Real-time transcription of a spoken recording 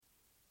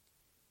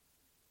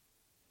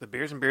The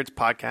Beers and Beards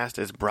podcast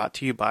is brought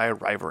to you by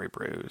Rivalry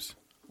Brews.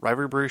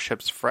 Rivalry Brews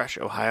ships fresh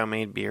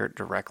Ohio-made beer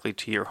directly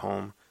to your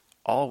home,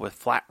 all with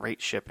flat rate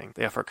shipping.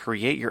 They offer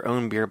create your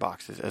own beer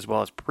boxes, as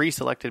well as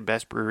pre-selected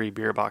best brewery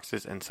beer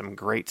boxes and some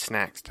great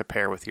snacks to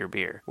pair with your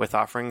beer. With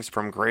offerings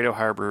from great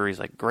Ohio breweries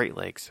like Great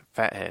Lakes,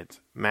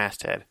 Fatheads,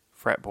 Masthead,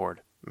 Fretboard,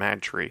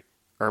 Mad Tree,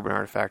 Urban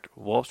Artifact,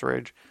 Wolf's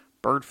Ridge,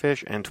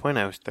 Birdfish, and Twin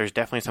Oaks, there's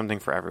definitely something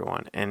for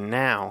everyone. And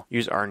now,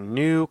 use our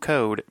new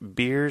code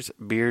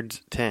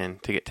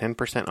BeersBeards10 to get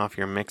 10% off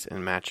your mix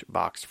and match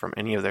box from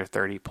any of their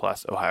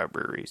 30-plus Ohio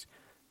breweries.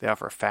 They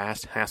offer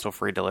fast,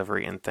 hassle-free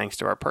delivery, and thanks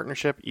to our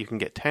partnership, you can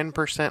get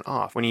 10%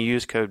 off when you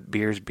use code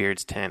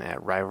BeersBeards10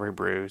 at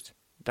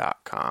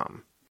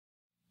rivalrybrews.com.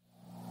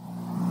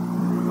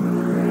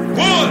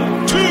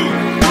 1, 2,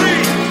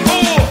 3, 4.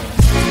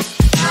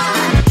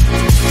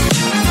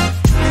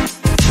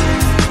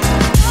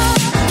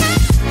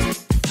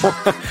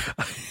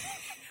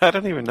 I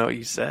don't even know what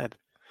you said.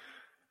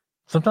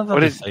 Sometimes I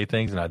just say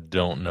things and I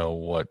don't know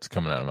what's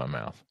coming out of my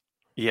mouth.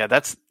 Yeah,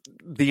 that's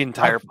the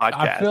entire podcast.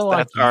 I feel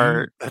like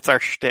that's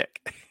our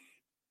shtick.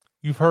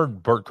 You've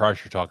heard Bert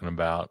Kreischer talking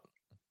about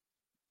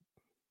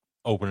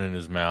opening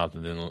his mouth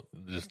and then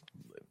just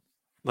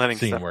letting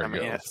seeing stuff where come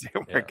it in. goes. Yeah, see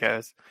where it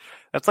goes.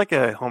 That's like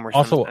a Homer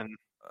Also, Simpson.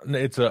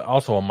 It's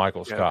also a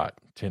Michael Scott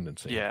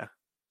tendency. Yeah.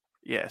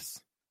 Yes.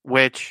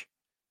 Which,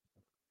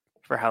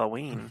 for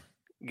Halloween,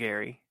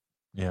 Gary.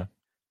 Yeah.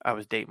 I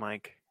was Date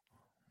Mike.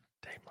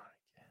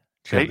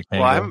 Well,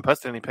 I haven't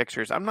posted any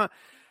pictures.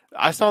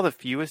 I saw the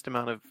fewest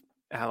amount of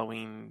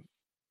Halloween.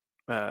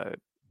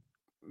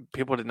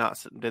 People did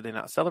they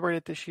not celebrate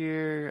it this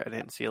year? I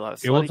didn't see a lot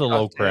of. It was a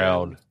low costumes.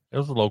 crowd. It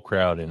was a low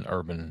crowd in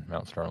urban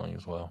Mount Sterling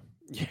as well.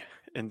 Yeah,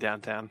 in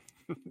downtown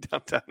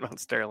Mount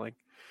Sterling,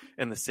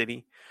 in the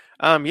city.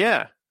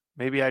 Yeah,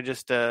 maybe I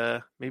just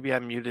maybe I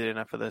muted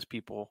enough of those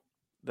people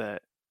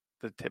that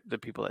the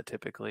people that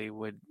typically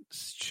would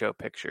show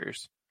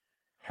pictures.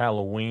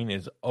 Halloween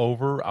is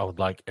over. I would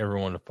like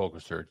everyone to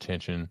focus their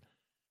attention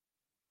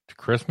to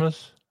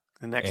Christmas.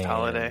 The next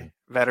holiday,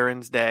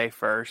 Veterans Day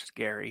first,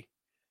 Gary.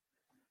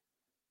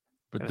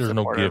 But there's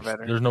no gifts.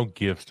 There's no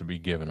gifts to be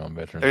given on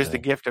Veterans Day. There's the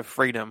gift of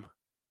freedom.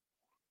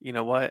 You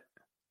know what?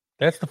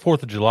 That's the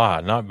 4th of July,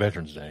 not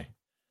Veterans Day.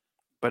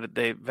 But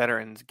the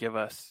veterans give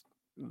us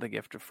the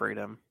gift of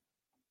freedom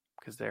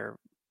because they're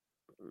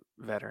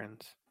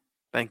veterans.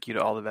 Thank you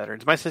to all the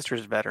veterans. My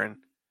sister's a veteran.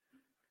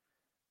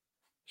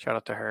 Shout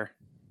out to her.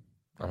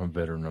 I'm a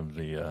veteran of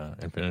the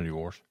Infinity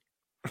Wars.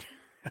 I'm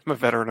a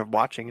veteran of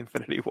watching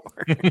Infinity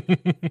War.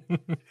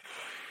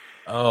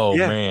 Oh,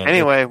 yeah. Man.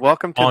 Anyway,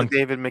 welcome to the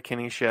David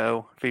McKinney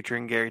Show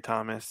featuring Gary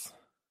Thomas,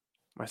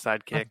 my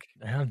sidekick.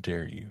 How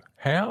dare you?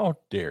 How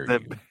dare you?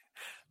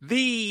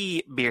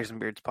 The Beers and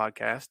Beards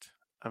podcast.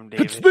 I'm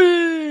David. It's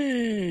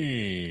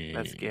me!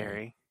 That's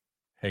Gary.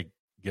 Hey,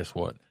 guess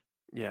what?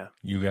 Yeah.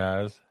 You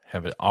guys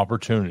have an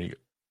opportunity.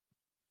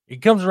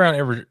 It comes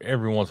around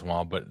every once in a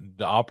while, but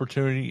the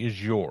opportunity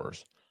is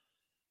yours.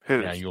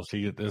 Whose? Now you'll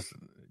see that this.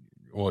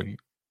 Well,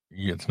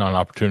 it's not an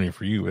opportunity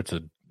for you. It's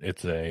a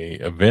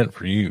event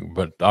for you,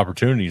 but the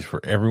opportunity is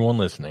for everyone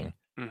listening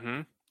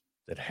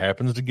that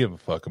happens to give a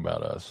fuck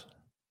about us.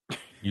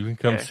 You can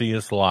come see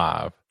us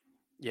live.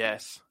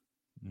 Yes.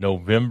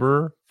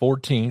 November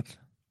 14th,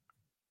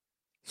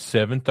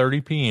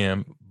 7:30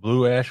 p.m.,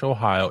 Blue Ash,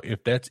 Ohio.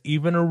 If that's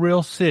even a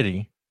real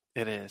city.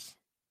 It is.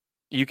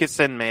 You could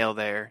send mail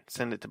there,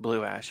 send it to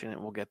Blue Ash, and it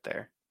will get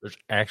there. There's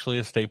actually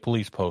a state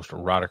police post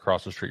right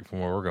across the street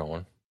from where we're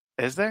going.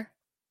 Is there?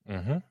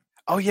 Mm-hmm.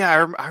 Oh, yeah,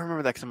 I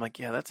remember that because I'm like,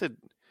 yeah, that's a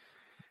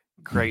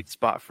great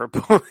spot for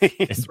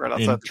police right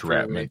outside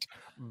entrapment.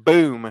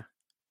 Boom.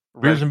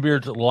 Beers and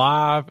Beards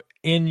live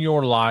in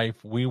your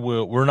life.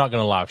 We're not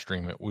going to live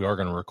stream it. We are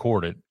going to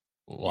record it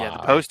live.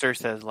 Yeah, the poster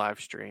says live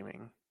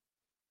streaming.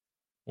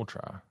 We'll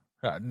try.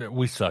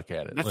 We suck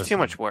at it. That's too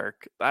much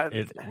work. No,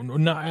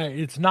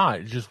 it's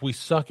not. It's just we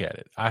suck at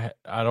it. I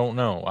don't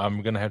know.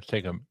 I'm going to have to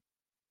take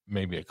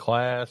maybe a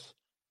class.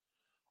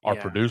 Our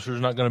producer's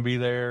not going to be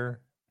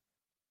there.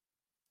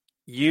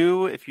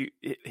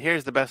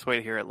 Here's the best way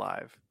to hear it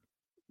live.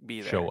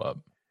 Be there. Show up.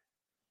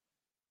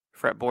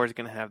 Fretboard's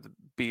going to have the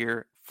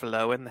beer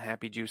flowing, the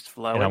happy juice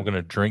flowing. And I'm going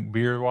to drink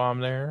beer while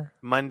I'm there.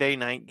 Monday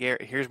night,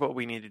 Gary, here's what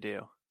we need to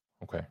do.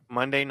 Okay.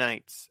 Monday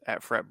nights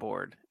at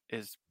Fretboard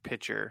is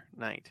pitcher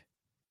night.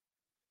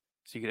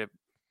 So you get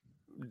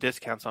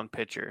discounts on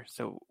pitcher.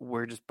 So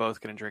we're just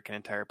both going to drink an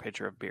entire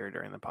pitcher of beer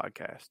during the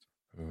podcast.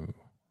 Ooh,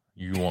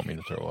 you want me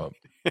to throw up?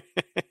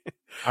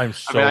 I'm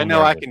so I know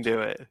nervous. I can do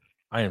it.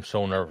 I am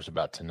so nervous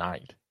about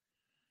tonight.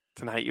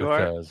 Tonight you are?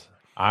 Because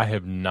I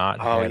have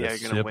not had a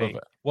sip of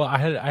it. Well, I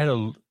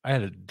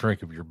had a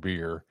drink of your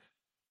beer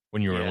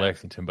when you were in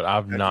Lexington, but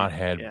I've not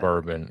had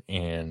bourbon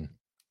in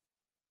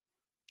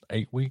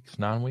 8 weeks,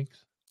 9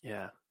 weeks.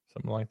 Yeah.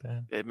 Something like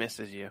that. It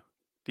misses you.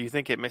 Do you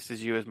think it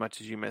misses you as much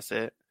as you miss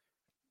it?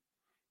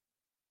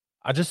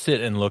 I just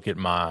sit and look at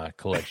my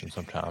collection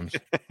sometimes.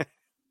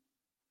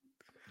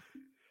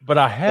 But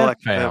I have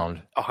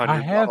found,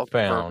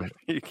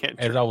 you can't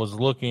as I was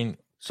looking.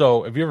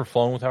 So, have you ever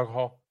flown with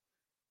alcohol?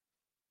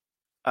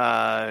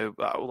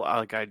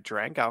 Like I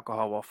drank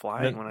alcohol while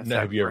flying when I sat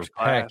Have you ever first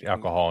class. packed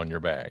alcohol in your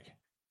bag?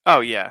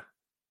 Oh yeah.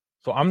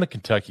 So I'm the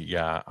Kentucky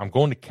guy. I'm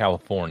going to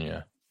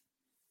California.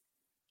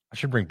 I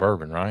should bring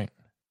bourbon, right?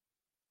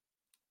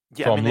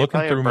 Yeah, So I mean I'm they looking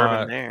probably through have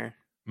bourbon there.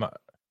 my.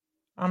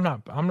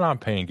 I'm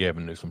not paying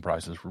Gavin Newsom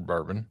prices for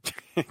bourbon.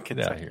 Get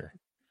out of here.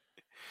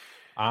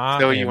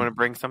 You want to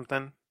bring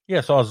something?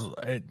 Yeah.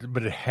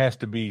 But it has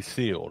to be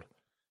sealed.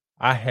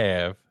 I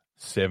have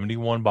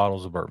 71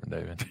 bottles of bourbon,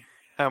 David.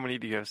 How many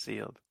do you have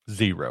sealed?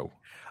 0.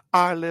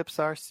 Our lips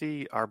are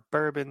sealed. Our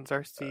bourbons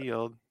are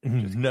sealed.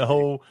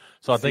 No.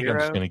 So I think I'm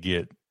just 0? going to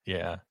get,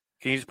 yeah.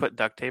 Can you just put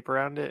duct tape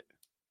around it?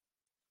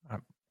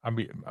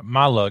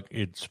 My luck,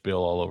 it'd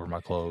spill all over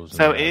my clothes.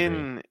 So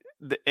in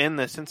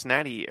the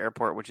Cincinnati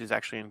airport, which is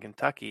actually in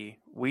Kentucky,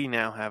 we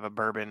now have a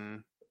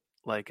bourbon,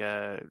 like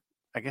I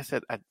guess I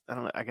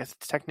don't know. I guess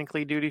it's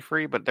technically duty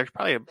free, but there's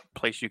probably a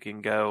place you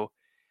can go.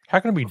 How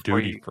can it be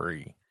duty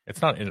free?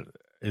 It's not.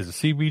 Is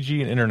the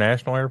CBG an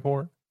international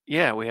airport?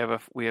 Yeah, we have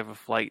a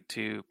flight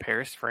to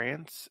Paris,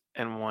 France,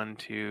 and one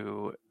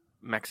to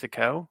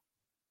Mexico,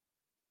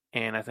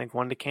 and I think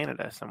one to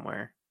Canada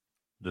somewhere.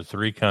 The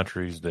 3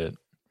 countries that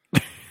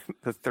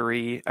the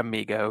 3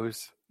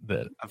 amigos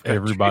that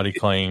everybody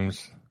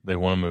claims they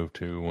want to move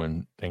to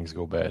when things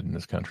go bad in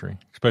this country,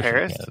 especially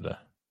Paris? Canada.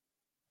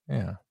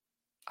 Yeah,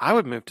 I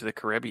would move to the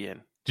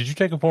Caribbean. Did you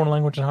take a foreign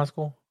language in high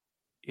school?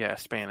 Yeah,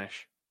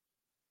 Spanish.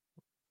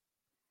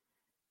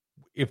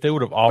 If they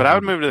would have offered, but I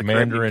would move to the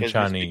Mandarin Caribbean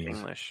Chinese.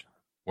 English.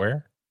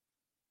 Where?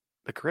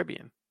 The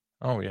Caribbean.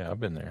 Oh yeah,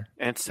 I've been there.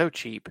 And it's so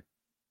cheap.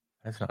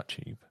 That's not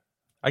cheap.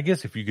 I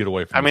guess if you get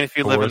away from. I mean, if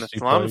you live in the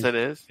slums, it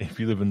is. If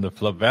you live in the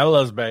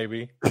favelas,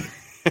 baby.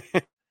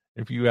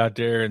 If you out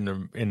there in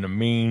the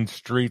mean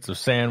streets of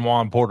San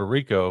Juan, Puerto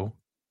Rico.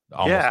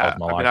 Yeah,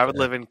 I would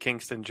live in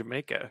Kingston,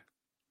 Jamaica.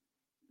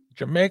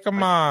 Jamaica,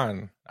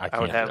 man. I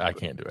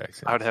can't do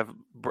accents. I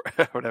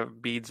would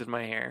have beads in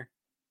my hair.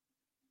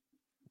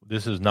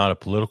 This is not a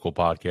political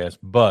podcast,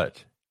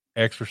 but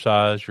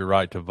exercise your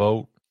right to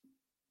vote.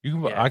 You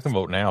can. Yes. I can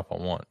vote now if I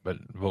want, but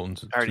voting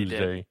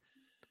Tuesday.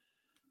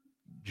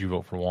 Did you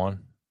vote for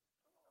Juan?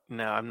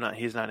 No, I'm not.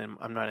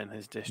 I'm not in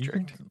his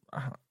district.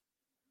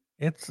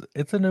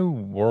 It's a new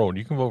world.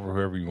 You can vote for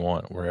whoever you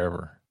want,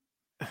 wherever.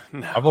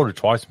 No. I voted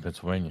twice in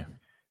Pennsylvania.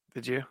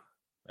 Did you?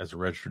 As a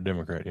registered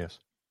Democrat, yes.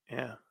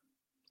 Yeah.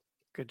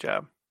 Good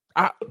job.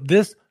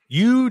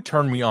 You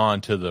turned me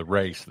on to the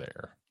race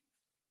there.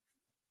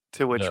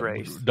 To which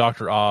race?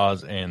 Dr.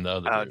 Oz and the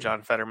other.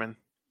 John Fetterman.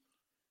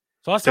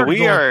 So I started.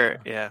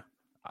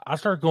 I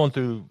started going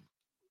through,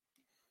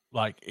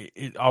 like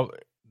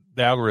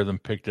the algorithm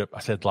picked up. I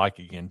said like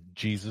again.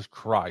 Jesus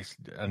Christ!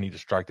 I need to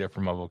strike that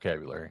from my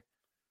vocabulary.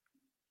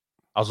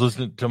 I was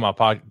listening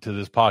to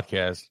this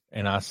podcast,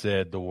 and I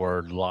said the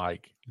word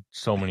like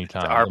so many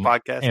times. Our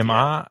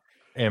podcast.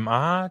 Am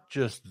I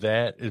just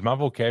that? Is my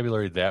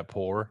vocabulary that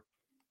poor?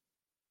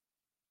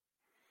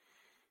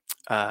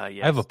 Yes.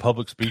 I have a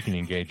public speaking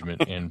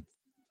engagement in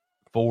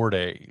 4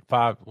 days.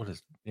 5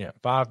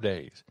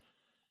 days.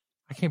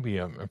 I can't be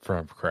in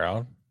front of a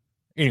crowd.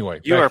 Anyway,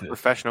 you are a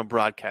professional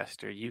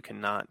broadcaster. You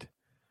cannot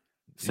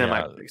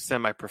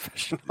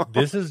semi-professional.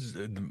 This is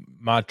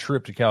my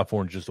trip to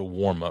California, just a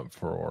warm up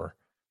for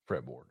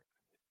Fretboard.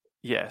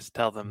 Yes,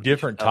 tell them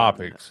different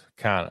topics,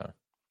 kind of.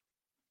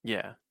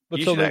 Yeah, but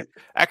you should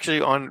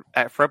actually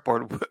at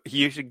Fretboard.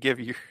 You should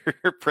give your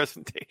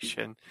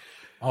presentation.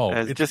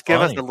 Oh, just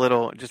give us a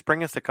little. Just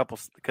bring us a couple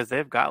because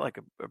they've got like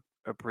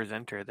a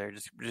presenter there.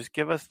 Just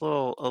give us a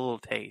little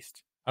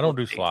taste. I don't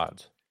do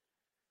slides.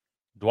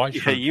 Dwight,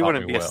 you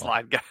wouldn't be a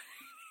slide guy.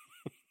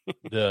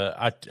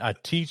 I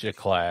teach a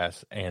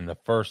class, and the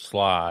first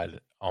slide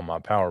on my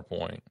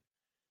PowerPoint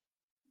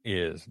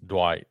is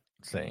Dwight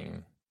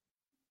saying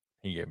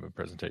he gave a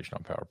presentation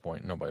on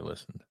PowerPoint. Nobody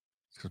listened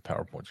because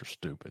PowerPoints are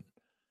stupid.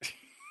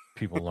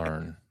 People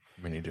learn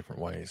many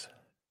different ways.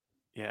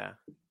 Yeah.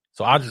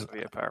 So I just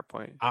be a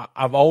PowerPoint.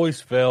 I've always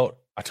felt.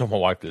 I told my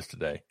wife this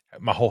today.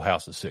 My whole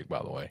house is sick,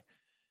 by the way.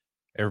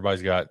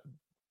 Everybody's got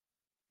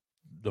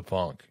the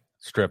funk,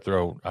 strep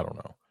throat. I don't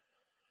know.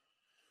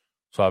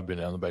 So I've been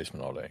down in the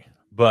basement all day.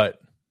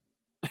 But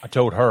I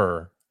told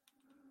her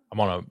I'm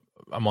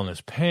on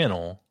this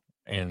panel,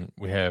 and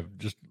we have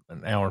just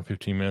an hour and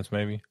 15 minutes,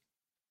 maybe.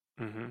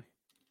 Mm-hmm.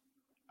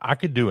 I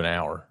could do an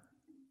hour,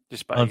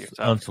 just by yourself,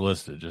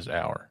 unsolicited, just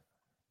hour.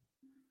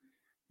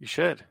 You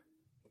should.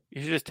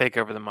 You should just take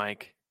over the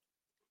mic.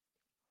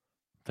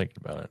 Thinking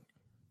about it.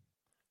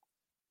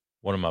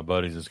 One of my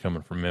buddies is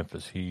coming from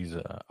Memphis. He's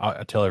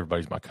I tell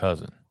everybody he's my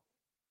cousin.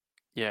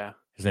 Yeah.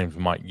 His name's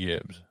Mike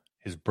Gibbs.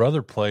 His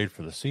brother played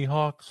for the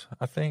Seahawks,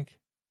 I think.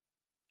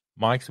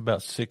 Mike's about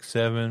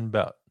 6'7",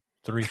 about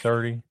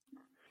 330.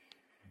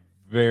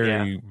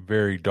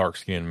 Very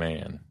dark-skinned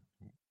man.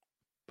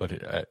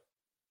 But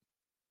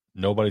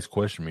nobody's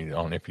questioned me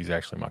on if he's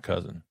actually my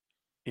cousin.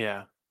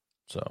 Yeah.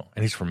 So,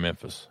 and he's from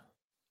Memphis.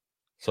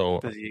 So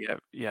tell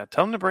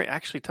him to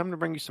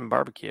bring you some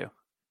barbecue.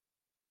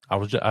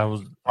 I've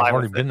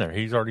already been there.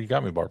 He's already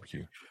got me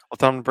barbecue. Well,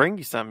 tell him to bring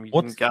you some.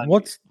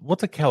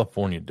 What's a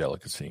California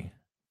delicacy?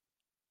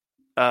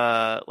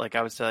 like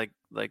I would say,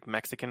 like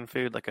Mexican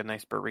food, like a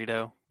nice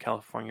burrito,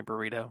 California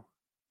burrito. Have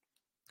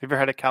you ever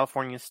had a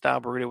California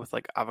style burrito with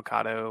like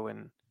avocado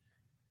and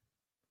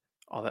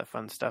all that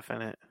fun stuff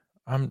in it?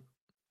 There's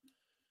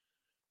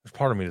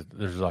part of me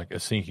there's like a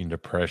sinking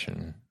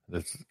depression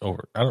that's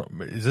over. I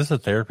don't. Is this a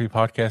therapy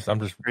podcast? I'm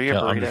just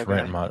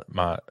ranting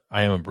my.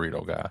 I am a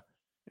burrito guy.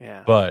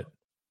 Yeah. But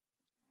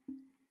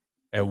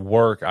at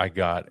work, I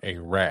got a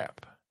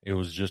wrap. It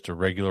was just a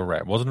regular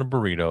wrap. It wasn't a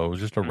burrito. It was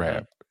just a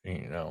wrap.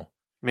 You know.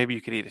 Maybe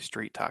you could eat a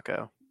street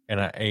taco. And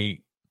I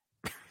ate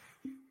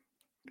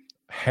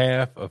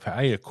I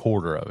ate a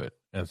quarter of it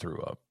and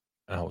threw up.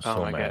 And I was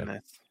so mad.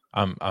 Goodness.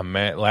 I'm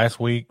mad. Last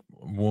week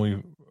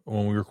when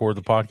we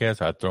recorded the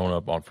podcast, I'd thrown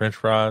up on French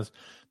fries.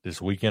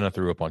 This weekend, I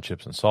threw up on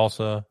chips and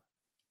salsa.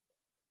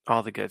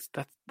 All the goods.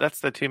 That's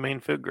the two main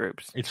food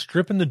groups. It's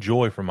stripping the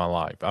joy from my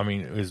life. I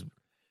mean,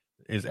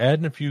 is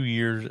adding a few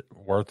years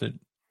worth it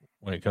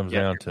when it comes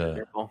down to?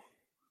 Miserable.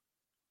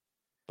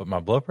 But my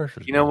blood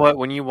pressure. You know what?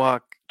 When you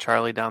walk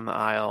Charlie down the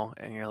aisle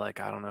and you're like,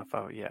 I don't know if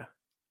I would. Yeah.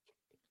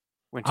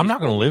 I'm not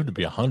going to live to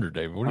be 100,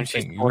 David. What do you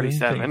think? She's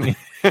 47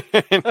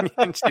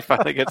 and she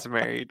finally gets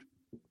married.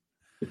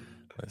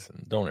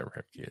 Listen, don't ever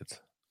have kids.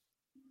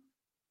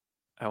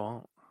 I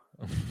won't.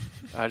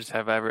 I just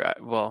have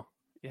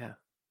yeah.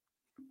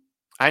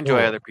 I enjoy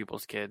other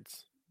people's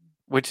kids,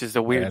 which is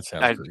a weird. That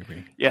sounds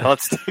creepy. Yeah,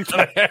 let's take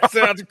that. That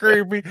sounds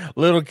creepy.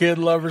 Little Kid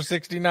Lover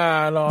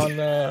 69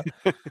 on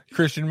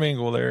Christian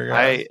Mingle there,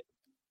 guys.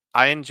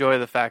 I enjoy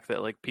the fact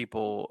that like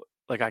people,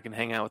 like I can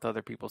hang out with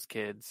other people's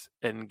kids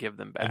and give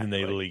them back. And then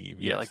they like, leave.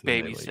 Yeah, like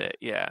babysit.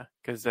 Yeah,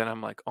 because then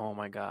I'm like, oh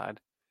my God.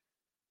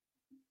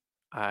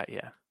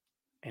 Yeah.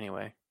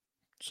 Anyway.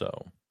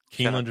 So,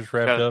 Keelan just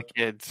wrapped up.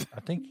 Kids. I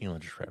think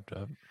Keelan just wrapped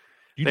up.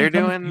 You you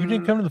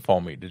didn't come to the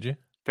fall meet, did you?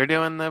 They're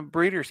doing the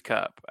Breeders'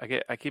 Cup.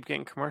 I keep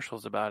getting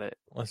commercials about it.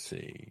 Let's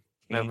see.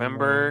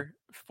 November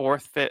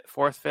 4th,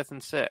 5th,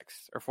 and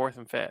 6th, or 4th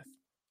and 5th.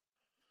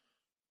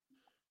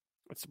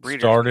 It's the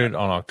Breeders' Started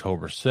Cup. on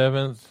October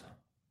 7th.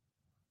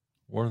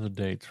 What are the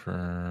dates for?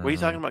 What are you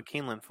talking about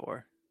Keeneland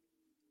for?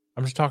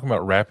 I'm just talking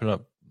about wrapping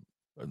up,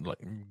 like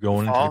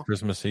going into the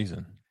Christmas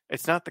season.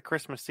 It's not the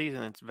Christmas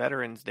season. It's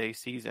Veterans Day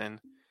season.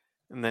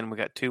 And then we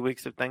got 2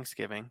 weeks of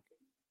Thanksgiving.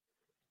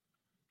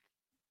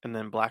 And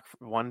then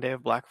 1 day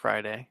of Black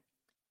Friday.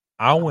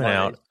 I went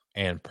out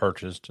and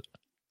purchased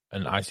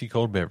an icy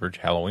cold beverage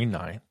Halloween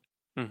night.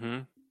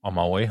 Mm-hmm. On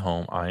my way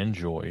home, I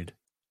enjoyed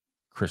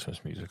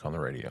Christmas music on the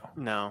radio.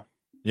 No.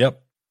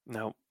 Yep.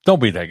 No. Don't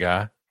be that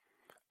guy.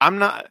 I'm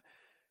not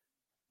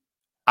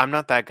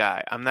that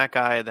guy. I'm that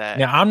guy that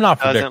now, I'm not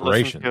for doesn't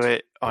decorations. listen to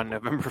it on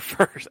November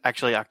 1st.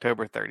 Actually,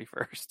 October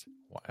 31st.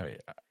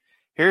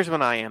 Here's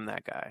when I am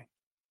that guy.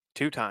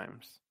 2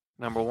 times.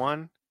 Number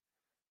 1,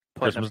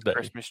 put up the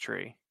Christmas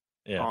tree.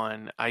 Yeah.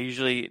 I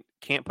usually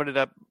can't put it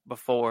up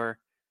before.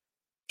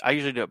 I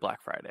usually do it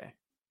Black Friday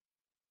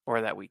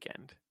or that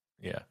weekend.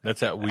 Yeah,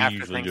 that's how we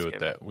usually do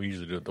it. We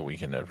usually do it the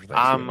weekend after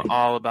Thanksgiving. I'm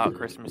all about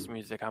Christmas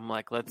music. I'm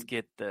like, let's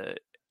get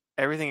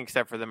everything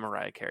except for the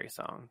Mariah Carey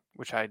song,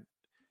 which I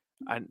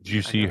did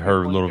you see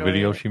her little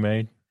video she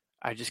made?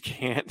 I just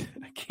can't.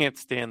 I can't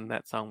stand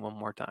that song one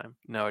more time.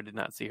 No, I did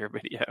not see her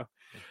video.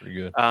 That's pretty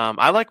good.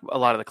 I like a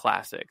lot of the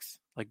classics,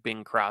 like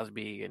Bing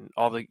Crosby and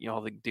all the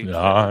all the dudes.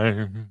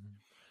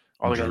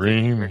 All the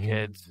dreaming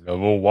kids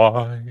of a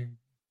white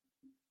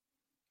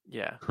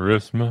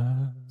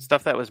Christmas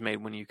stuff that was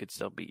made when you could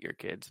still beat your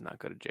kids and not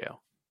go to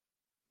jail.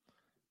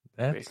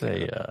 That's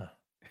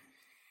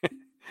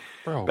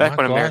bro. Back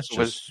my when glass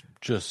America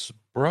just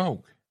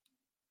broke.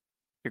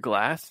 Your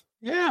glass?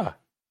 Yeah.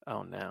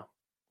 Oh no.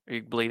 Are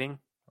you bleeding?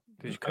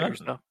 Did you cut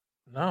yourself?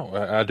 No,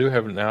 I do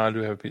have it now. I do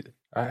have a piece.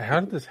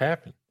 How did this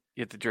happen?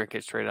 You have to drink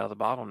it straight out of the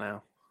bottle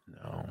now.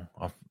 No,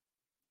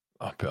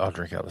 I'll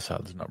drink out of the side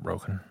that's not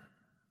broken.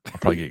 I'll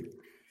probably get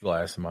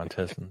glass in my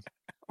intestines.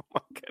 Oh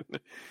my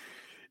goodness.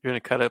 You're gonna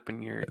cut up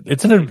in your.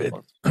 It's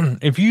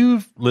if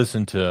you've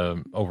listened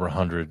to over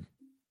 100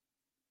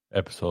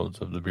 episodes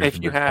of the Beer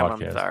if you have,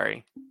 podcast, I'm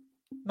sorry.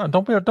 No,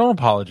 don't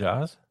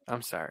apologize.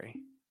 I'm sorry.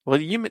 Well,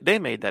 they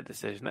made that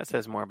decision. That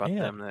says more about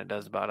them than it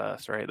does about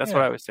us, right? That's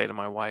what I always say to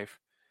my wife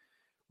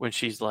when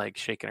she's like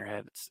shaking her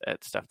head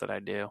at stuff that I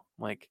do. I'm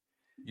like,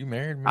 you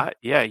married me?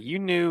 You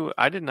knew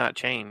I did not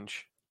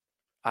change.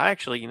 I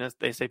actually,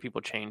 they say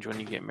people change when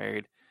you get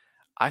married.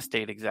 I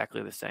stayed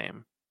exactly the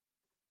same.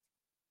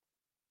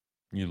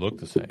 You look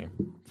the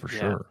same, for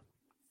sure.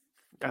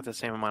 Got the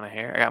same amount of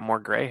hair. I got more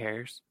gray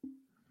hairs.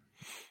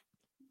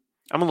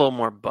 I'm a little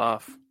more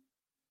buff.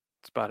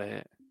 That's about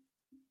it.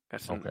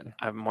 Got some. Okay.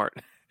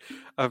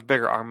 I have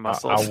bigger arm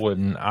muscles.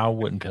 I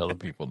wouldn't tell the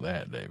people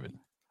that, David.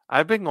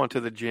 I've been going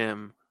to the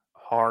gym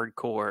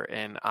hardcore,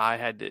 and I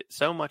had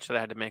so much that I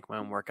had to make my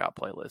own workout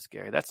playlist,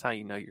 Gary. That's how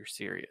you know you're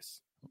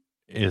serious.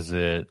 Is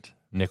it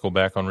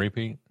Nickelback on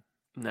repeat?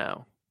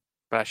 No.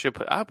 But I should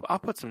I'll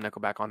put some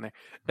Nickelback on there.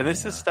 And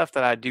this is stuff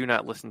that I do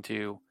not listen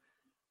to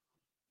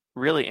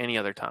really any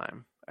other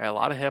time. A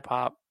lot of hip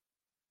hop,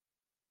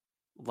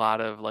 a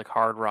lot of like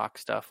hard rock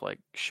stuff like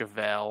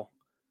Chevelle,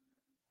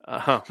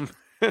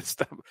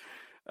 stuff.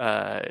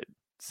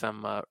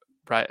 some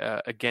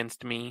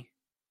Against Me,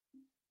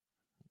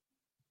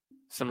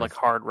 some like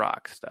hard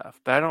rock stuff.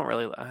 But I don't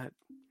really, I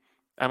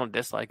don't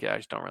dislike it. I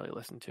just don't really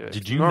listen to it.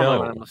 Did you Normally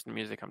know? when I'm listening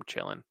to music, I'm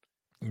chilling.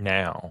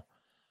 Now,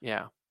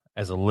 Yeah.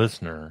 as a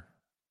listener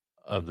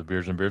of the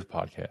Beers and Beards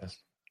podcast,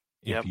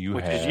 if you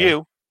which have is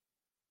you,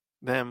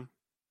 them,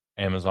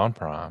 Amazon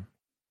Prime,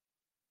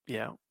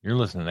 yeah, you're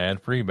listening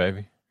ad free,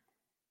 baby.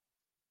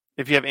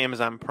 if you have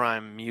Amazon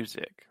Prime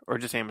Music or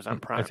just Amazon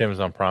Prime, It's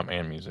Amazon Prime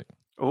and Music.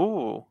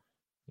 Ooh,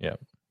 Yeah.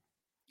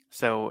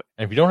 So,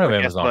 and if you don't have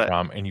guess Amazon what?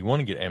 Prime and you want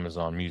to get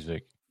Amazon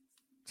Music,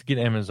 let's get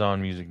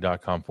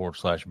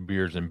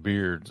AmazonMusic.com/beers and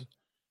beards, and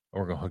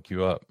we're gonna hook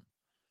you up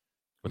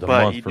with a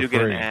But month you for do free.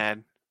 get an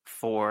ad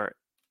for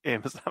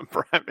Amazon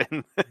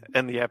Prime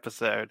in the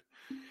episode.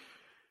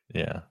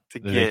 Yeah, To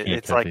They get can't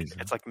it's cut like these.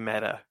 it's like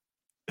meta.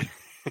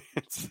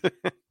 It's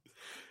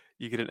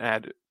you get an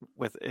ad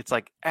with it's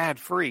like ad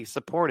free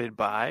supported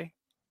by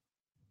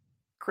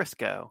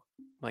Crisco.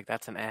 Like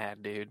that's an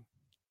ad, dude.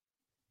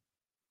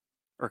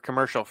 Or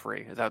commercial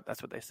free.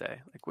 That's what they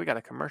say. Like we got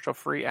a commercial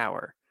free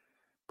hour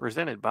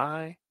presented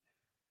by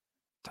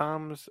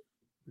Tom's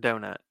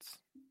Donuts.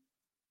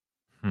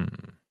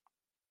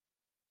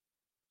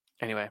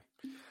 Anyway.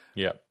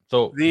 Yeah.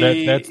 So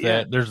that's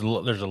that. There's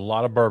a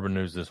lot of bourbon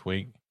news this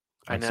week.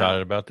 I'm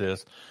excited about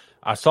this.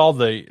 I saw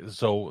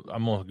so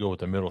I'm going to go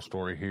with the middle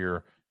story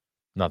here.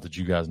 Not that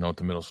you guys know what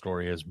the middle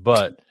story is,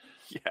 but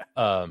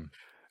turn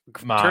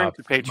to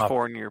page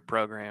 4 in your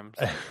programs.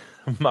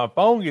 My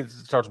phone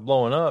starts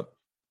blowing up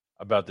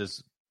about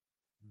this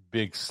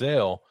big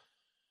sale.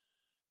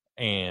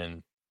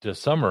 And to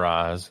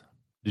summarize,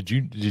 did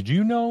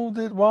you know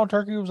that Wild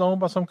Turkey was owned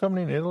by some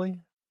company in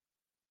Italy?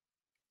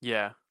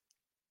 Yeah.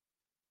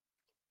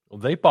 Well,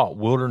 they bought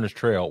Wilderness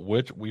Trail,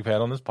 which we've had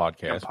on this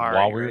podcast Campari,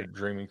 while we were at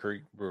Dreaming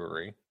Creek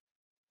Brewery.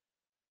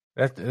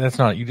 That's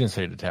not, you didn't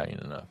say it Italian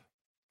enough.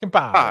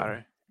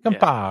 Campari.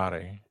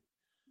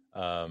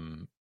 Yeah.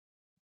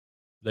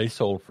 They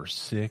sold for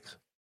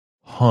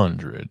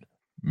 $600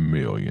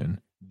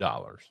 million.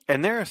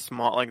 And they're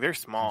small.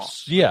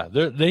 Yeah,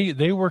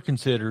 they were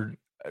considered.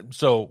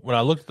 So when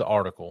I looked at the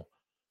article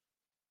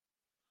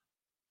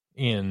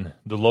in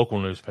the local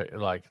newspaper,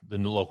 like the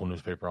local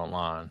newspaper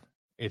online,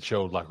 it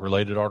showed like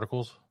related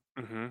articles,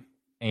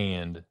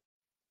 and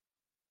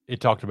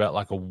it talked about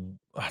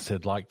I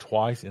said like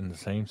twice in the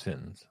same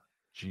sentence.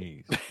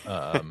 Jeez.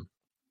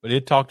 But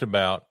it talked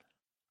about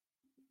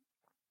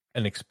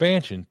an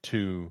expansion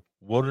to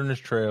Wilderness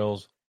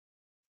Trail's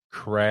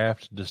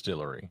craft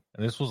distillery,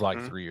 and this was like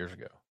 3 years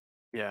ago.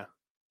 Yeah,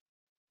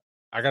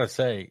 I gotta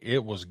say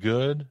it was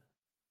good.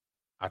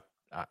 I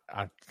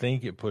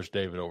think it pushed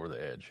David over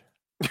the edge.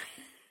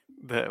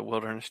 The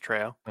Wilderness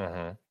Trail.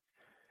 Uh-huh.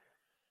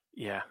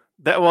 Yeah.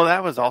 That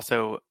was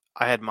also,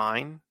 I had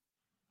mine.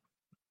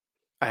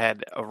 I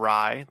had a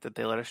rye that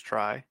they let us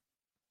try.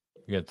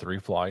 You had 3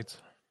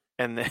 flights.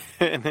 And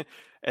then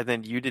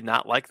you did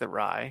not like the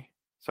rye.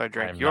 So I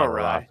drank your not a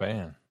rye.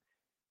 Fan.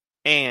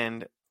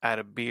 And I had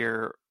a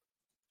beer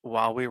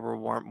while we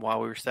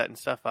were setting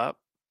stuff up.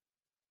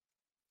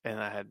 And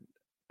I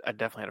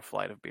definitely had a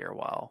flight of beer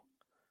while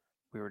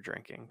we were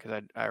drinking,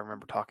 because I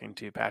remember talking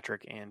to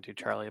Patrick and to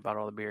Charlie about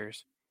all the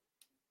beers.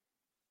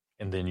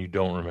 And then you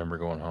don't remember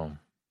going home?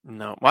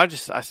 No. Well, I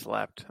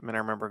slept. I mean, I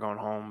remember going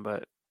home,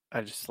 but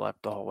I just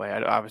slept the whole way.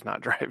 I was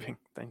not driving,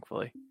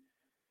 thankfully.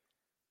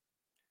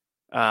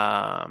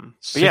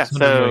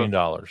 $600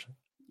 million.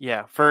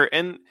 Yeah.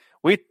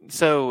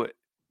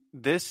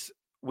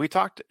 We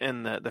talked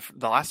in the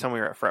last time we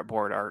were at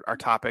Fretboard, our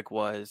topic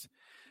was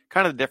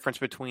kind of the difference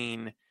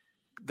between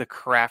the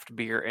craft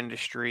beer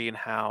industry and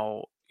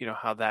how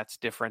that's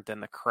different than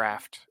the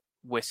craft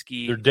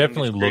whiskey. They're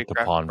definitely industry, looked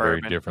upon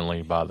bourbon. very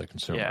differently by the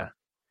consumer. Yeah.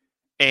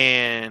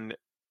 And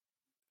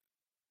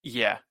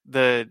yeah,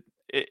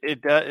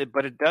 it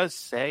does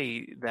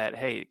say that,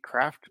 hey,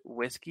 craft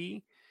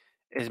whiskey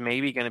is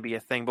maybe going to be a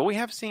thing, but we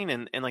have seen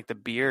in like the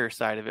beer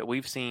side of it,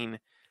 we've seen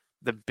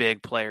the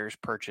big players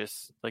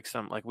purchase like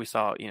we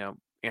saw,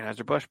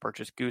 Anheuser-Busch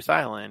purchase Goose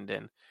Island,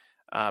 and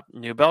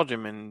New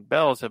Belgium and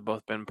Bell's have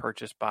both been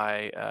purchased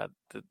by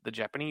the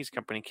Japanese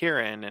company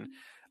Kirin, and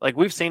like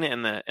we've seen it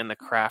in the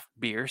craft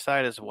beer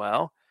side as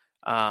well.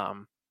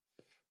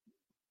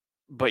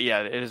 But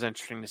yeah, it is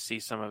interesting to see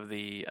some of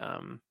the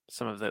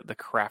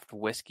craft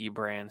whiskey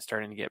brands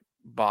starting to get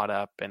bought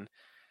up, and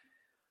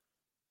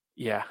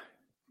yeah,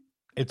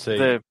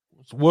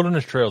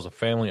 Wilderness Trail is a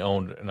family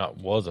owned and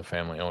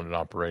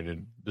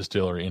operated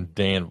distillery in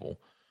Danville.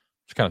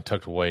 It's kind of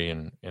tucked away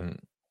in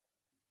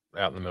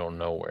out in the middle of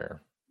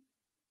nowhere.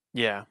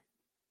 Yeah,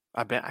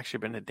 I've actually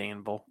been to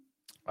Danville.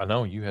 I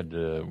know you had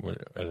to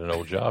at an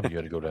old job. You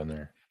had to go down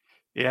there.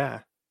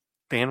 Yeah,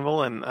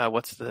 Danville, and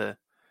what's the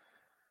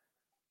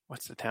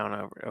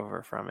town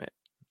over from it?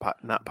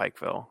 Not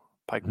Pikeville.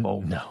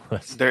 Pikeville. No,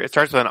 it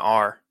starts with an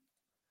R.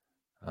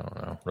 I don't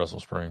know.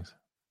 Russell Springs.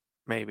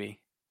 Maybe.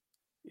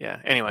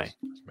 Yeah. Anyway,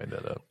 just made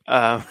that up.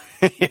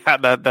 Yeah,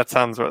 that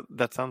sounds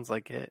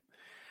like it.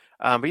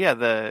 But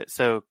yeah,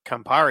 so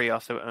Campari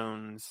also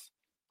owns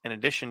in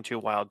addition to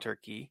Wild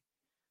Turkey,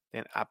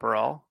 then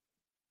Aperol,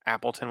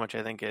 Appleton, which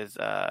I think is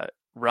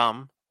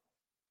rum,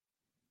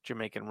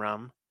 Jamaican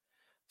rum,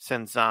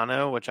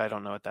 Cinzano, which I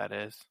don't know what that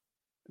is,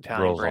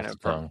 Italian Rolls brand off of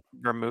the tongue.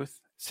 vermouth,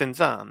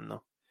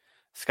 Cinzano,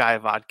 Sky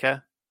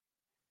Vodka,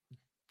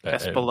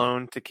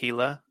 Espolón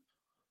Tequila,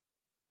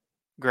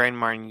 Grand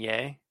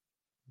Marnier,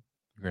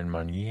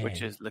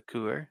 which is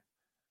liqueur,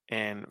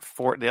 and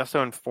they also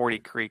own 40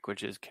 Creek,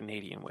 which is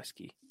Canadian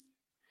whiskey.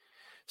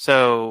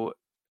 So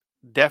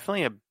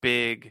definitely a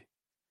big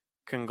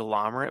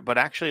conglomerate, but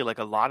actually, like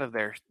a lot of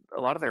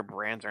their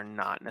brands are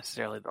not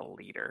necessarily the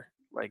leader.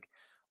 Like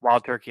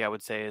Wild Turkey, I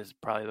would say, is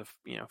probably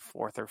the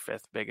fourth or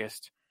fifth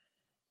biggest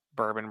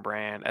bourbon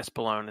brand.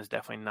 Espolón is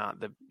definitely not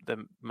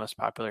the most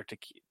popular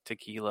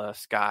tequila.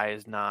 Sky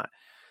is not.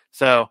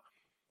 So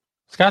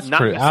Sky's not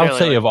pretty. I would say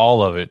necessarily of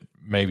all of it,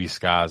 maybe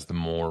Sky's the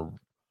more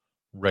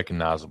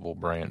recognizable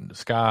brand.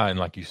 Sky and,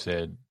 like you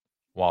said,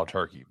 Wild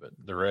Turkey, but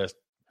the rest,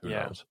 who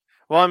knows?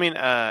 Well, I mean,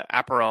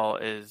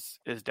 Aperol is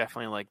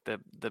definitely like the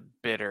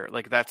bitter.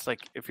 Like that's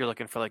like if you're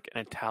looking for like an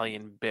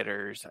Italian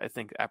bitters, I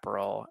think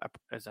Aperol,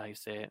 is how you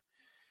say it,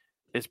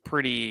 is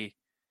pretty.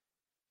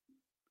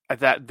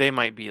 That they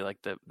might be like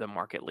the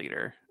market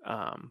leader.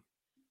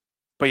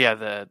 But yeah,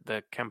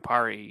 the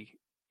Campari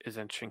is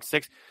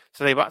interesting.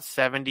 So they bought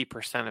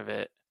 70% of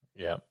it.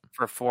 Yeah.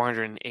 For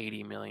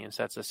 $480 million.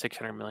 So that's a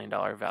 $600 million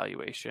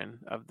valuation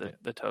of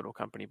the total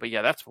company. But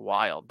yeah, that's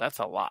wild. That's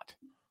a lot.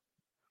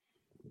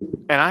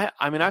 And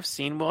I mean, I've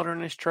seen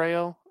Wilderness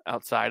Trail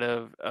outside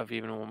of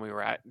even when we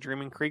were at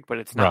Dreaming Creek, but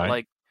it's not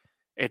like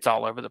it's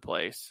all over the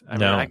place. I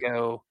mean, I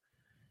go,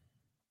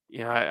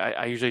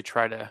 I usually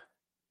try to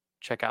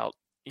check out,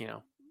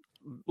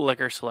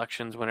 liquor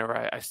selections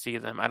whenever I see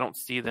them. I don't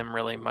see them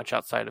really much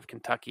outside of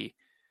Kentucky.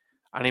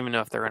 I don't even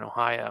know if they're in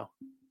Ohio.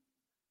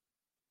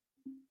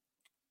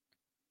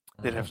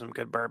 They'd have some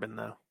good bourbon,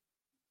 though.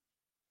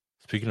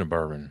 Speaking of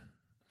bourbon,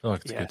 I feel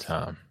like it's a good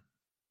time.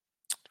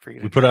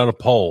 We put out a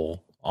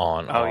poll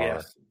on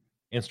our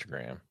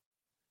Instagram.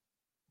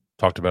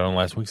 Talked about it on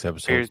last week's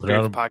episode. Put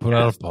out a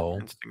poll.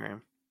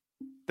 Instagram.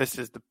 This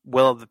is the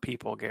will of the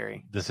people,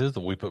 Gary. This is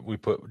we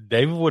put.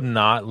 David would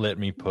not let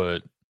me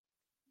put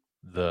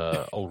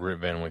the old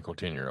Rip Van Winkle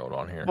 10-year-old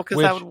on here. Well,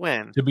 because that would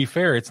win. To be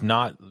fair, it's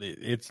not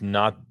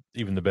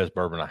even the best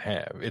bourbon I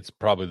have. It's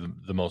probably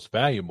the most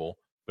valuable,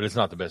 but it's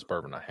not the best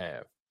bourbon I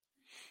have.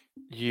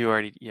 You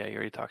already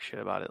talked shit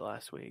about it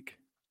last week.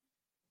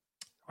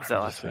 Was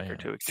that last week or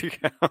 2 weeks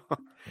ago?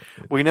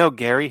 We know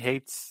Gary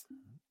hates.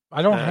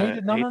 I don't hate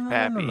it.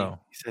 No.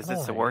 He says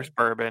it's the worst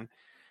bourbon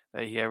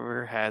that he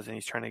ever has, and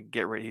he's trying to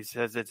get rid. He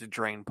says it's a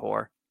drain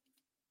pour.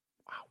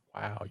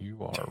 Wow,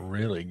 you are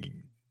really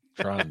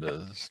trying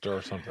to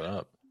stir something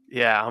up.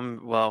 Yeah,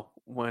 well,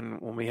 when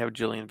we have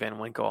Julian Van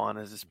Winkle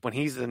on, when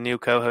he's the new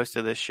co-host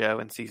of this show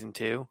in season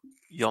 2,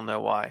 you'll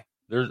know why.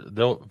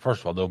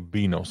 First of all, there'll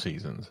be no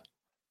seasons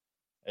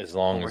as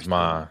long as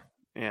my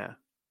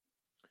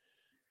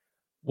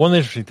One of the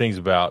interesting things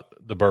about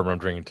the bourbon I'm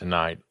drinking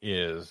tonight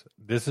is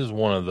this is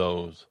one of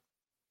those,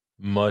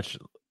 much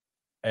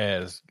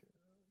as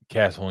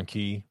Castle and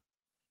Key.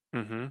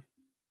 Mm-hmm.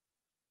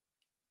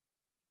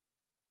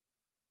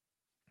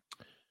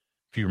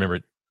 If you remember,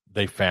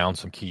 they found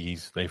some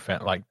keys. They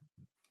found, I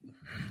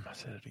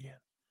said it again.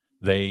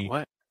 They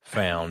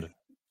found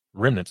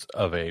remnants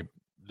of a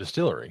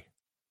distillery.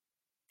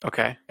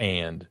 Okay.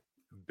 And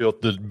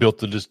built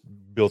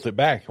it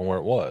back from where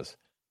it was.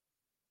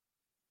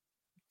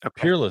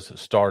 Okay. Peerless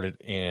started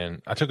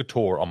I took a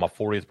tour on my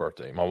 40th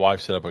birthday. My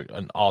wife set up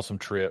an awesome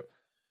trip.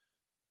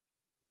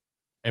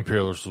 And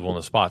Peerless was one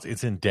of the spots.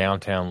 It's in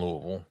downtown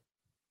Louisville.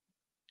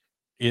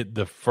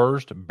 The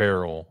first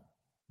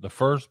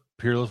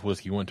Peerless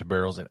whiskey went to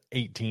barrels in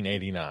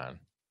 1889.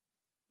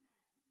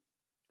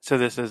 So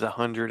this is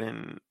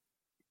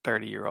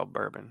 130-year-old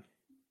bourbon.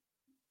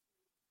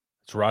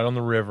 It's right on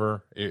the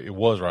river. It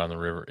was right on the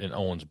river in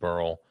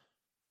Owensboro.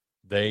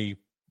 They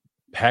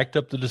packed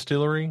up the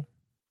distillery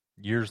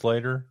years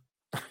later.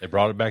 They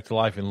brought it back to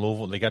life in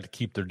Louisville. They got to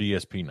keep their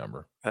DSP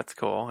number. That's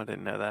cool. I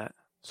didn't know that.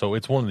 So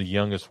it's one of the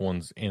youngest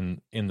ones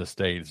in the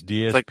state. It's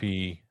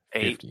DSP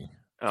 50.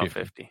 Oh,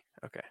 50.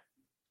 Okay.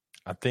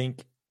 I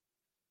think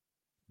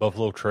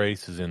Buffalo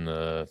Trace is in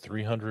the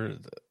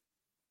 300.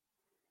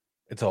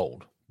 It's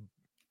old,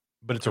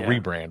 but it's a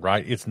rebrand,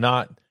 right? It's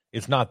not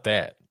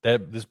that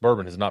this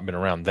bourbon has not been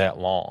around that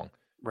long.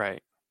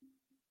 Right.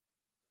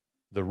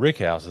 The Rick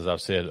House, as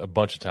I've said a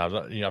bunch of times,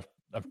 I've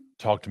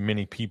talked to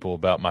many people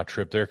about my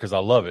trip there because I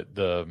love it.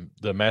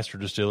 The master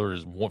distiller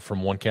is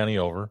from one county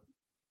over.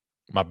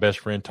 My best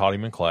friend taught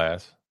him in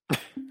class.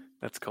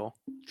 That's cool.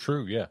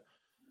 True, yeah.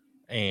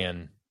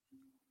 And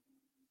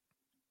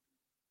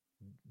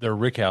their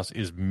Rick House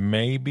is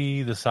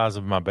maybe the size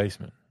of my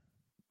basement.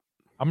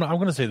 I'm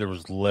going to say there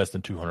was less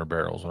than 200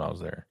 barrels when I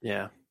was there.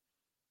 Yeah.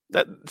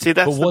 That's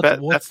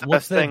the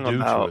best thing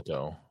about it,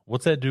 though.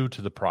 What's that do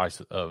to the price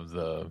of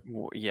the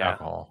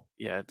alcohol?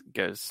 Yeah, it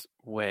goes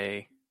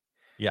way.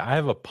 Yeah, I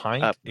have a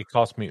pint. It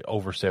cost me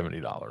over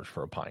 $70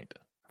 for a pint.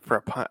 For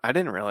a pint, I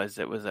didn't realize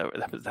that was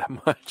that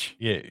much.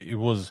 Yeah, it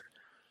was.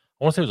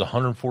 I want to say it was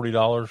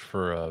 $140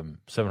 for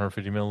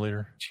 750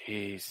 milliliter.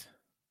 Jeez.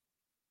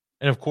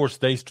 And of course,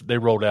 they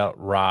rolled out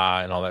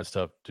rye and all that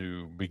stuff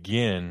to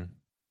begin,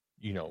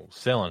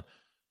 selling.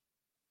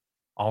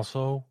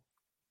 Also,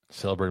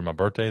 celebrated my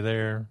birthday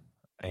there,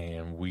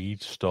 and we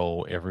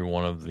stole every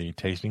one of the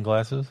tasting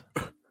glasses.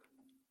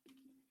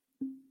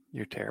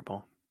 You're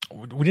terrible.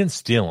 We didn't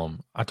steal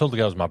them. I told the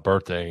guy it was my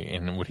birthday,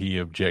 and would he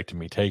object to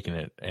me taking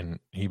it? And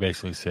he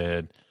basically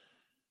said,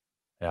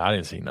 "Yeah, I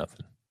didn't see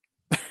nothing."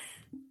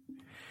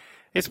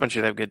 It's a bunch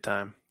of have a good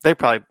time. They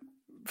probably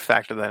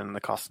factor that in the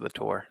cost of the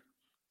tour.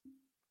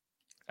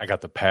 I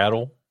got the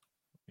paddle,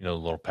 the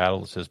little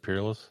paddle that says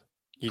Peerless.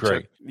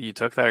 Great. You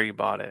took that or you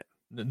bought it?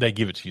 They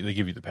give it to you. They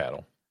give you the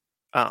paddle.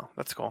 Oh,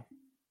 that's cool.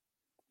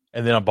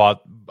 And then I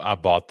bought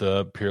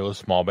the Peerless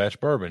small batch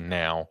bourbon.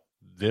 Now,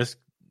 this,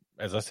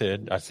 as I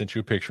said, I sent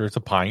you a picture. It's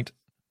a pint.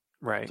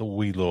 Right. It's a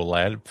wee little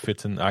lad.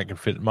 I can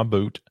fit it in my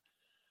boot.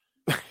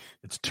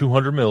 It's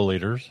 200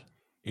 milliliters.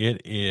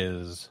 It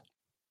is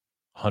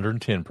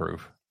 110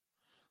 proof.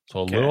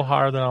 So a little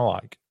higher than I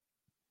like.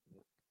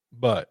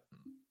 But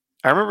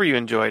I remember you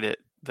enjoyed it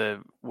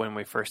when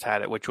we first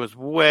had it, which was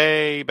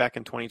way back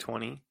in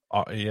 2020.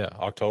 Yeah,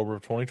 October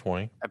of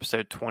 2020.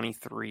 Episode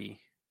 23.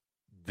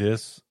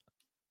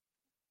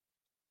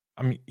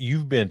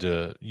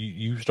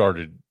 You've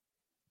started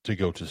to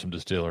go to some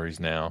distilleries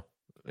now,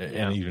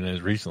 and even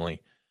as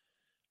recently,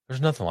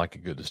 there's nothing like a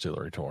good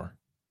distillery tour.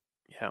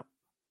 Yeah.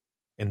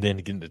 And then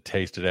getting to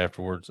taste it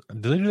afterwards.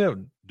 Do they do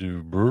that?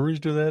 Do breweries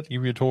do that?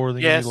 Give you a tour?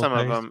 Yeah, some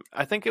of them.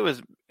 I think it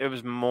was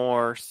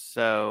more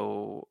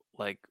so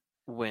like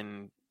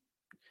when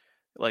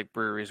like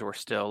breweries were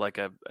still like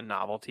a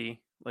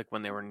novelty, like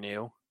when they were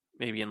new,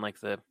 maybe in like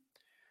the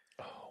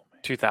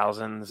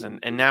 2000s,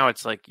 and now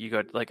it's like you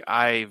go, like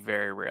I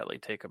very rarely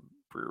take a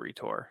brewery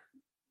tour.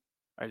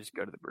 I just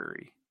go to the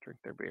brewery, drink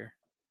their beer.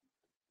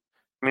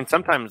 I mean,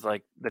 sometimes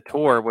like the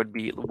tour would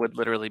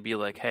literally be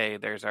like, hey,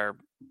 there's our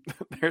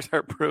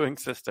brewing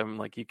system,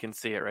 like you can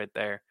see it right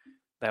there.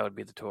 That would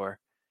be the tour.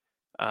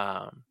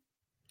 But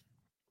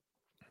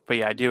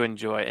yeah, I do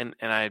enjoy, and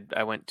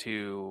I went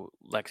to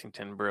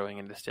Lexington Brewing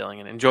and Distilling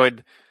and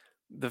enjoyed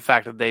the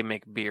fact that they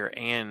make beer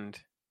and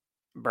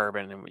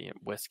bourbon and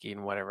whiskey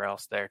and whatever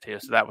else there too.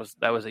 So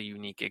that was a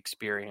unique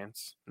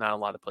experience. Not a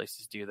lot of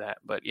places do that,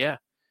 but yeah.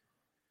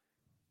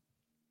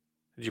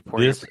 Did you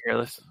pour your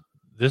Peerless?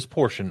 This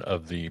portion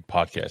of the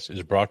podcast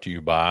is brought to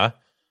you by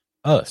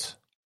us.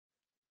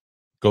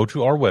 Go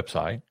to our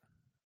website,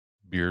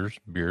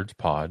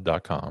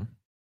 beardspod.com,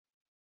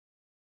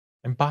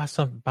 and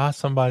buy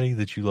somebody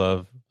that you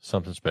love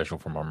something special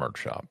from our merch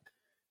shop.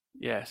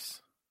 Yes.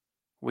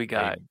 We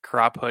got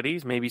crop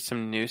hoodies. Maybe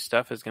some new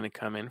stuff is going to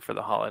come in for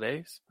the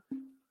holidays.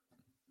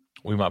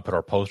 We might put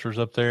our posters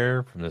up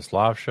there from this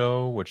live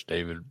show, which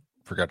David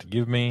forgot to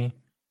give me.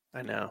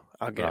 I know.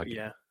 I'll get it.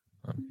 Yeah.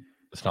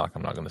 It's not like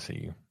I'm not going to see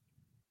you.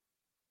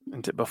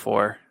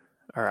 Before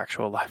our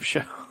actual live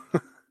show.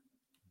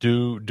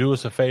 Do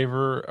us a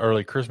favor,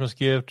 early Christmas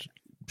gift,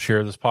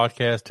 share this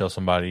podcast, tell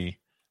somebody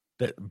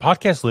that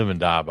podcasts live and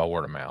die by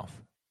word of mouth.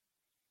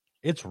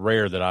 It's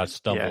rare that I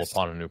stumble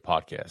upon a new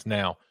podcast.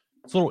 Now,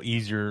 it's a little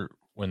easier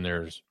when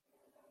there's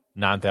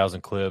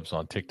 9,000 clips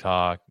on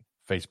TikTok,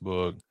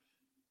 Facebook,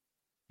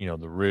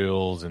 the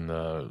reels and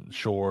the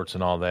shorts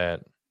and all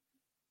that.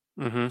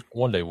 Mm-hmm.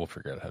 One day we'll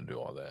figure out how to do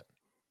all that.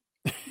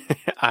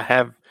 I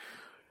have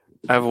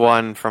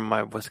one from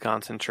my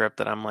Wisconsin trip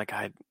that I'm like,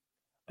 a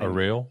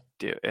reel?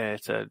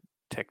 It's a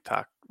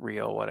TikTok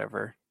reel,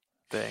 whatever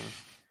thing.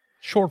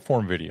 Short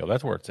form video.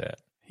 That's where it's at.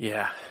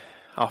 Yeah,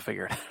 I'll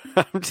figure it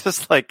out. I'm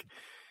just like,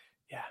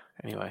 yeah.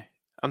 Anyway,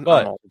 I'm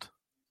old.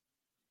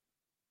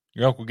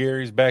 Your Uncle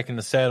Gary's back in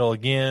the saddle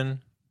again.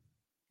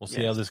 We'll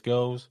see how this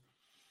goes.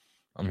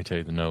 Let me tell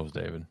you the nose,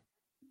 David.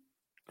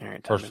 All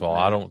right, first of all,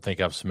 I don't think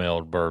I've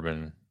smelled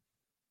bourbon.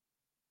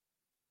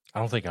 I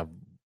don't think I've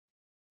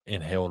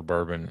inhaled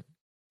bourbon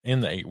in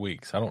the 8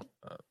 weeks. I don't.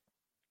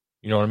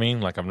 You know what I mean?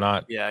 Like I'm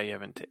not. Yeah, you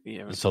haven't.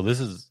 So this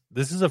is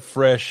a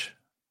fresh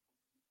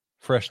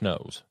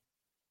nose.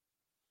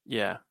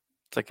 Yeah,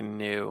 it's like a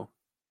new.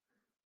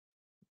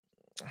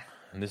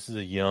 And this is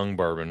a young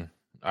bourbon.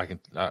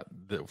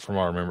 From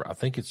what I remember, I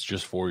think it's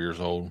just 4 years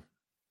old.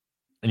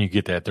 And you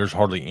get that. There's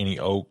hardly any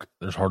oak.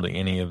 There's hardly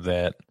any of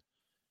that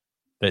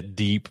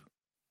deep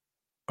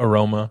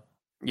aroma.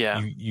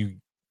 Yeah.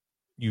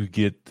 You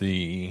get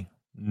the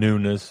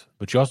newness,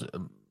 but you also,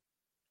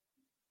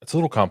 it's a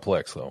little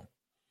complex though.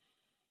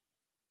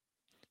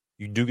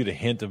 You do get a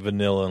hint of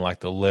vanilla and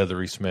like the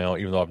leathery smell,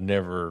 even though I've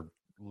never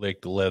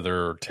licked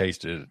leather or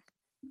tasted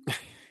it.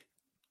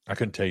 I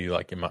couldn't tell you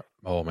like in my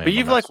But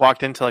you've like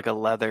walked into like a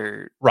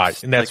leather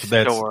and that's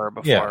store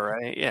before,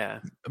 right? Yeah.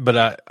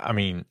 But I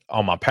mean,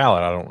 on my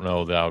palate, I don't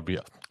know that I would be.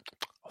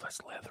 Oh, that's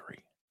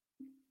leathery.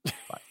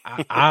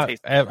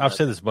 I've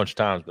said this a bunch of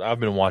times, but I've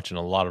been watching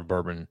a lot of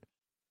bourbon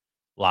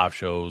live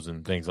shows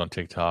and things on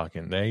TikTok,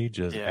 and they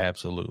just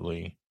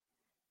absolutely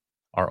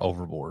are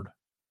overboard.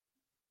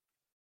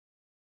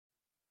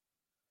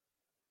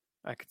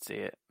 I could see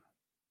it.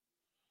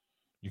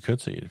 You could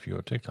see it if you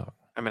go to TikTok.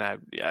 I mean,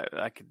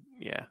 I could,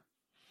 yeah.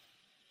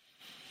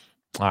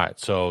 All right,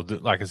 so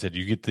like I said,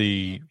 you get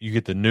the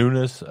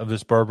newness of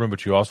this bourbon,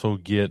 but you also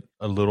get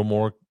a little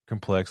more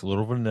complex, a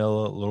little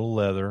vanilla, a little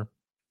leather.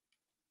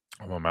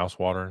 My mouth's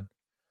watering.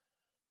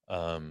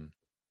 And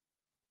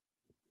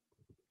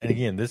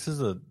again, this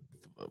is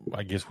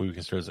I guess we would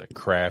consider this a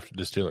craft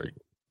distillery.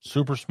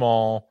 Super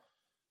small.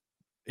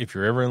 If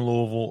you're ever in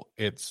Louisville,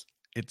 it's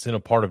in a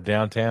part of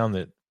downtown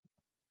that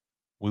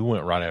we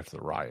went right after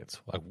the riots.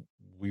 Like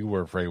we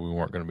were afraid we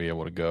weren't going to be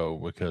able to go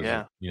because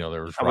there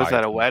was. I was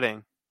at a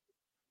wedding.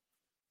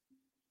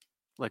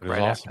 Like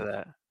right awesome. after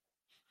that.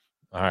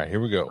 All right,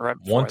 here we go. Right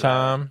One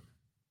time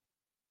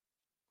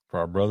for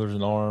our brothers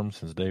in arms,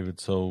 since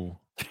David's so.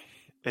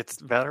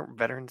 It's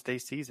Veterans Day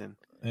season.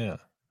 Yeah.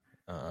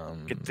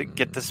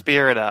 Get the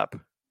spirit up.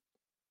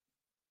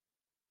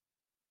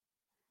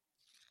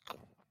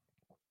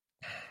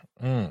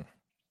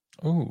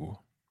 Ooh.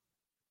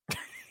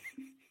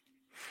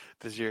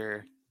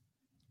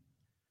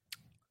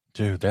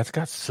 Dude, that's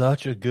got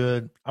such a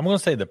good. I'm gonna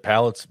say the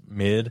palate's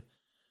mid.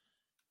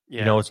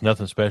 Yeah. It's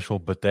nothing special,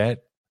 but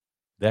that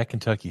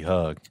Kentucky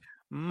hug.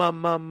 Mid.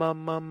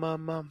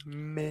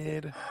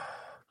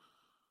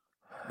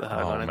 The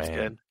hug on it's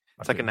good.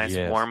 It's like a nice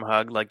warm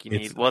hug, like you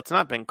need. Well, it's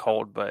not been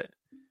cold, but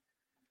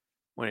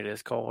when it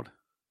is cold.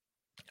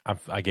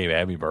 I gave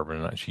Abby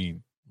bourbon, and she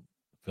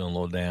feeling a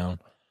little down.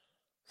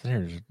 So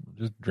here,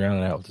 just drown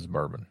it out with this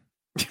bourbon.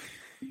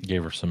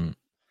 Gave her some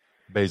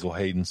Basil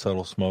Hayden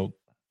Subtle Smoke.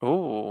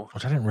 Ooh.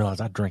 Which I didn't realize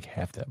I drank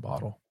half that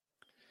bottle.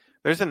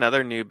 There's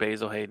another new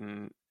Basil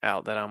Hayden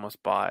out that I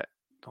almost bought.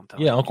 Don't tell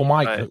me. Yeah, Uncle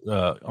Mike.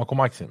 Uncle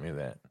Mike sent me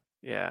that.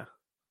 Yeah,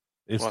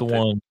 it's the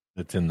one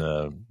that's in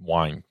the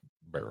wine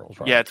barrels,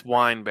 right? Yeah, it's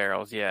wine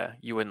barrels. Yeah,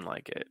 you wouldn't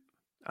like it.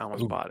 I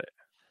almost bought it.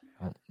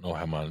 I don't know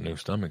how my new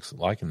stomach's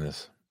liking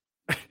this.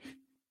 I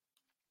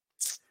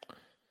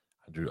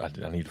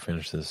need to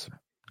finish this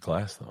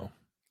glass though.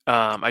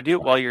 I do.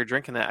 While you're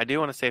drinking that, I do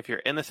want to say if you're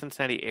in the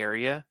Cincinnati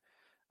area,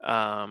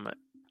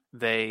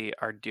 they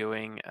are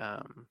doing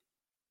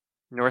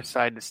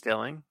Northside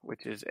Distilling,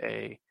 which is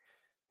a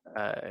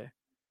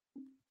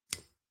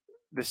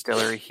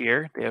distillery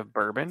here. They have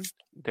bourbon.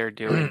 They're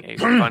doing a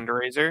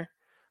fundraiser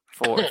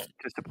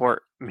to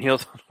support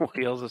Meals on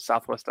Wheels of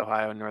Southwest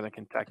Ohio and Northern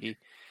Kentucky.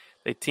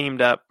 They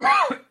teamed up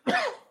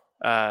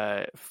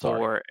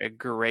for a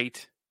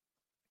great.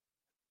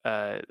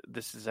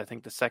 This is, I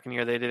think, the second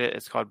year they did it.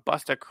 It's called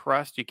Bust a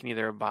Crust. You can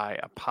either buy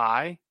a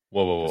pie,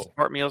 whoa, to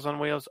support Meals on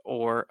Wheels,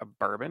 or a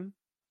bourbon.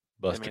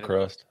 Bust a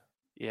Crust.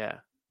 Yeah.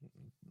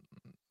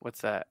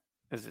 What's that?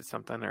 Is it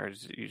something, or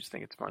you just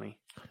think it's funny?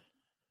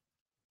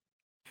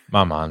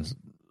 My mind's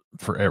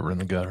forever in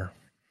the gutter.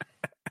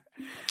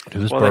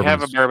 Dude, they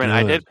have a bourbon. Good.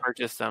 I did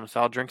purchase some,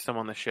 so I'll drink some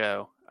on the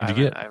show. Did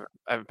you get? I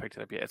haven't picked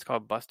it up yet. It's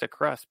called Bust a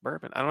Crust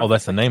Bourbon. I don't know. Oh,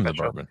 that's the name of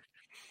the bourbon.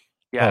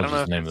 Yeah, I don't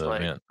know if the name it's of the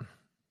like. Event.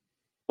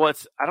 Well,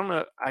 I don't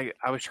know. I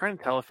was trying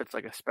to tell if it's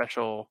like a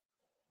special,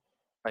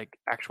 like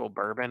actual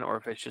bourbon, or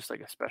if it's just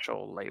like a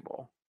special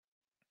label.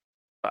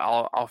 But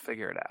I'll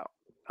figure it out.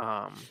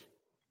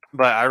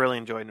 But I really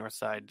enjoy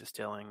Northside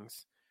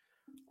Distilling's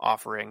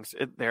offerings.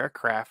 They're a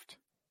craft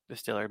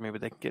distiller. Maybe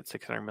they can get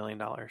 $600 million.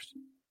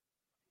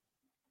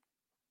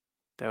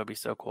 That would be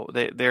so cool.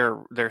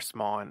 They're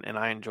small and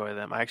I enjoy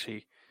them. I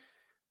actually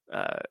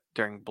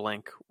during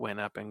Blink went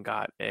up and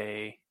got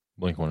a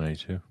Blink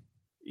 182.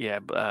 Yeah,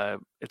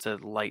 it's a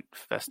light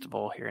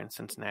festival here in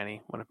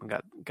Cincinnati. Went up and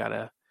got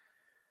a.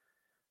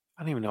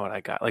 I don't even know what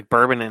I got. Like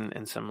bourbon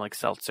and some like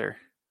seltzer.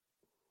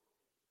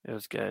 It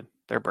was good.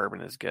 Their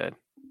bourbon is good.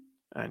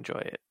 I enjoy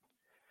it.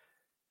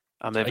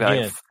 They've got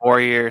like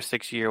 4-year,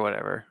 6-year,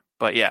 whatever.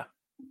 But yeah,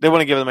 they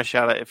want to give them a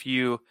shout out. If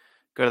you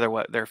go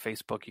to their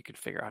Facebook, you could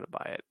figure out how to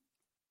buy it.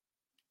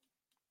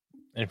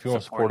 And if you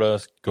want to support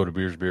us, go to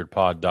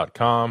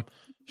beersbeardpod.com.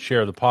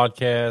 Share the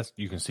podcast.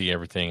 You can see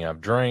everything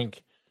I've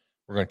drank.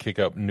 We're going to kick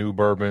up new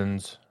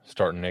bourbons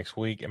starting next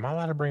week. Am I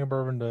allowed to bring a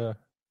bourbon to?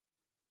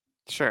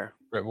 Sure.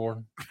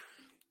 Fretboard?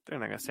 They're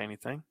not going to say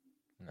anything.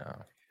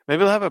 No. Maybe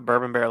they'll have a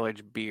bourbon barrel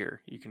aged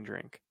beer you can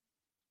drink.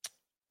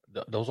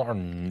 Those are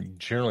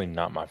generally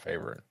not my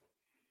favorite.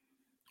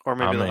 Or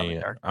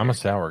maybe I'm a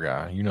sour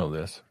guy. You know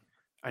this.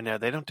 I know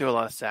they don't do a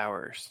lot of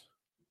sours.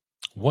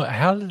 What?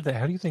 How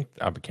do you think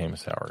I became a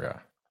sour guy?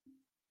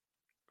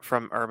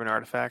 From Urban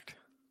Artifact.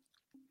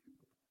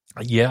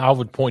 Yeah, I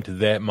would point to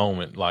that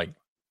moment, like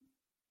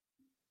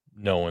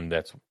knowing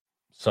that's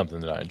something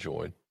that I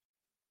enjoyed.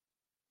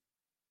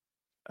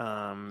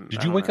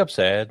 Did you wake up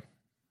sad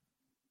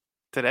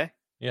today?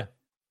 Yeah.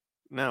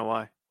 No,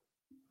 why?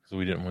 Because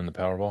we didn't win the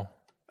Powerball.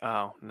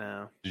 Oh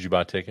no. Did you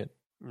buy a ticket?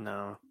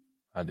 No.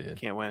 I did. You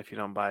can't win if you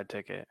don't buy a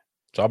ticket.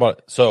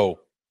 So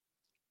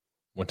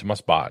went to my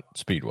spot,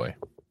 Speedway.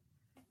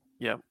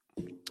 Yep.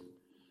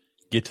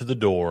 Get to the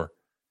door.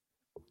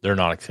 They're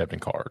not accepting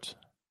cards.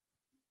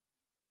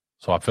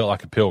 So I felt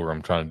like a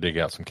pilgrim trying to dig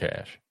out some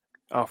cash.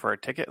 Oh, for a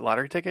ticket?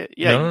 Lottery ticket?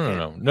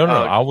 Yeah. No.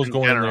 I was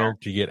going in there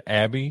to get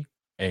Abby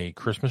a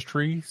Christmas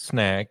tree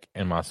snack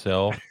and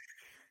myself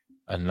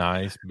A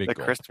nice big The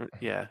gulp. Christmas,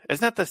 yeah.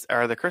 Isn't that this?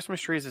 Are the Christmas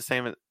trees the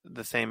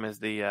same as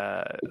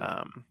the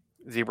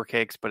zebra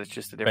cakes, but it's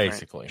just a different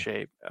Basically.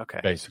 shape? Okay.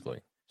 Basically.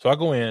 So I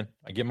go in,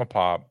 I get my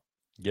pop,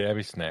 get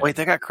Abby snack. Wait,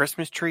 they got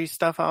Christmas tree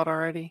stuff out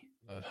already?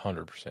 100%.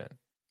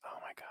 Oh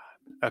my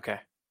god. Okay.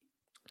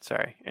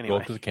 Sorry. Go Anyway,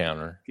 up to the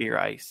counter, get your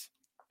ice.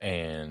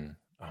 and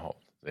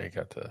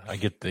I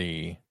get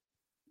the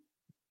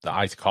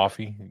iced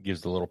coffee. It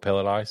gives the little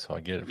pellet ice, so I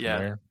get it from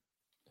there.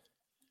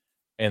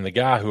 And the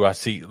guy who I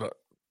see,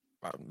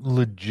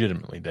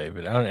 legitimately,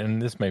 David,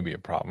 and this may be a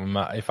problem.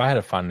 If I had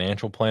a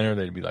financial planner,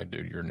 they'd be like,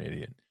 dude, you're an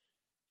idiot.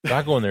 But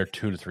I go in there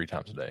 2 to 3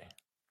 times a day.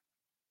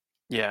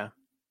 Yeah.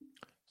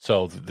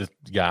 So this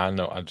guy,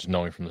 I just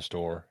know him from the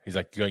store. He's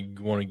like, you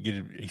want to get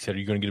it? He said, are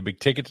you going to get a big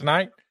ticket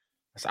tonight?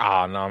 I said,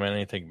 no, man, I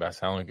ain't thinking about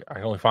it. I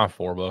can only find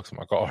 $4 in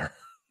my car.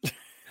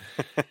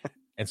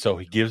 And so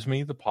he gives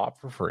me the pop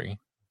for free.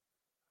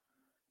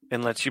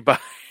 And lets you buy.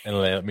 And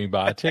let me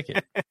buy a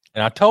ticket.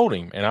 And I told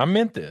him, and I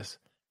meant this,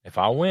 if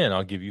I win,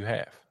 I'll give you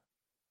half.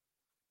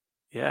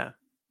 Yeah.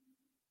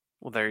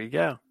 Well, there you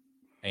go.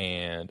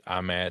 And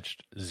I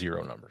matched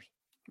 0 numbers.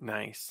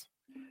 Nice.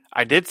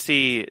 I did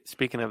see,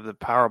 speaking of the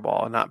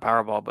not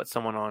Powerball, but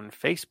someone on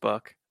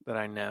Facebook that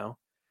I know,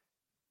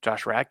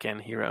 Josh Ratkin,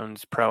 he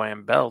owns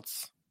Pro-Am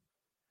belts,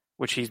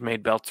 which he's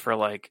made belts for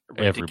like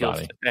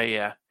ridiculous. Everybody.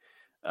 Yeah.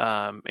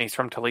 And he's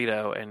from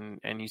Toledo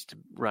and used to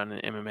run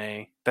an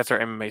MMA. That's our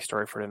MMA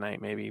story for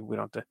tonight. Maybe we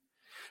don't have to.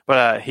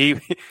 But he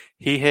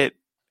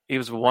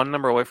was 1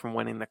 number away from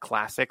winning the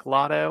Classic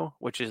Lotto,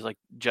 which is like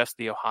just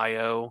the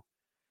Ohio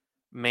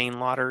main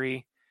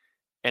lottery.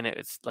 And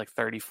it's like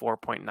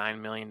 $34.9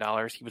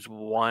 million. He was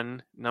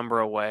 1 number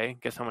away.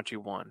 Guess how much he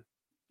won?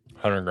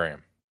 $100,000.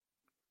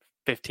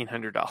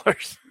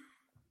 $1,500.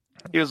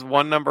 He was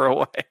 1 number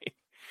away.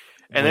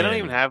 And they don't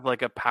even have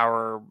like a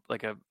power,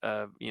 like a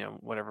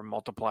whatever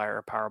multiplier,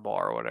 or Powerball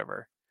or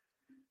whatever.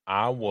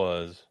 I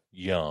was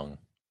young.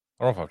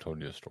 I don't know if I've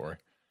told you this story.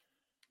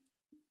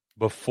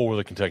 Before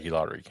the Kentucky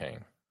lottery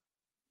came.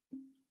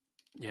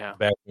 Yeah.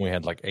 Back when we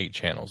had like 8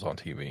 channels on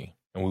TV,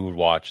 and we would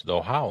watch the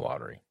Ohio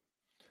lottery.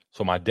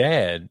 So my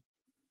dad,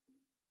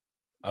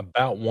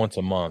 about once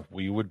a month,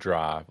 we would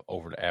drive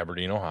over to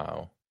Aberdeen,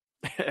 Ohio.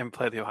 And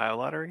play the Ohio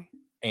lottery?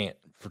 And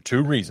for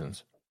 2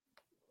 reasons.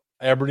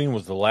 Aberdeen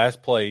was the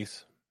last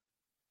place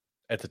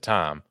at the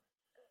time.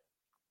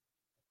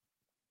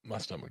 My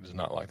stomach does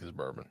not like this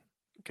bourbon.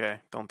 Okay,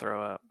 don't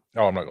throw up.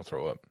 Oh, I'm not going to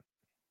throw up.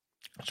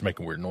 It's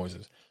making weird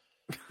noises.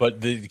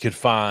 But you could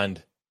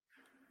find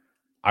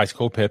ice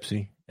cold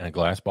Pepsi in a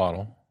glass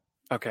bottle.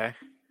 Okay.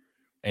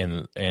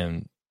 And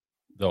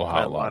the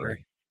Ohio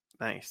lottery.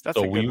 Nice. That's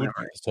a good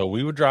memory. So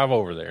we would drive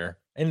over there.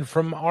 And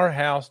from our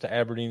house to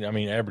Aberdeen,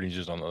 Aberdeen's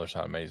just on the other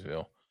side of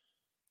Maysville.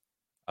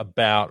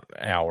 About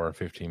an hour and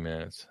 15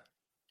 minutes.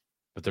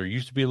 But there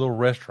used to be a little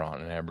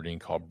restaurant in Aberdeen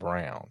called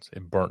Brown's.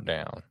 It burnt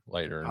down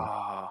later.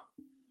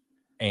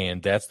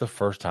 And that's the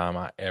first time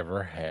I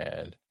ever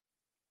had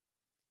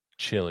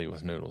chili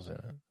with noodles in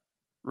it.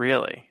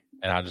 Really?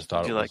 And I just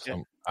thought you like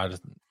it?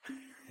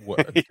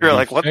 You're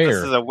like, what? This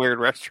is a weird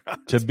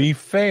restaurant. To be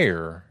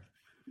fair,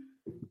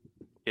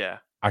 yeah,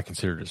 I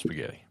consider it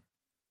spaghetti.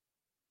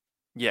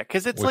 Yeah,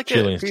 because it's with like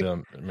chili instead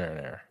of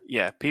marinara.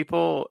 Yeah,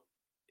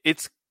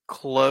 it's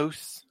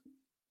close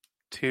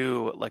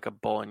to like a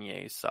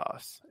bolognese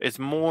sauce. It's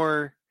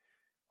more,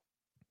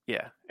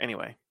 yeah.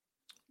 Anyway,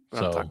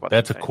 so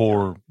that's a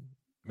core.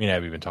 Me and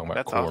Abby have been talking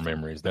about core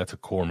memories. That's a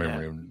core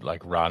memory of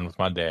like riding with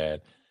my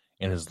dad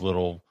in his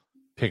little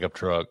pickup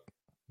truck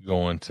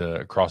going to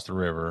across the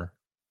river.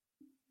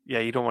 Yeah,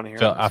 you don't want to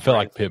hear. I felt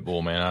like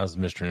Pitbull, man. I was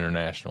Mr.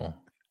 International.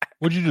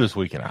 What'd you do this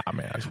weekend?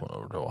 Man, I just went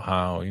over to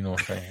Ohio. You know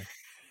what I'm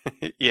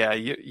saying? Yeah,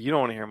 you don't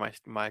want to hear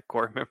my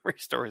core memory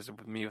stories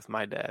with me with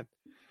my dad.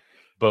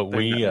 But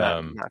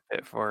not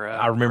fit for.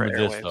 I remember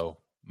this though.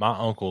 My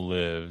uncle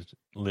lived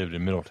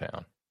in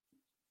Middletown.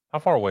 How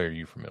far away are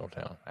you from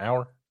Middletown? An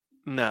hour?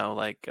 No,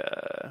 like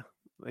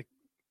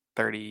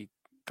 30,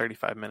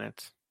 35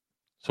 minutes.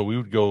 So we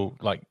would go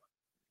like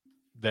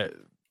that.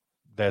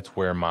 That's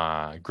where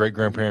my great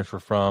grandparents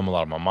were from. A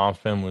lot of my mom's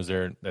family was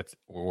there. That's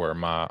where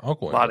my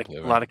uncle lived.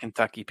 A lot of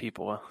Kentucky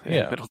people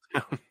in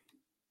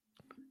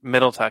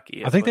Middletown.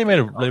 I think they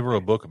wrote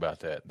a book about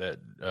that.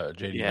 That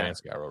J.D.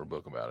 Vance guy wrote a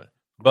book about it.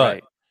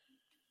 But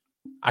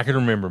I can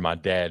remember my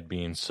dad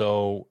being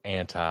so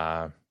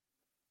anti.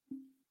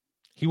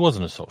 He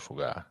wasn't a social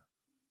guy.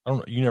 I don't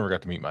know. You never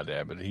got to meet my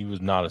dad, but he was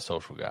not a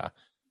social guy.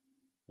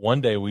 One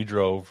day we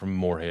drove from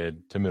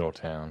Moorhead to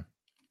Middletown,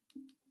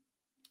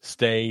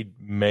 stayed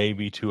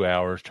maybe 2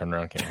 hours, turned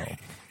around, came home.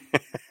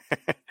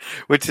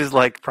 Which is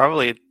like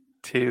probably a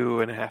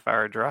 2.5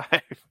 hour drive.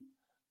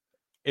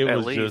 It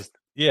was just,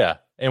 yeah.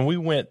 And we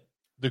went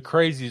the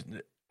craziest.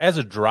 As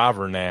a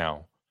driver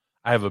now,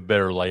 I have a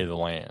better lay of the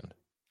land.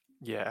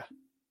 Yeah.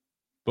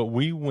 But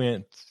we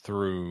went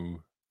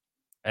through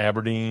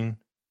Aberdeen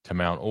to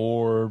Mount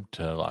Orb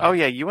to like. Oh,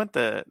 yeah. You went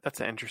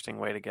that's an interesting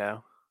way to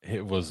go.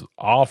 It was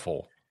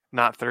awful.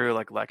 Not through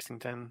like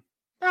Lexington?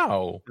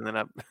 No. And then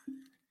up.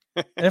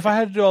 And if I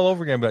had to do all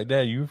over again, I'd be like,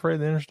 Dad, you afraid of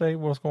the interstate?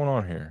 What's going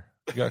on here?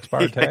 You got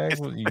expired tags?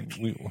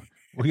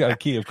 We got a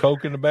key of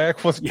Coke in the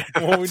back. What we That's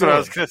doing? what I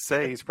was gonna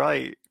say. He's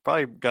probably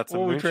got some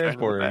What we moonshine in the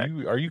transporting?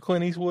 back. Are you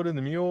Clint Eastwood in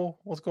the mule?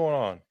 What's going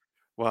on?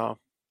 Well,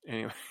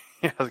 anyway,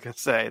 I was gonna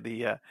say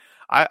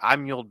I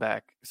muled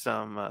back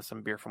some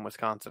beer from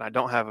Wisconsin. I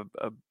don't have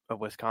a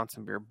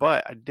Wisconsin beer,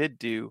 but I did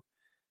do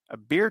a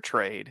beer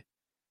trade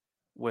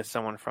with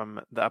someone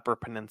from the Upper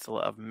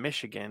Peninsula of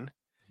Michigan.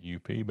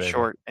 UP, baby.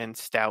 Short and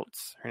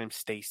stouts. Her name's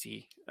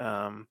Stacy.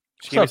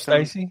 What's up,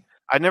 Stacy?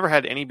 I'd never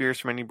had any beers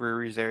from any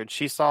breweries there, and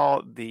she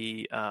saw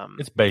the.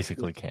 It's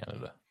basically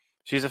Canada.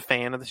 She's a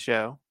fan of the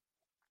show,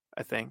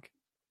 I think,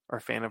 or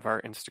a fan of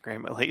our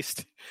Instagram at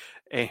least,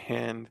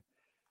 and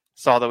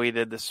saw that we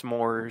did the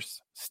s'mores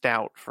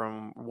stout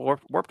from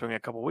Warped Wing a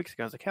couple weeks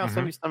ago. I was like, "Hey, I'll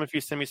send me some if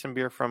you send me some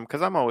beer from,"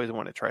 because I'm always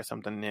wanting to try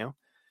something new.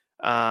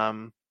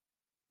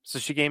 So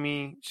she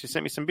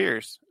sent me some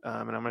beers,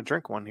 and I'm gonna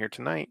drink one here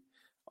tonight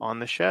on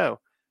the show.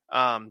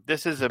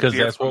 This is a beer because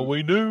that's what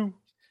we do.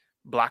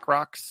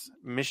 Blackrocks,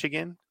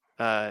 Michigan,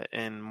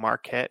 in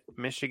Marquette,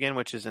 Michigan,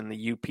 which is in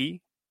the UP.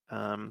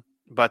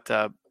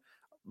 But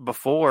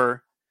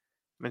before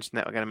I mention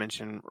that, I got to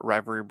mention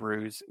Rivalry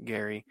Brews,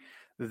 Gary.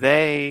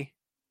 They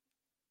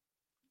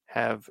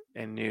have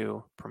a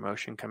new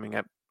promotion coming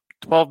up.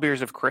 12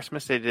 beers of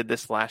Christmas. They did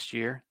this last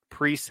year.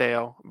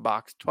 Pre-sale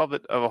box. 12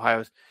 of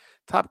Ohio's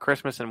top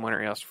Christmas and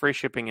winter ales. Free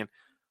shipping, and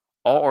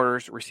all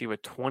orders receive a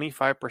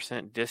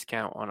 25%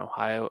 discount on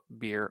Ohio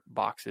beer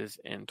boxes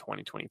in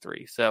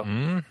 2023. So,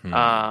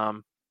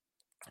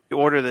 you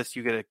order this,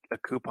 you get a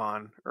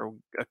coupon or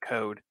a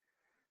code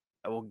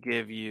that will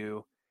give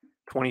you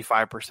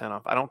 25%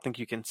 off. I don't think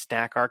you can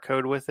stack our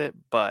code with it,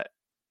 but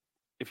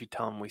if you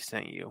tell them we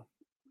sent you,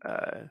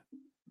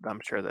 I'm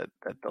sure that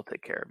they'll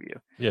take care of you.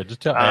 Yeah,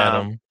 just tell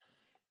Adam.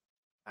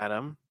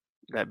 Adam,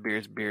 that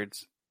Beards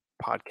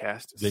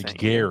podcast. That's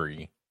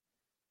Gary.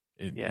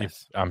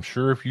 Yes. I'm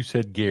sure if you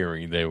said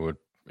Gary, it'd be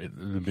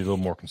a little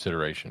more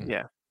consideration.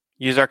 Yeah.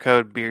 Use our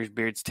code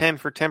Beards10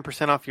 for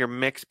 10% off your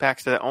mix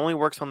packs. That only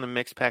works on the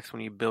mix packs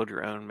when you build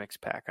your own mix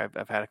pack.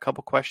 I've had a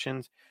couple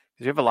questions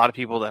because you have a lot of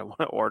people that want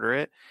to order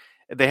it.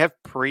 They have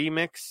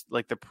pre-mix,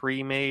 like the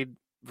pre-made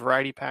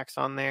variety packs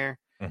on there.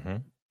 Mm-hmm.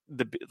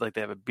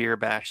 They have a beer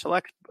bash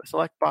select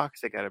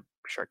box. They got a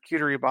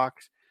charcuterie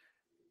box.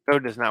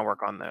 Code does not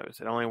work on those.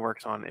 It only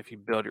works on if you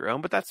build your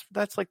own. But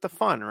that's like the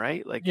fun,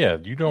 right? Like, yeah,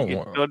 you don't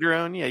want build your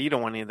own. Yeah, you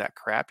don't want any of that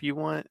crap. You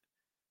want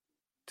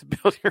to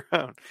build your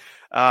own.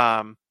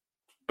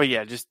 But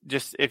yeah,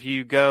 just if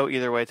you go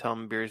either way, tell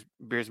them Beers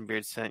and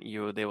Beards sent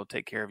you. They will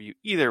take care of you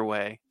either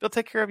way. They'll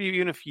take care of you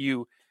even if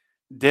you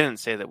didn't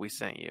say that we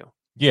sent you.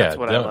 Yeah, that's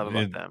what I love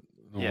about them.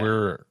 Yeah.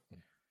 We're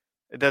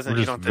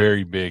just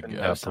very big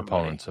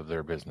proponents of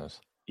their business.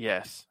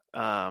 Yes.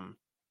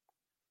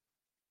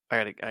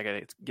 I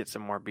gotta get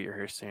some more beer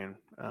here soon.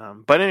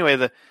 But anyway,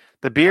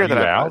 the beer that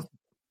I was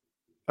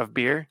of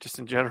beer, just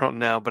in general,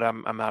 no. But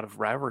I'm out of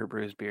Rivalry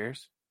Brews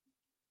beers.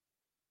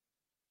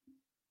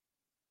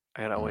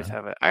 I gotta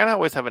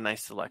always have a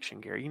nice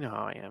selection, Gary. You know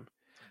how I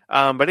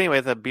am. But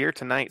anyway, the beer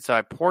tonight. So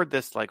I poured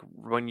this like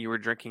when you were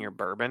drinking your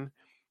bourbon.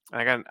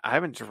 I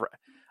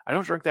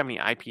don't drink that many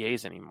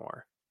IPAs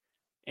anymore,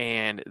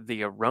 and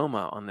the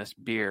aroma on this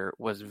beer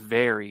was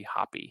very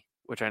hoppy,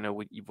 which I know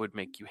would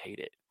make you hate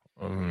it.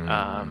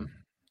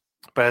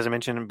 But as I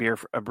mentioned, beer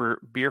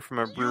from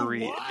a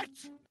brewery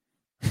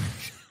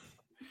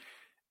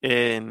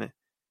in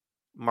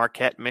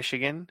Marquette,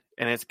 Michigan,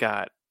 and it's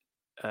got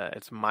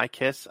it's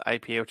Mykiss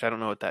IPA, which I don't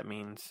know what that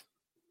means.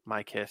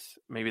 Mykiss,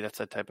 maybe that's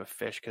a type of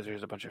fish because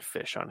there's a bunch of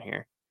fish on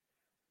here,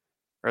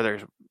 or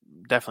there's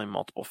definitely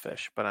multiple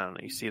fish. But I don't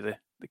know. You see the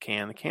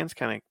can. The can's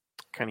kind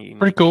of unique.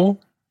 Pretty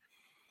cool.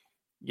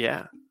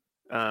 Yeah,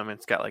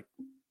 it's got like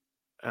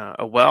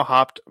a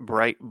well-hopped,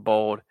 bright,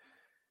 bold,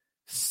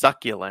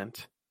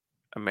 succulent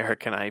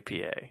American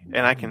IPA,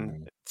 and I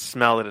can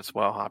smell that it's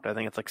well-hopped. I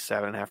think it's like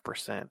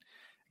 7.5%.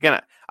 Again,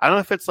 I don't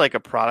know if it's like a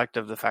product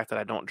of the fact that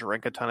I don't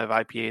drink a ton of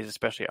IPAs,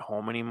 especially at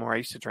home anymore. I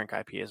used to drink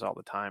IPAs all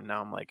the time.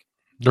 Now I'm like,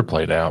 they're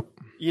played out.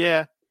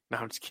 Yeah, no,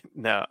 I'm just kidding.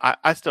 No,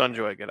 I still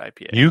enjoy a good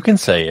IPA. You can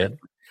say it.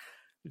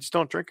 I just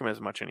don't drink them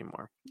as much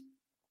anymore.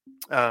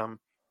 But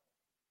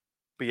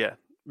yeah,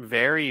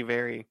 very,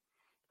 very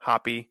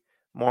hoppy.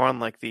 More on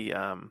like the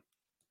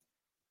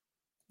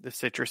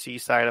citrusy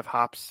side of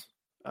hops,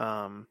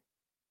 than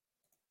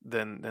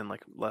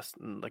like less,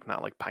 like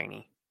not like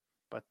piney.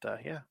 But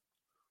yeah.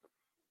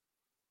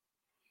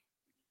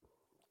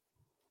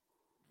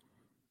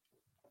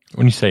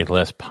 When you say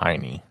less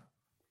piney,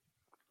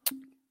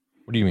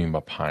 what do you mean by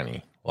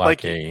piney?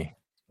 Like a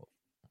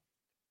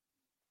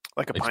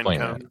pine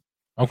cone.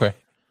 Okay.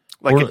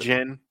 Like a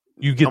gin.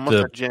 You get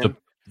almost a gin.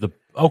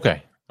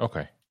 Okay.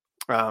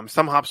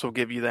 Some hops will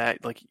give you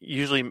that. Like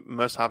usually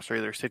most hops are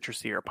either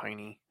citrusy or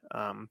piney.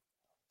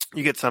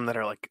 You get some that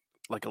are like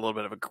a little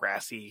bit of a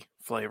grassy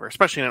flavor,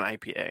 especially in an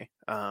IPA.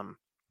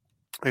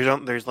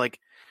 There's like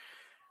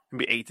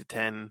maybe 8 to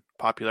 10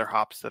 popular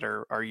hops that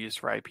are used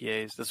for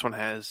IPAs. This one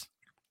has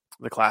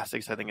the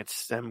classics. I think it's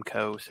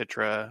Simcoe,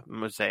 Citra,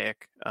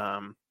 Mosaic.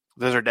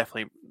 Those are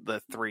definitely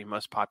the 3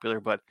 most popular,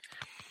 but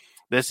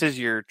This is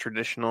your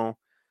traditional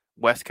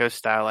West Coast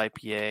style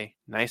IPA,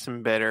 nice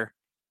and bitter.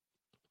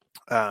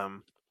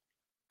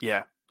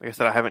 Yeah, like I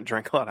said, I haven't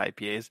drank a lot of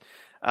IPAs.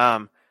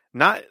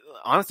 Not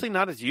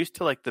as used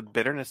to like the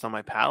bitterness on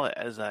my palate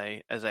as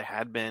I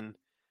had been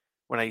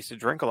when I used to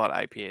drink a lot of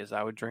IPAs.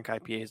 I would drink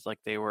IPAs like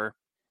they were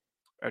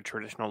a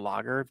traditional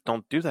lager.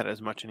 Don't do that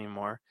as much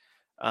anymore.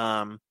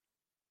 But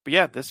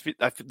yeah, this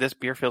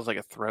beer feels like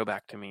a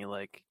throwback to me,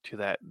 like to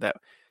that.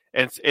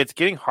 It's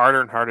getting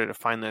harder and harder to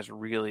find those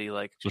really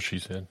like. So she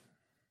said.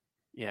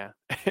 Yeah,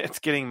 it's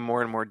getting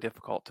more and more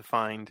difficult to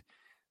find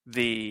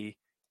the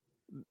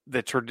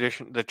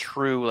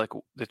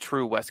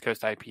true West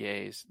Coast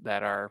IPAs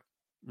that are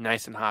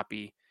nice and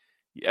hoppy.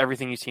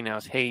 Everything you see now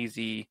is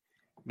hazy.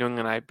 New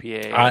England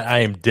IPA. I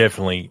am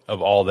definitely,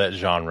 of all that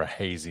genre,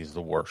 hazy is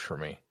the worst for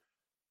me.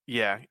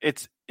 Yeah,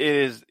 it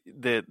is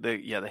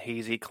the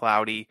hazy,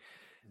 cloudy.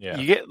 Yeah.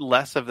 You get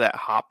less of that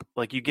hop.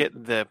 Like you get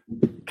the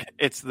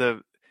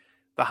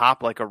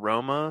hop like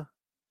aroma,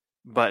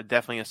 but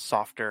definitely a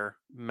softer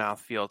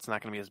mouthfeel. It's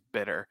not going to be as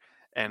bitter,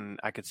 and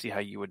I could see how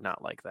you would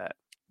not like that.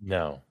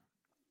 No.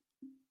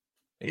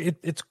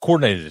 It's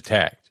coordinated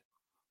attack.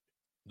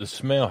 The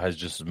smell has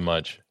just as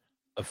much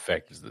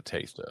effect as the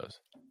taste does.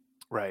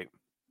 Right.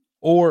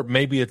 Or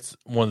maybe it's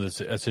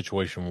a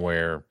situation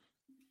where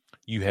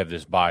you have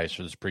this bias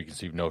or this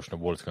preconceived notion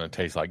of what it's going to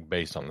taste like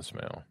based on the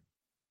smell.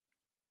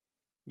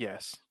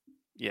 Yes.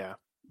 Yeah.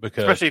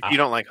 Because especially if you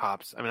don't like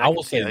hops. I mean, I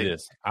will say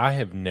this. I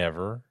have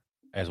never,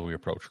 as we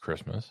approach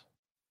Christmas,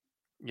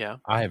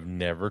 I have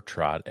never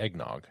tried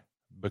eggnog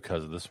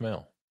because of the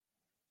smell.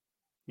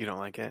 You don't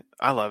like it?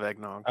 I love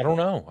eggnog. I don't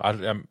know.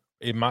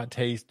 It might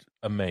taste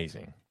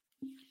amazing.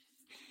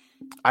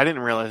 I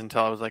didn't realize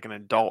until I was like an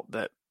adult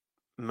that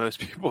most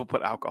people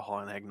put alcohol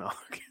in eggnog.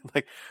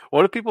 Like,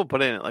 what do people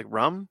put in it? Like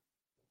rum,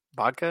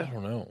 vodka? I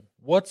don't know.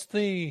 What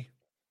is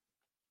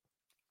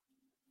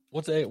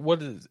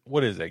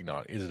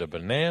eggnog? Is it a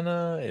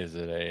banana? Is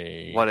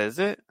it what is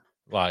it?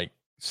 Like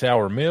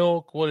sour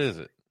milk? What is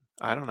it?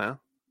 I don't know.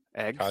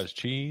 Eggs? Cottage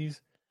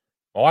cheese?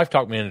 My wife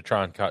talked me into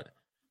trying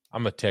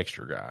I'm a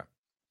texture guy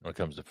when it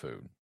comes to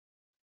food.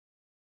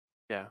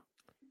 Yeah.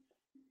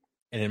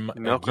 And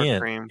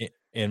cream.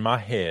 In my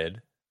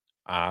head,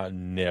 I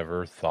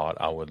never thought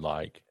I would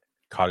like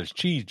cottage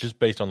cheese just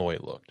based on the way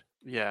it looked.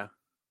 Yeah.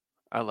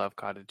 I love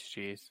cottage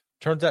cheese.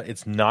 Turns out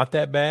it's not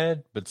that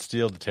bad, but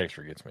still the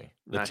texture gets me.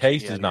 The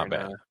taste is not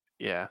bad.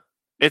 Yeah.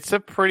 It's a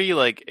pretty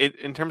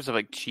in terms of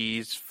like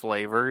cheese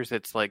flavors,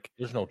 it's like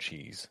there's no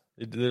cheese.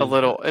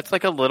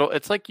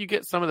 It's like you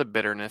get some of the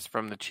bitterness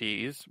from the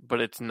cheese,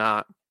 but it's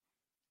not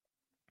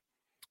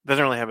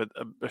doesn't really have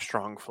a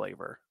strong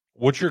flavor.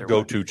 What's your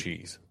go-to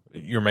cheese?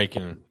 You're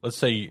making, let's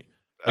say,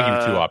 I'll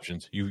give you two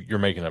options. You're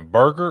making a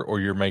burger or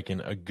you're making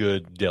a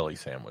good deli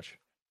sandwich.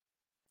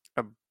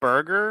 A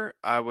burger,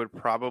 I would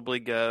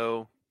probably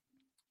go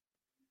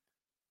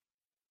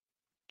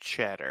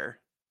cheddar.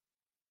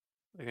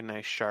 Like a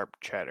nice sharp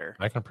cheddar.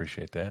 I can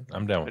appreciate that.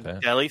 I'm down with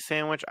that. Deli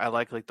sandwich, I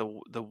like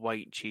the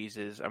white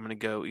cheeses. I'm gonna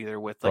go either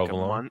with like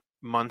provolone? a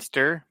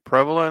Munster.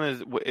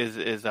 Provolone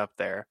is up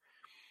there,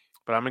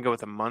 but I'm gonna go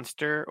with a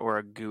Munster or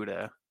a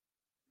Gouda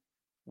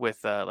with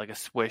like a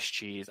Swiss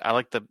cheese.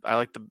 I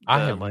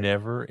have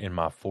never in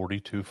my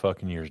 42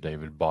 fucking years,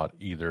 David, bought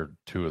either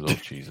two of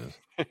those cheeses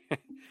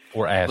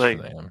or asked for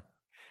them.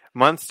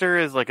 Munster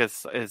is like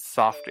is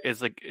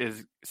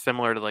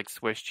similar to like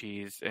Swiss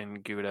cheese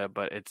and Gouda,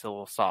 but it's a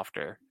little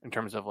softer in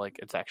terms of like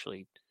it's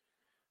actually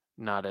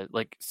not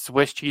like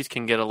Swiss cheese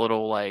can get a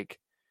little like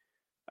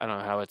I don't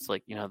know how it's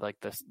like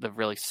like the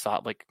really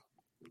solid like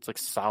it's like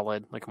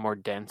solid like more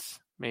dense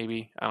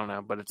maybe I don't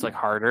know, but it's like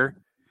harder.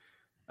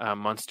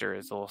 Munster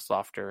is a little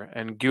softer,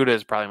 and Gouda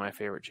is probably my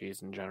favorite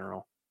cheese in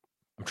general.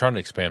 I'm trying to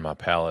expand my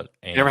palate.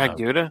 And you ever had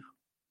Gouda?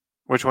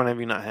 Which one have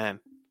you not had?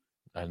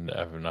 I've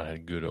not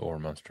had Gouda or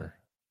Munster.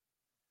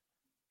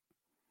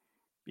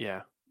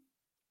 Yeah.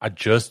 I'm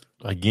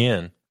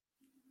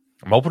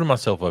opening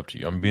myself up to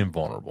you. I'm being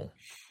vulnerable.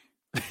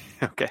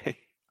 Okay.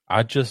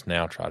 I just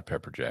now tried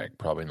Pepper Jack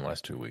probably in the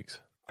last 2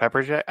 weeks.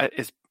 Pepper Jack?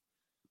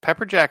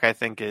 Pepper Jack, I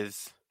think,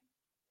 is,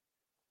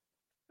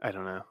 I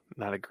don't know,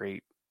 not a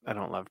great, I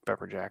don't love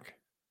Pepper Jack.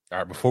 All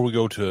right, before we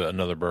go to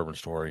another bourbon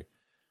story,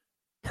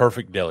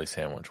 perfect deli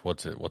sandwich.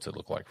 What's it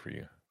look like for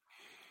you?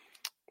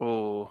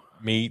 Oh,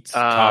 meats,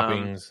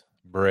 toppings,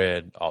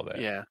 bread, all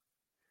that. Yeah.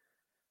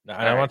 Now,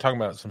 I'm not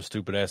talking about some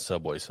stupid ass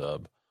Subway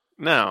sub.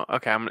 No,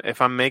 okay. If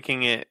I'm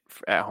making it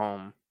at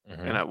home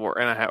and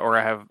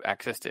I have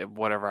access to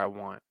whatever I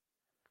want,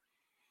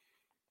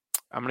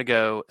 I'm gonna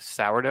go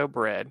sourdough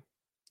bread,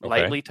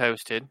 lightly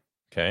toasted.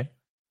 Okay.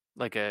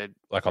 Like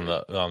on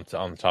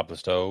the top of the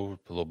stove,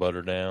 put a little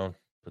butter down.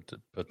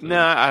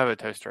 No, I have a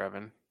toaster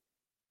oven.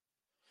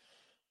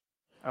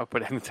 I'll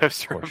put it in the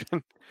toaster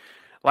oven.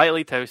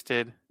 Lightly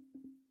toasted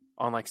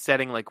on like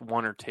setting like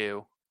 1 or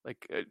 2.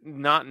 Like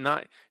not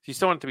you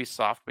still want it to be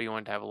soft, but you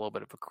want it to have a little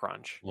bit of a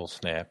crunch. A little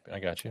snap. I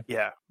got you.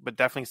 Yeah, but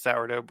definitely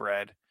sourdough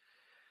bread.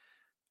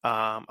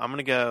 I'm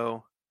gonna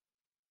go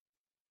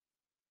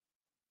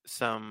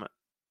some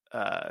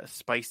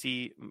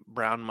spicy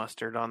brown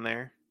mustard on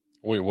there.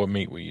 Wait, what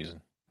meat we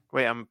using?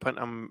 Wait, I'm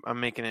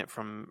making it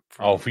from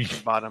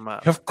the bottom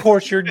up. Of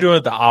course, you're doing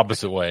it the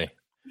opposite way.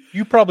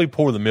 You probably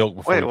pour the milk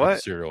before you put the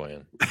cereal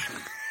in.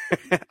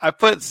 I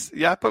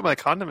put my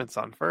condiments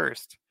on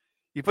first.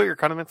 You put your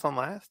condiments on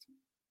last?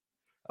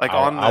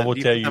 I will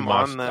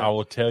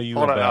tell you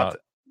about.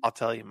 I'll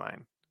tell you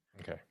mine.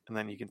 Okay. And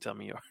then you can tell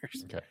me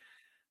yours. Okay.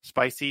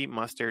 Spicy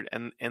mustard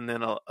and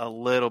then a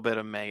little bit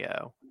of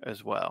mayo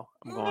as well.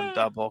 I'm going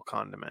double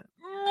condiment.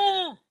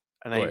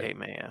 I know you hate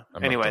mayo.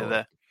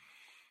 Anyway,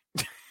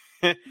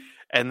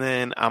 and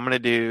then I'm gonna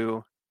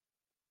do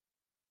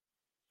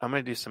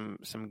some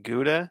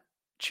Gouda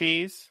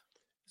cheese.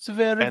 It's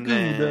very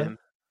good.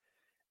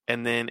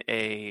 And then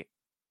a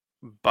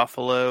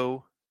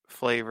buffalo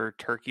flavor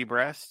turkey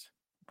breast.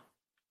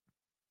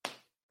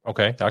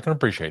 Okay, I can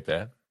appreciate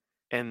that.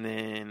 And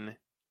then,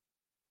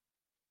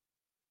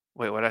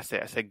 wait, what did I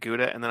say? I said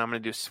Gouda, and then I'm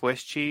going to do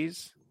Swiss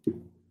cheese.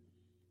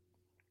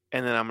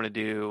 And then I'm going to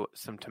do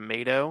some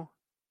tomato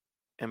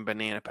and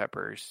banana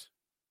peppers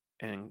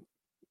and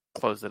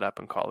close it up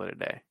and call it a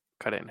day.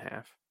 Cut it in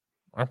half.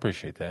 I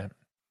appreciate that.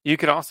 You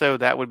could also,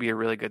 that would be a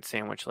really good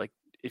sandwich, like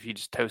if you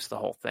just toast the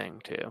whole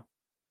thing too.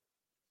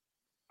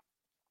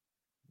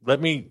 Let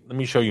me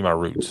show you my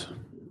roots.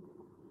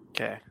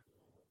 Okay.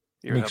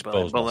 You're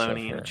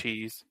bologna and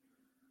cheese.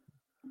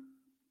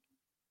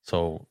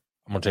 So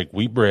I'm going to take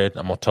wheat bread.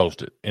 I'm going to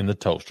toast it in the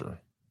toaster.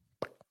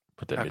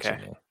 Put that bitch in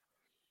there.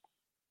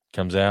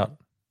 Comes out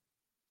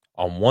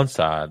on one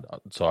side.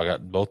 So I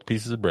got both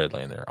pieces of bread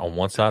laying there. On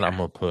one side, I'm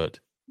going to put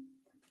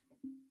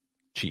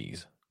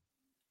cheese.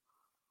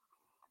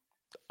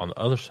 On the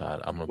other side,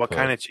 I'm going to What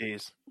kind of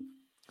cheese?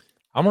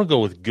 I'm going to go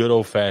with good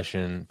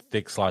old-fashioned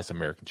thick slice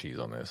American cheese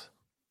on this.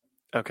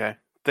 Okay.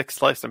 Thick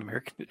slice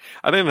American.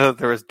 I didn't know that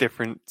there was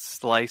different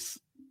slice.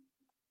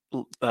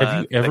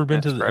 Have you ever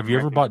have you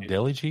ever bought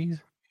deli cheese?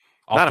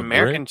 Not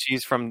American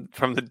cheese from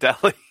the deli.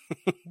 What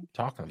are you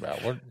talking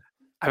about? What?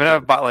 I mean,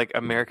 I've bought like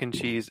American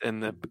cheese in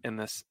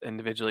this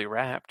individually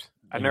wrapped.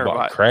 I've never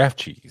bought Kraft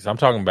cheese. I'm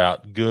talking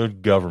about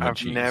good government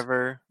cheese. I've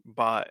never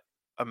bought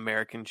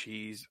American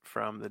cheese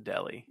from the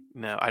deli.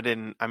 No, I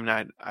didn't. I'm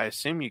not. I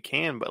assume you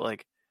can, but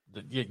like,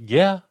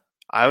 yeah,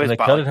 I always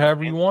cut it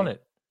however you want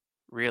it.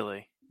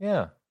 Really?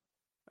 Yeah.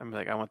 I'm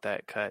like, I want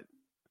that cut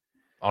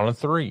on a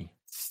 3.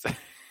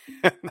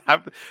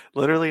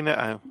 Literally,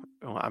 no.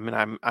 I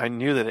mean, I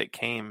knew that it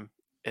came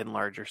in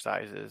larger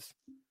sizes,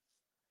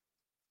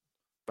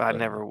 but I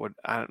never would.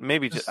 I don't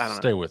know.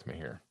 Stay with me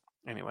here.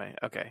 Anyway,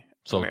 okay.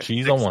 So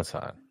cheese on one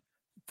side.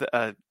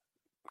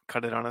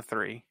 Cut it on a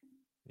 3.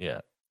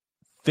 Yeah.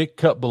 Thick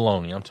cut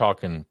bologna. I'm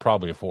talking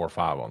probably a 4 or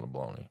 5 on the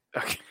bologna.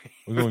 Okay.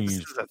 We're going to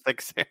use a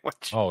thick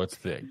sandwich. Oh, it's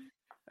thick.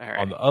 All right.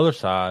 On the other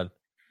side,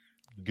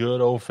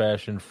 good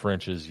old-fashioned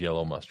French's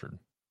yellow mustard.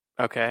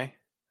 Okay.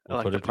 I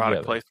like the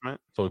product placement.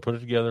 So we put it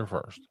together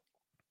first.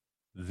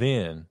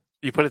 Then...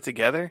 You put it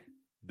together?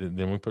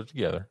 Then we put it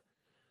together.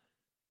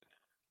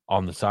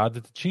 On the side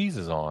that the cheese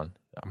is on,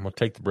 I'm going to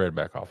take the bread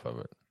back off of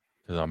it.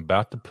 Because I'm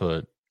about to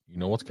put... You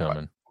know what's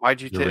coming.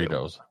 Why'd you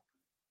Doritos.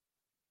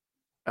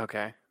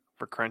 Okay.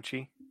 For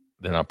crunchy?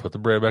 Then I put the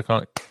bread back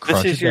on it.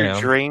 This is your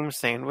dream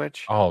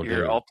sandwich? Oh,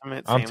 your dude.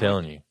 Ultimate sandwich? I'm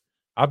telling you.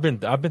 I've been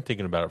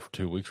thinking about it for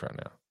 2 weeks right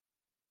now.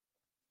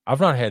 I've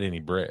not had any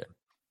bread.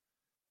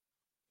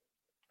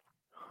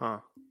 Huh.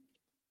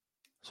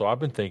 So I've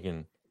been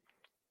thinking,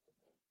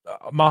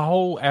 my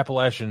whole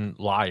Appalachian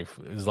life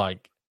is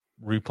like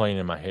replaying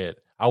in my head.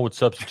 I would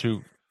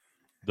substitute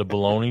the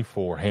bologna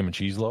for ham and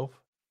cheese loaf.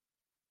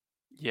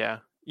 Yeah.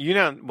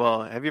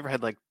 Have you ever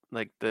had like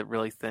the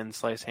really thin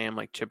sliced ham,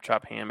 like chip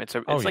chop ham? It's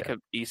like a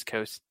East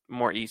Coast,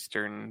 more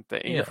Eastern.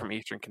 You're from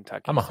Eastern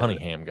Kentucky. I'm a honey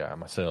ham guy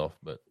myself,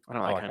 but I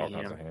don't like honey all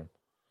kinds of ham.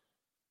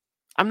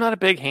 I'm not a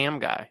big ham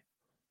guy.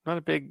 Not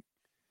a big.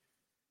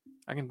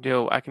 I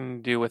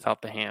can do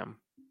without the ham.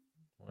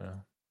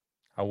 Well,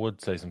 I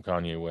would say some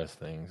Kanye West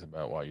things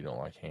about why you don't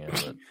like ham,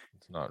 but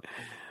it's not.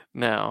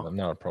 No,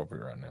 not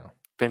appropriate right now.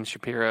 Ben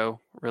Shapiro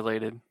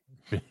related.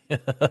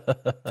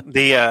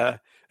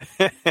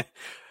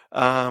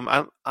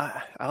 I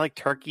like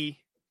turkey.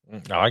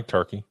 I like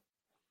turkey.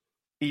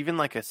 Even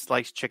like a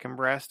sliced chicken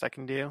breast, I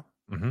can do.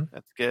 Mm-hmm.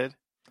 That's good.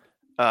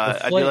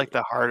 I do like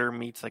the harder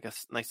meats, like a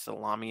nice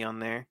salami on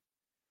there.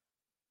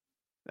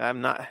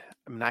 I'm not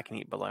gonna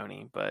eat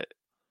bologna, but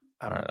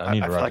all right, I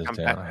need to write this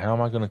down. How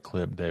am I going to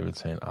clip David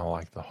saying I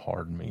like the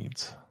hard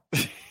meats?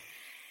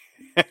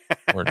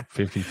 We're at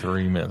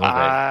 53 minutes. Okay,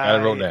 got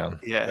it wrote down.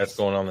 Yes, that's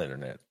going on the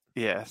internet.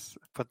 Yes,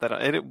 put that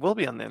on. It will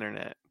be on the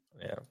internet.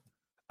 Yeah.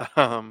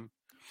 I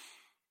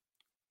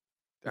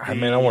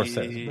want to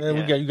say,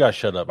 you guys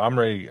shut up. I'm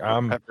ready.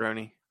 I'm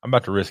pepperoni. I'm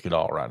about to risk it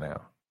all right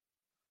now.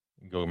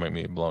 Go make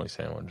me a bologna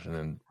sandwich and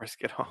then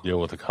risk it all. Deal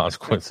with the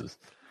consequences.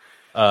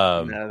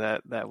 No,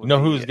 that would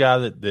who's the guy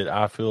that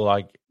I feel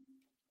like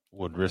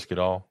would risk it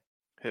all?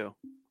 Who?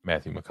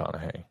 Matthew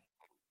McConaughey.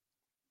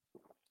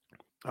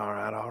 All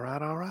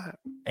right.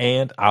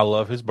 And I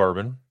love his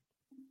bourbon.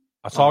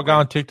 I saw a guy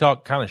on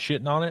TikTok kind of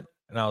shitting on it,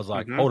 and I was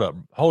like, hold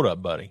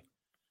up, buddy.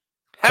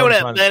 Hold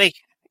up, buddy.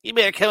 You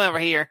better come over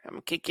here. I'm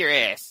going to kick your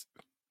ass.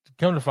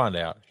 Come to find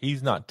out,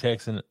 he's not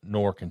Texan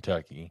nor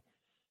Kentucky.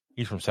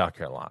 He's from South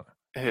Carolina.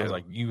 Who? I was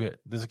like,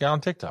 there's a guy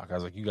on TikTok. I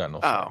was like, you got no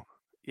say. Oh,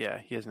 yeah,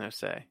 he has no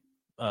say.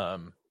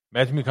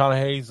 Matthew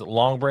McConaughey's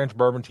Long Branch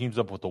Bourbon teams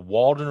up with the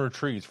Walden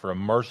Retreats for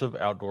immersive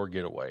outdoor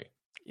getaway.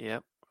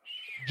 Yep.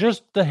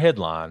 Just the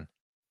headline,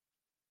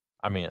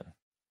 I'm in.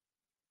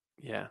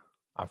 Yeah.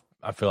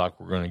 I feel like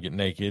we're going to get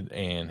naked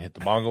and hit the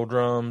bongo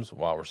drums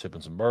while we're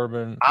sipping some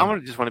bourbon. I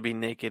just want to be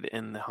naked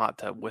in the hot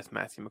tub with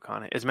Matthew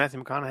McConaughey. Is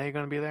Matthew McConaughey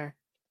going to be there?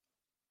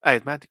 Hey,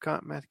 is Matthew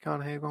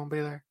McConaughey going to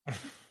be there?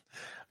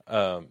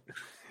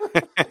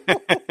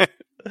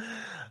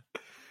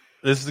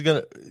 This is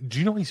going to... Do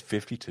you know he's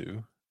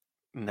 52?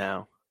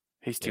 No.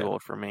 He's too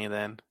old for me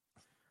then.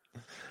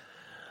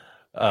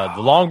 The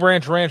Long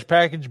Branch Ranch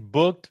package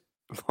booked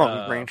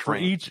for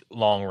each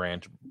Long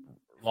Branch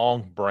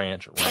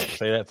Ranch.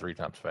 Say that 3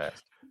 times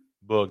fast.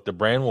 Book. The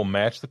brand will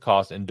match the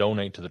cost and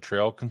donate to the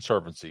Trail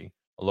Conservancy,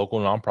 a local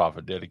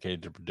nonprofit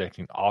dedicated to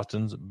protecting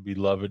Austin's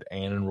beloved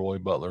Ann and Roy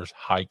Butler's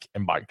hike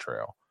and bike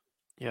trail.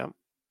 Yep.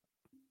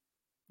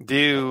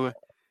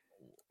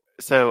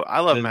 So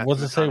I love Matthew.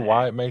 Does it say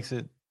why it makes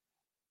it?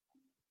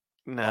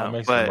 No, it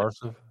makes but it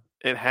immersive.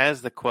 It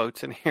has the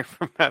quotes in here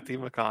from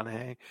Matthew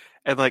McConaughey,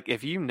 and like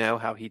if you know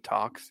how he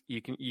talks,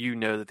 you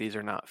know that these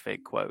are not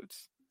fake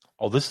quotes.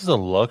 Oh, this is a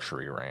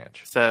luxury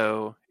ranch.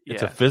 So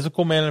it's a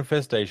physical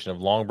manifestation of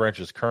Long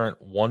Branch's current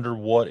Wonder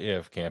What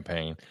If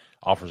campaign.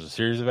 Offers a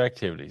series of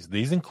activities.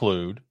 These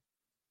include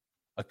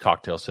a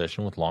cocktail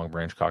session with Long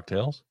Branch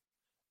cocktails,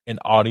 an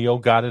audio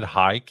guided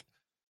hike.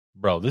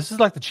 Bro, this is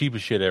like the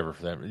cheapest shit ever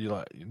for them.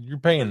 You're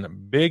paying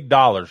big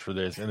dollars for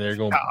this, and they're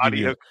going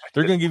to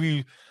give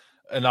you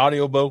an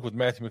audio book with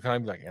Matthew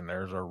McConaughey. Like, and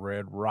there's a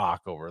red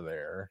rock over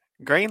there.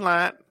 Green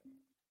light.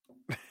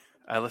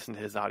 I listened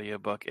to his audio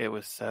book. It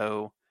was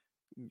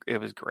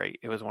great.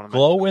 It was one of my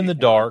glow in the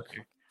dark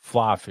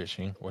fly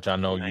fishing, which I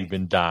know you've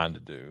been dying to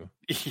do.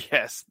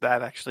 Yes,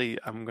 that actually,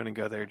 I'm going to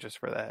go there just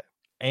for that.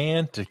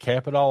 And to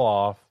cap it all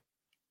off,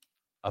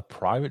 a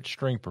private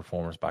string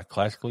performance by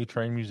classically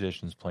trained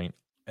musicians playing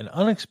an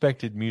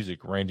unexpected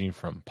music ranging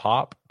from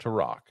pop to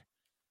rock.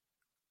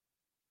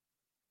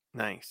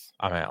 Nice.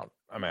 I'm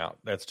out.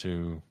 That's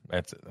too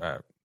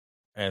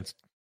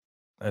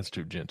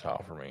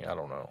Gentile for me. I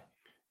don't know.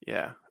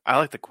 Yeah, I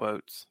like the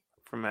quotes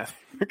from Matthew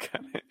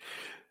McConaughey.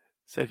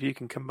 So if you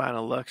can combine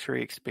a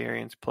luxury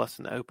experience plus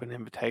an open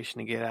invitation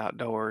to get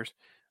outdoors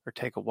or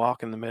take a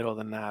walk in the middle of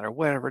the night or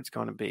whatever it's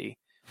going to be,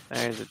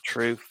 that is a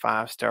true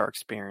 5-star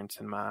experience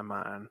in my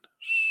mind.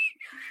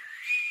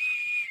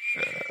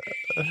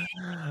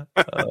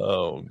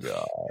 Oh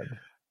God.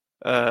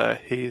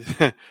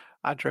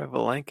 I drove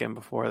a Lincoln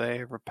before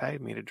they ever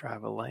paid me to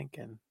drive a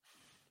Lincoln.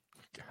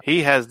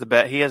 He has the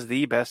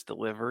best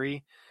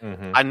delivery.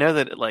 Mm-hmm. I know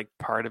that like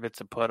part of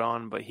it's a put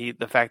on, but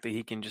the fact that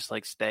he can just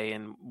like stay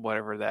in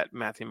whatever that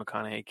Matthew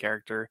McConaughey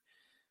character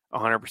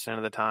 100%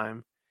 of the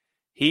time.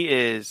 He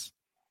is,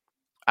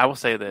 I will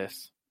say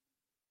this.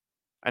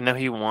 I know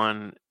he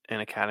won an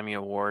Academy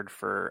Award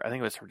for, I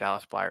think it was for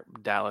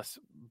Dallas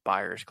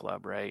Buyers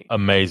Club, right?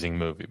 Amazing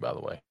movie, by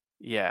the way.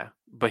 Yeah,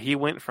 but he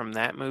went from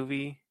that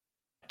movie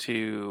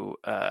to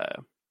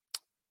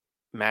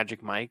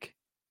Magic Mike,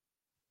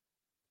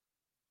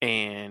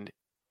 and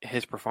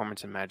his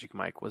performance in Magic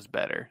Mike was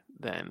better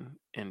than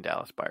in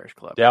Dallas Buyers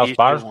Club. Dallas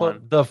Buyers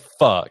Club? The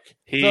fuck?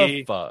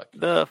 The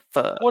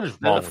fuck? What is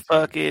wrong with you? The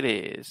fuck it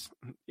is.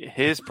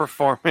 His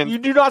performance. You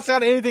do not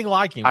sound anything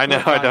like him. I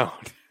know, I don't.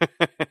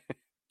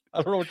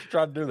 I don't know what you're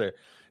trying to do there.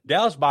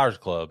 Dallas Buyers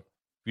Club,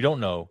 if you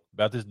don't know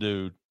about this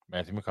dude,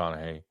 Matthew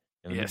McConaughey,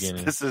 in the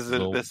beginning. This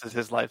is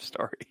his life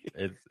story.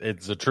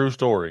 It's a true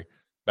story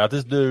about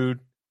this dude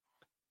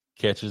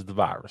catches the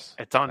virus.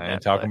 It's on Netflix. Netflix.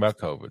 And talking about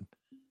COVID.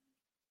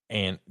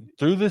 And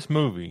through this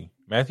movie,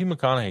 Matthew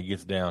McConaughey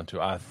gets down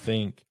to, I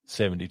think,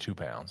 72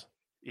 pounds.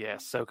 Yeah,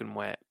 soaking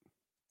wet.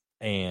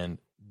 And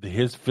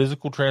his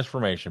physical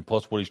transformation,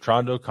 plus what he's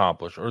trying to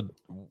accomplish, or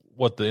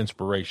what the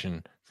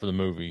inspiration for the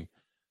movie,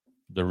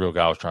 the real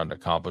guy was trying to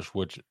accomplish,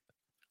 which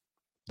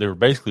they were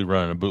basically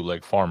running a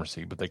bootleg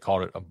pharmacy, but they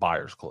called it a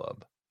buyer's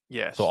club.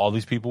 Yes. So all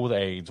these people with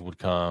AIDS would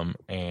come,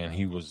 and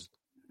he was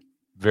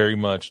very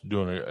much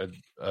doing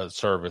a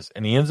service.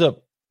 And he ends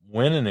up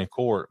winning in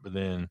court, but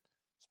then,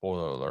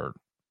 spoiler alert,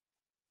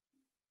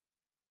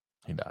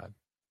 he died.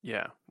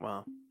 Yeah,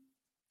 well.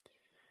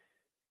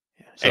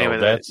 Yeah. So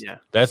anyway,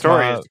 that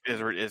story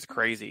is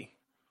crazy.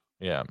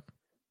 Yeah.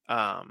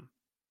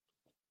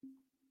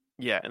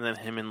 Yeah, and then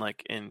him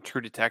in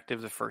True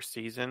Detective, the first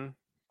season.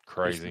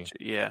 Crazy.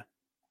 Yeah.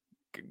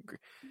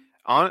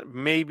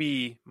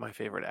 Maybe my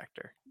favorite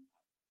actor.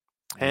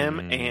 Him,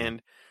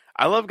 and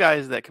I love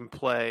guys that can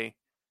play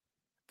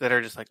that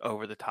are just like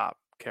over the top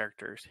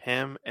characters.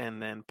 Him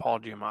and then Paul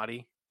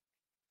Giamatti.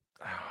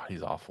 Oh,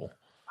 he's awful.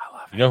 I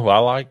love him. You know who I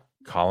like?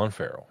 Colin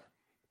Farrell.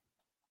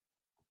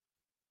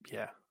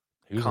 Yeah.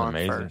 He was Colin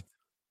amazing.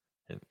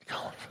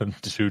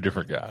 Two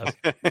different guys.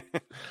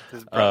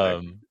 His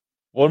brother.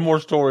 One more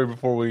story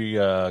before we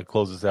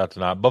close this out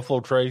tonight. Buffalo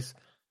Trace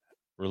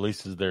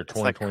releases their It's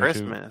like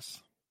 2022 Christmas.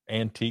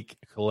 antique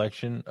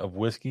collection of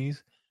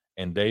whiskeys.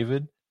 And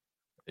David,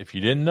 if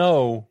you didn't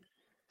know,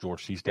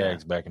 George T.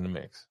 Stagg's back in the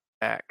mix.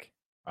 Back.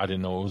 I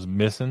didn't know it was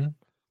missing.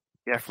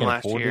 Yeah, I from can't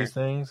last afford year. these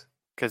things.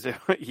 Because,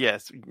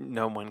 yes,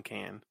 no one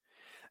can.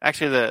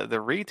 Actually,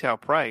 the retail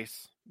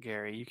price,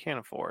 Gary, you can't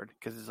afford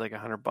because it's like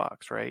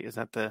 $100, right?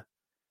 Isn't that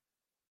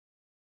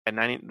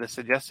the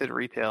suggested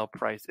retail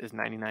price is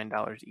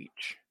 $99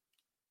 each.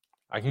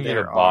 I can get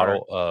There a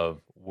bottle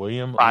of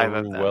William 5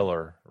 of LaRue them.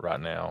 Weller right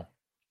now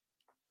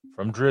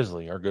from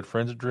Drizzly, our good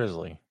friends at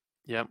Drizzly.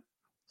 Yep.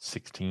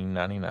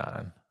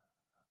 $16.99.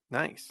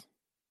 Nice.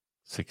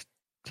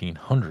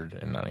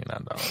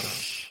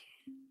 $1,699.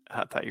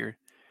 I thought you were,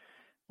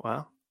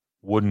 well,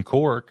 Wooden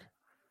cork,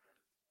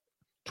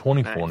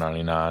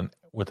 $24.99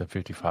 with a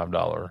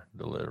 $55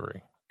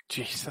 delivery.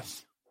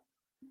 Jesus.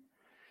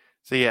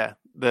 So yeah,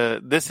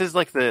 this is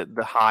like the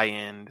high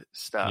end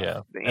stuff.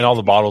 Yeah, and all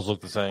the bottles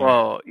look the same.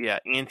 Well, yeah,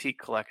 antique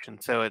collection.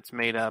 So it's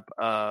made up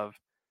of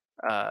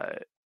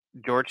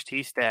George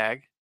T.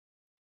 Stagg.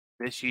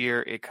 This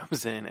year it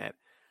comes in at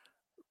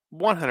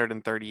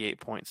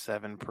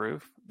 138.7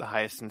 proof, the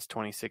highest since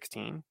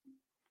 2016.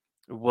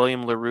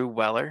 William LaRue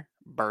Weller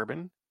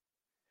Bourbon,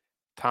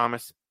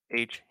 Thomas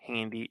H.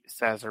 Handy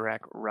Sazerac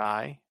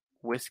Rye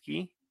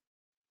Whiskey,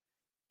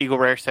 Eagle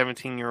Rare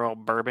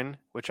 17-year-old bourbon,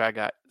 which I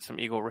got some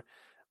Eagle.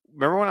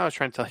 Remember when I was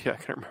trying to tell you I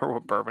couldn't remember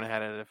what bourbon I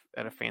had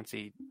at a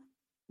fancy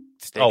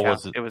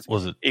steakhouse? Oh,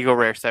 was it Eagle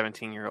Rare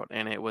 17-year-old,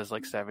 and it was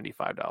like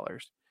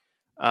 $75.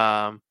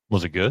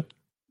 Was it good?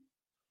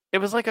 It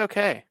was like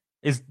okay.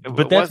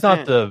 But that's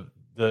not the.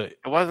 It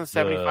wasn't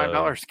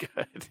 $75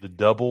 good. The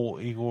double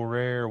Eagle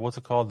Rare. What's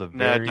it called?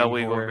 Double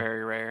Eagle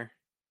Very Rare.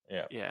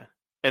 Yeah. Yeah.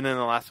 And then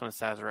the last one is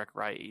Sazerac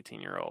Rye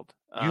 18-year-old.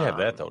 You have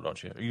that, though,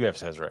 don't you? You have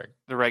Sazerac.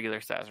 The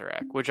regular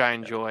Sazerac, which I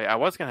enjoy. I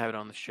was going to have it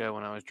on the show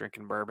when I was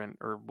drinking bourbon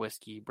or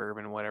whiskey,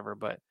 bourbon, whatever,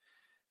 but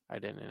I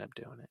didn't end up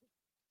doing it.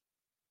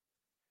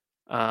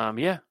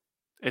 Yeah.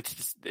 It's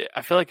just,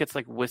 I feel like it's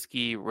like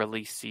whiskey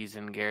release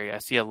season, Gary. I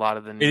see a lot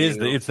of the new. It is.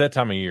 It's that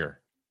time of year.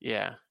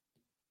 Yeah.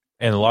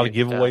 And a lot of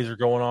giveaways are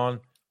going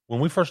on. When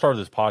we first started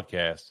this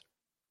podcast,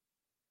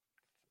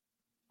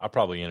 I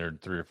probably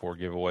entered 3 or 4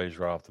 giveaways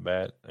right off the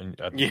bat,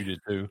 and I think you did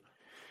too.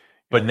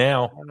 But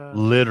now,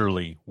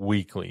 literally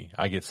weekly,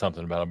 I get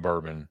something about a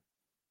bourbon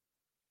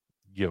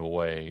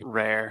giveaway.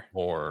 Rare.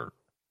 Or,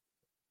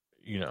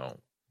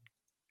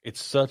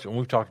 it's such, and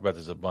we've talked about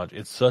this a bunch,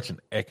 it's such an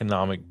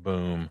economic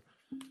boom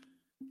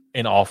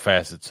in all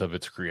facets of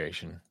its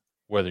creation.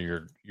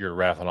 Whether you're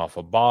raffling off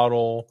a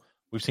bottle,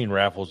 we've seen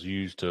raffles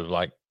used to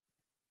like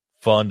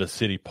fund a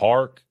city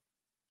park.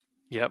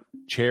 Yep.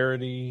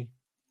 Charity.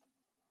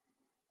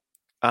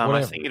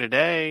 I seen you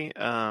today.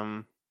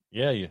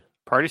 Yeah.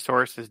 Party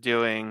Source is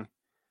doing,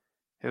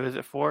 who is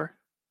it for?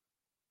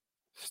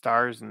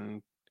 Stars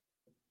and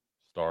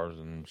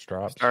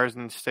Stripes. Stars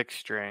and Six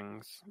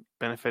Strings,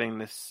 benefiting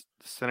this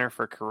Center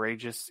for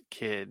Courageous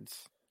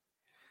Kids.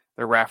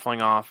 They're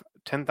raffling off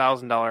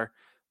 $10,000.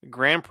 The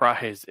grand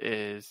prize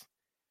is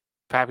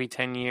Pappy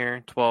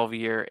 10-year,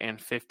 12-year, and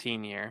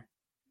 15-year.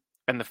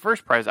 And the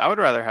first prize, I would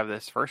rather have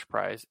this first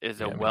prize,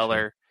 is a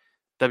Weller,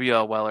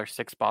 WL Weller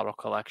 6-bottle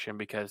collection,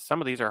 because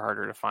some of these are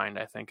harder to find,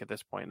 I think, at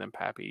this point than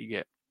Pappy. You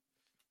get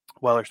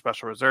Weller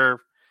Special Reserve,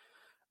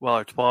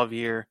 Weller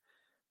 12-year,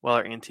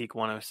 Weller Antique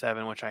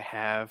 107, which I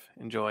have,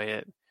 enjoy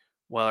it,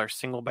 Weller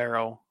Single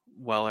Barrel,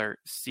 Weller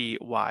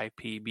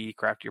CYPB,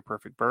 Craft Your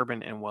Perfect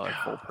Bourbon, and Weller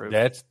Full Proof.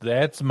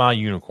 That's my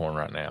unicorn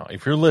right now.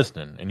 If you're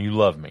listening and you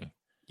love me,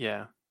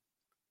 yeah,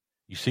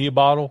 you see a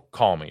bottle,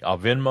 call me. I'll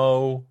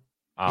Venmo.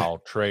 I'll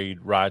trade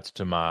rights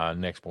to my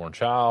next born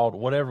child.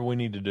 Whatever we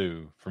need to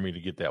do for me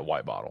to get that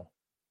white bottle.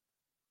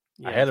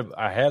 Yeah.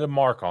 I had a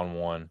mark on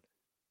one,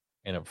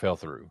 and it fell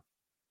through.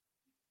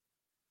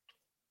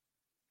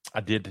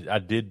 I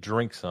did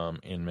drink some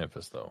in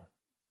Memphis though.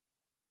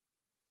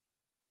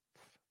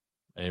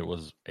 And it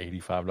was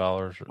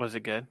 $85. Was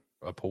it good?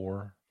 A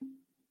pour.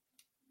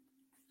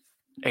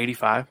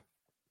 85.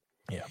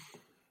 Yeah.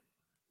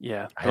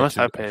 Yeah. The most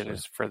I paid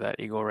is for that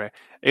Eagle Rare.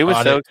 It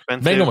was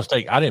expensive. Make no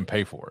mistake, I didn't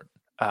pay for it.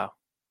 Oh.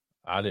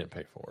 I didn't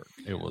pay for it.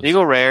 It was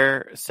Eagle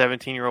Rare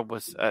 17-year-old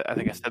was. I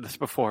think I said this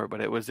before, but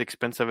it was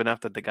expensive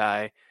enough that the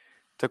guy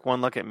took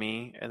one look at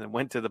me and then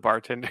went to the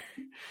bartender.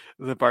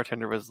 The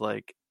bartender was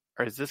like,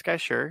 "Is this guy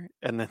sure?"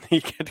 And then he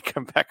had to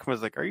come back and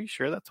was like, "Are you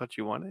sure that's what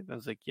you wanted?" And I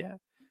was like, "Yeah."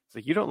 He's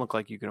like, "You don't look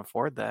like you can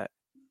afford that."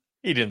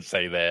 He didn't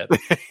say that.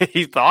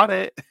 He thought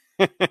it.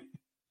 And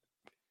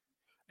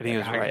he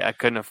was right. I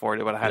couldn't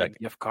afford it, but I had a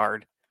gift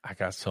card. I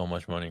got so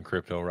much money in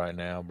crypto right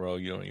now, bro.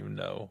 You don't even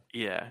know.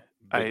 Yeah.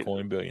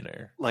 Bitcoin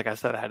billionaire. Like I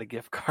said, I had a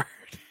gift card.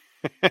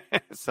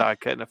 So I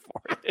couldn't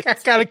afford it. I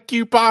got a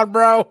coupon,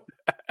 bro.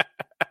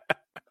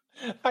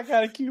 I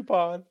got a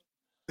coupon.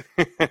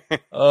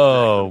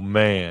 Oh,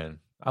 man.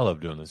 I love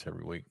doing this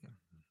every week.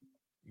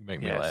 You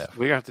make me laugh.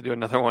 We're going to have to do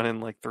another one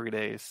in like 3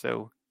 days.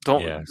 So we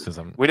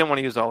didn't want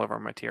to use all of our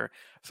material.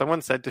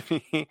 Someone said to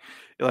me,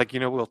 like,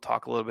 we'll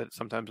talk a little bit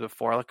sometimes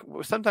before. Like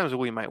sometimes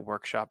we might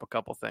workshop a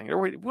couple things. Or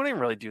we don't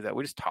even really do that.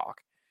 We just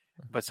talk.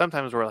 But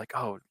sometimes we're like,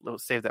 oh,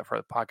 let's save that for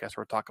the podcast.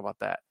 We'll talk about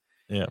that.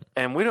 Yeah.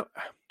 And we don't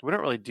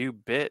really do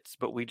bits,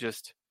 but we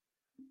Just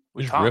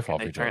talk riff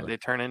and off each other. they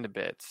turn into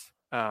bits.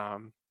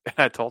 And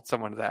I told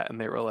someone that,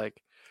 and they were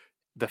like,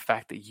 the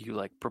fact that you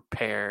like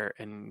prepare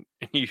and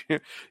you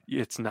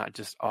it's not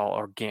just all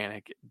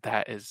organic.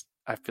 That is,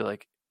 I feel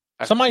like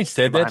Somebody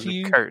said that behind to the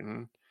you.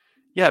 curtain.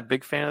 Yeah,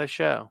 big fan of the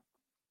show.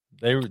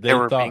 They They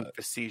were thought, being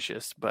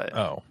facetious, but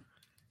oh,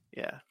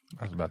 yeah,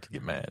 I was about to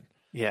get mad.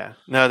 yeah.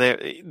 No,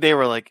 they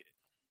were like,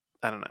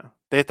 I don't know.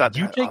 They thought, Do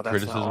you take that's not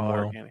criticism all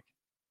well? organic.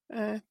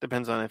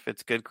 Depends on if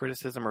it's good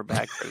criticism or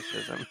bad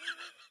criticism.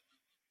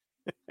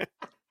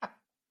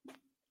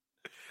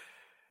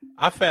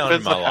 I found in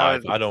Depends my on how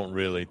life I don't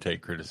really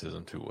take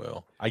criticism too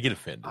well. I get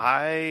offended.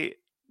 I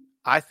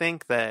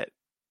think that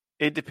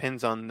it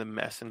depends on the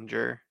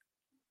messenger.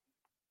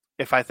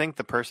 If I think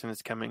the person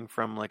is coming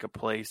from like a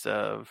place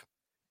of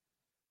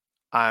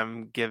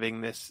I'm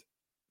giving this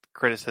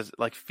criticism,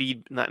 like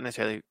not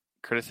necessarily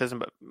criticism,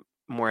 but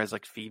more as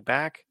like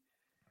feedback,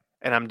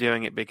 and I'm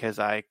doing it because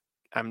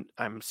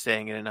I'm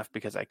saying it enough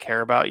because I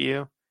care about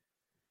you,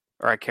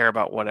 or I care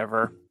about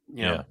whatever,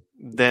 you know,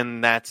 then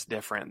that's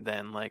different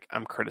than like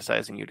I'm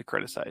criticizing you to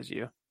criticize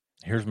you.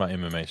 Here's my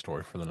MMA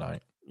story for the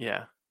night.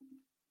 Yeah.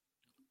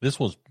 This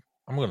was,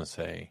 I'm going to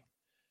say,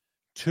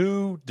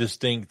 two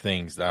distinct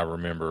things that I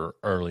remember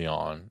early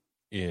on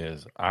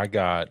is I'm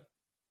not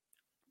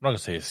going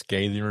to say a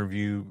scathing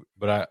review,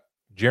 but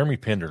Jeremy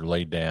Pender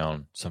laid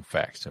down some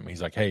facts to me.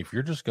 He's like, hey, if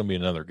you're just going to be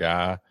another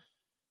guy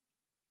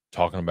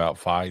talking about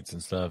fights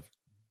and stuff,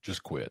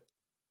 just quit.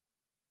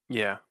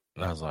 Yeah.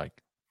 And I was like,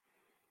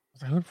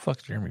 who the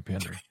fuck's Jeremy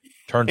Pender?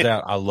 Turns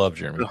out I love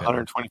Jeremy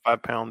Pender.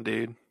 125-pound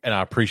dude. And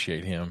I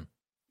appreciate him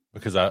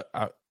because I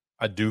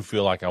do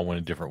feel like I went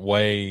a different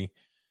way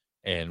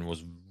and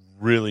was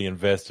really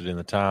invested in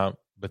the time.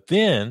 But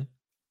then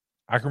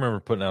I can remember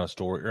putting out a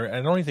story, or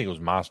I don't even think it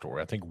was my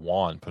story. I think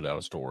Juan put out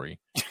a story.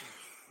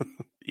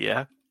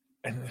 Yeah.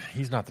 And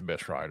he's not the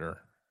best writer.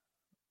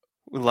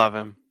 We love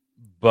him.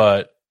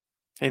 But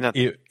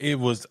it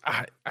was,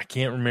 I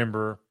can't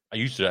remember. I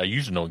used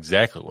to know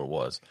exactly what it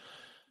was.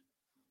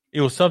 It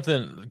was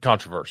something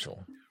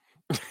controversial.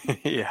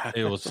 Yeah.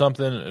 It was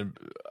something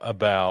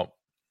about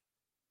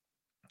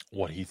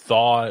what he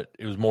thought.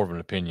 It was more of an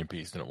opinion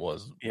piece than it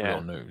was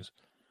real news.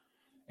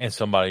 And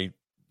somebody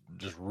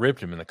just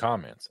ripped him in the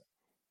comments.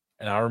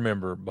 And I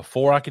remember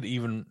before I could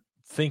even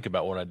think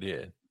about what I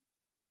did,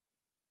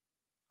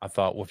 I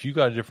thought, well, if you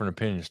got a different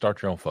opinion,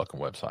 start your own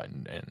fucking website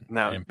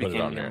and put it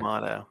on there.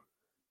 Motto.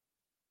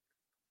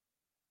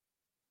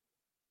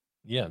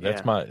 Yeah,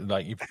 that's my,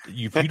 like,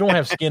 if you don't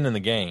have skin in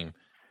the game,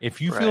 if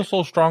you feel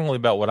so strongly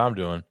about what I'm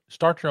doing,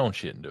 start your own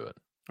shit and do it.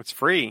 It's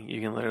free. You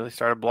can literally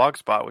start a blog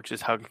spot, which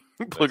is how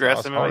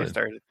Bluegrass MMA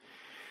started.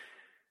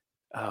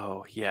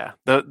 Oh yeah,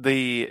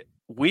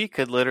 we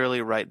could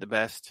literally write the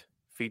best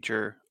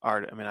feature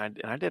art. I mean,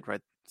 I did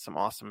write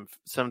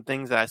some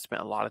things that I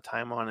spent a lot of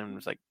time on, and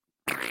was like,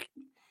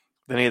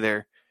 then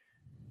either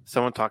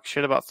someone talks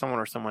shit about someone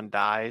or someone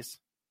dies,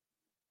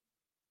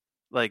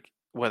 like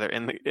whether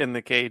in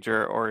the cage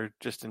or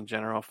just in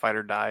general,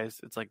 fighter dies.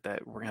 It's like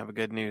that. We're gonna have a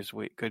good news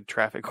week, good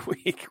traffic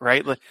week,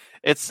 right? Like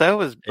it's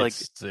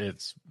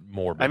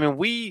morbid. I mean,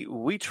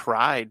 we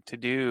tried to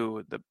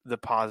do the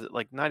positive,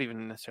 like not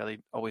even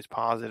necessarily always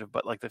positive,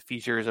 but like the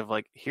features of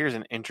like here's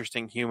an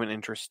interesting human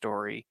interest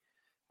story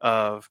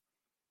of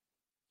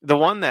the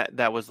one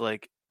that was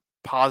like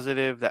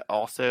positive that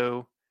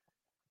also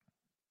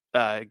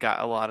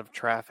got a lot of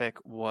traffic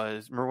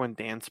was, remember when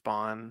Dan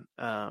Spawn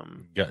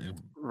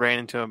ran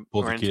into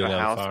a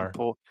house and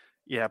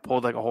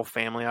pulled like a whole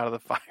family out of the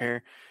fire,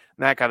 and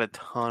that got a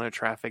ton of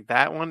traffic,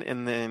 that one.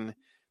 And then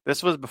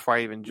this was before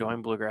I even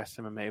joined Bluegrass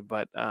MMA,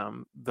 but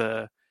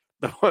the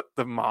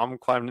mom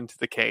climbed into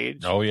the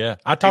cage. Oh yeah,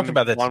 I talked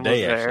about that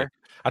today. Actually,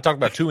 I talked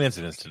about two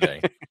incidents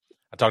today.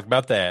 I talked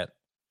about that,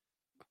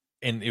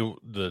 and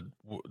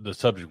the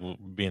subject will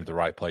be in the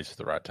right place at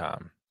the right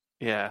time.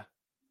 Yeah.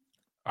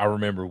 I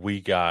remember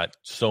we got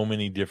so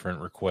many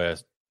different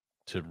requests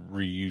to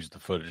reuse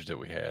the footage that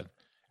we had.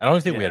 I don't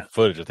think we had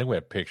footage. I think we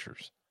had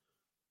pictures.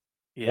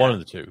 Yeah. One of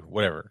the two,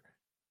 whatever.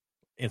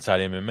 Inside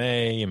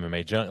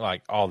MMA Junk,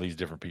 like all these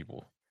different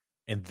people.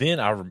 And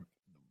then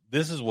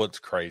this is what's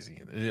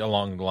crazy,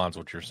 along the lines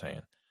of what you're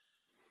saying.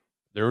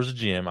 There was a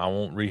gym, I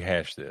won't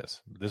rehash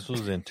this. This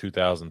was in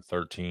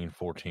 2013,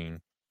 14,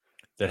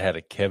 that had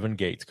a Kevin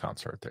Gates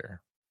concert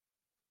there.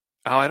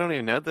 Oh, I don't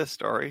even know this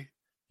story.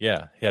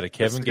 Yeah, he had a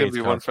Kevin Gates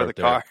concert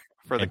there.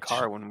 For the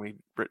car when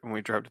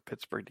we drove to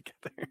Pittsburgh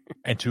together.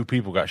 And two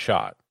people got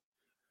shot.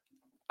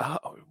 Oh,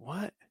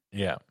 what?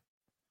 Yeah.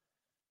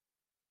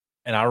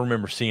 And I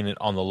remember seeing it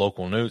on the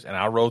local news, and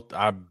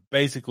I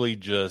basically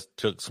just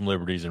took some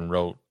liberties and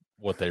wrote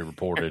what they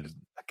reported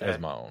as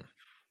my own.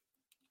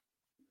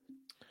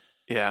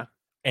 Yeah.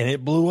 And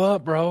it blew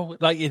up, bro.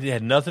 Like, it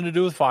had nothing to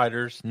do with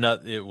fighters.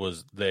 It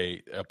was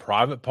a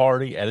private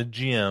party at a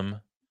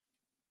gym.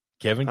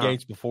 Kevin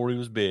Gates before he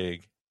was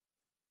big.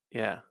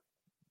 Yeah.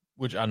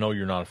 Which I know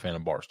you're not a fan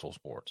of Barstool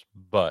Sports,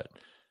 but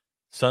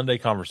Sunday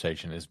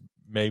Conversation is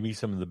maybe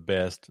some of the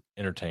best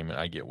entertainment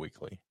I get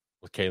weekly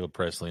with Caleb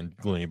Presley and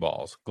Glenny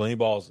Balls. Glenny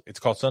Balls, it's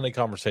called Sunday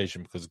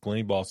Conversation because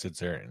Glenny Balls sits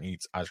there and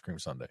eats ice cream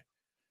sundae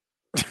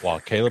while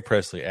Caleb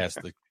Presley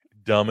asks the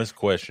dumbest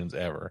questions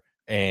ever.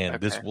 And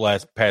this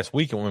past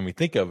weekend, when we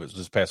think of it,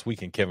 this past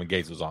weekend, Kevin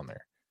Gates was on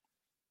there.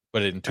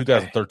 But in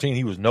 2013,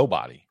 he was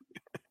nobody.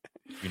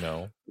 You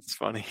know? It's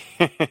funny.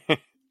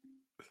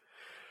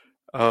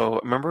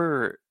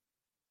 Remember...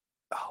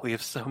 Oh, we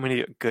have so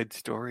many good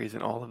stories,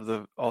 and all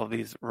of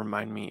these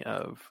remind me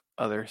of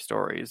other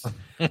stories.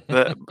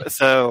 The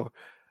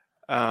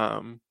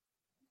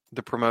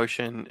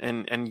promotion,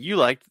 and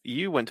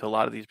you went to a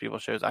lot of these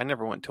people's shows. I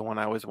never went to one.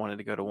 I always wanted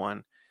to go to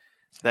one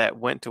that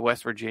went to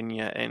West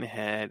Virginia and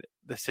had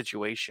The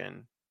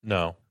Situation.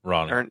 No,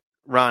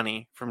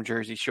 Ronnie from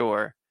Jersey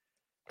Shore,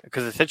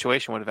 because The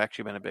Situation would have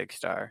actually been a big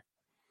star,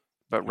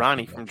 but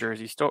Ronnie from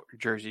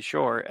Jersey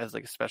Shore as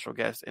like a special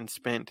guest and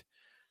spent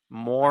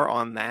more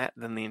on that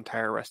than the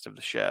entire rest of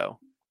the show.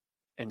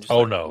 And just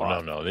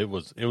no. It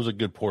was a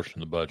good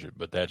portion of the budget,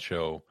 but that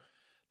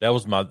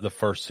was the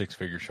first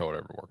 6-figure show I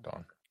ever worked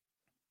on.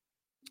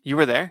 You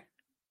were there?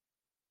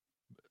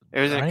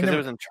 It was because it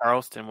was in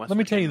Charleston, West Let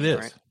me Virginia, tell you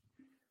this. Right?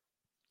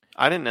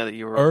 I didn't know that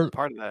you were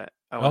part of that.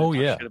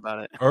 Shit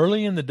about it.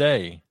 Early in the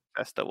day.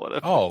 I still would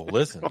have. Oh,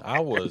 listen, I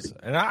was,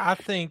 and I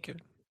think.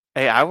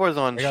 Hey, I was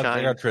on Shine.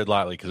 I got to tread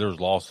lightly because there was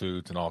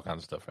lawsuits and all kinds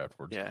of stuff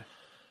afterwards. Yeah.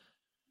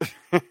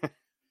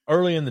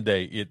 Early in the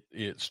day,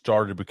 it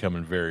started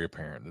becoming very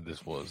apparent that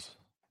this was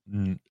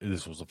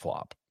a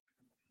flop.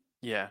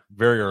 Yeah.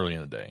 Very early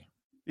in the day.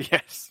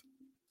 Yes.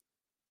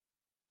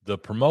 The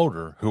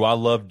promoter, who I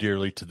love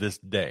dearly to this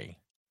day,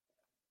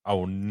 I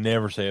will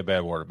never say a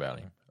bad word about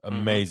him.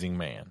 Amazing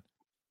man.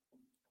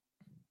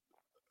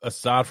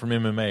 Aside from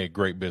MMA, a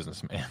great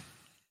businessman.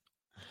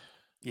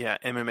 Yeah,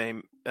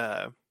 MMA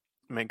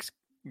makes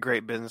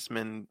great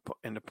businessmen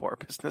into poor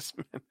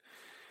businessmen.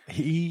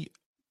 He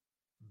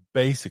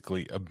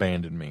basically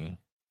abandoned me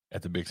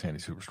at the Big Sandy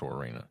Superstore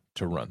Arena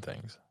to run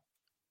things.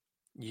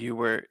 You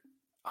were,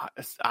 all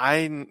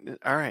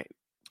right.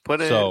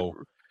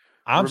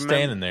 I'm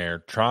standing there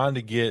trying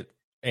to get,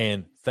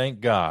 and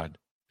thank God,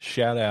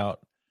 shout out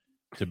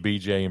to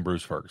BJ and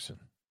Bruce Ferguson.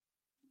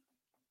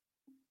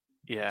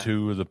 Yeah.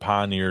 2 of the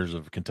pioneers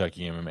of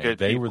Kentucky MMA. Good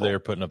they people. Were there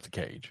putting up the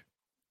cage.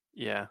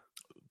 Yeah.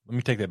 Let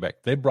me take that back.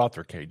 They brought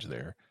their cage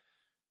there.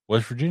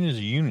 West Virginia is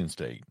a union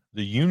state.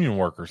 The union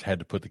workers had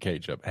to put the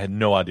cage up. Had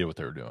no idea what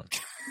they were doing.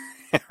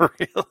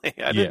 Really?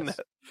 I didn't know.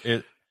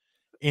 It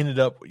ended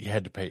up you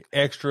had to pay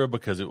extra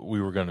because it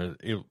was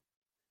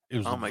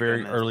the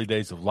very early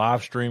days of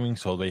live streaming,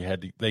 so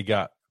they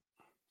got.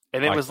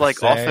 And it was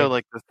like also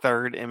like the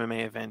third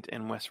MMA event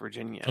in West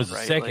Virginia. It was the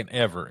second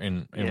ever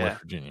in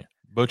West Virginia.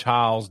 Butch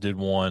Hiles did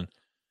one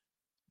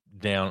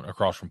down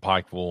across from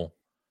Pikeville,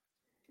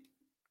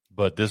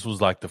 but this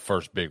was like the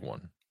first big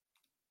one.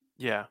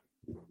 Yeah.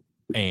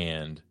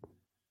 And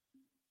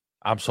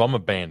I'm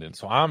abandoned.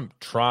 So I'm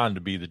trying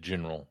to be the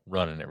general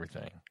running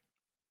everything.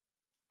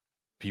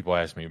 People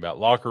ask me about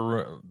locker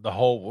room,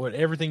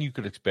 everything you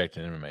could expect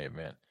in an MMA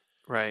event.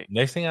 Right.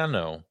 Next thing I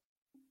know,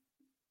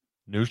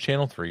 News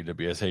Channel 3,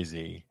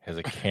 WSAZ, has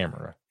a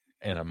camera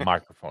and a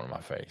microphone in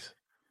my face.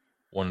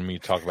 Wanted me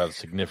to talk about the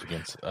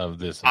significance of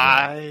this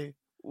event.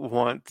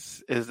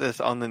 Is this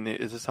on the news?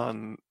 Is this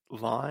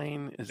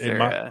online?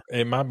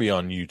 It might be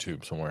on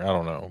YouTube somewhere. I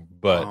don't know.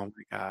 But oh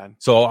my God.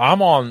 So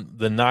I'm on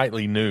the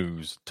nightly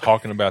news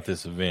talking about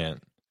this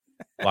event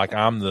like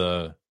I'm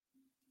the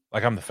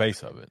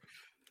face of it.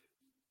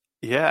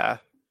 Yeah.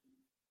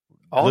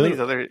 These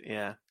other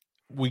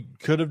We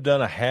could have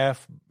done a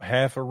half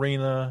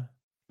arena,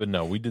 but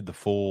no, we did the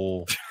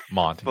full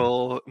Monty.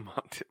 full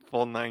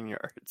 9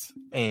 yards.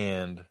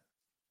 And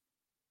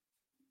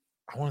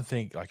I want to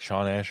think like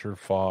Sean Asher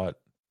fought.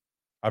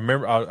 I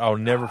remember I'll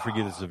never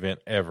forget this event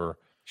ever.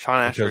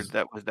 Sean Asher,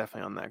 that was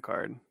definitely on that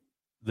card.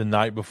 The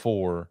night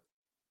before,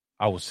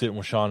 I was sitting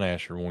with Sean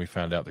Asher when we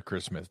found out that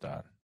Chris Smith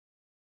died.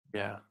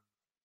 Yeah.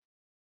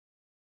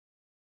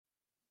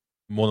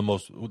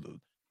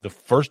 The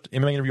first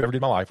MMA interview I ever did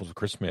in my life was with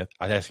Chris Smith.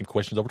 I asked him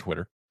questions over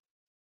Twitter.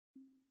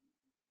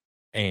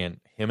 And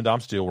him and Dom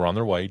Steele were on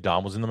their way.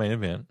 Dom was in the main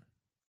event.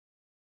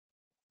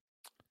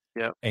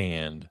 Yep.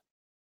 And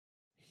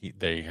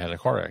they had a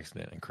car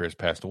accident and Chris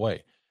passed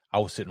away. I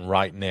was sitting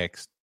right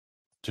next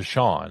to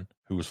Sean,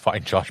 who was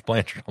fighting Josh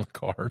Blanchard on the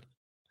card.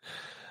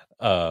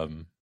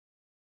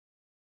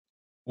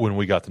 When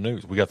we got the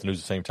news. We got the news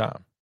at the same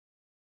time.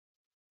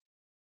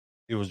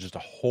 It was just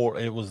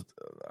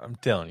I'm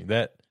telling you,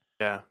 that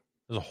it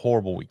was a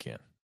horrible weekend.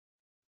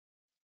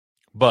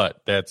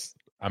 But there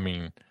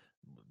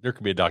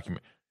could be a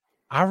document.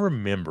 I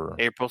remember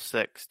April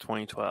 6,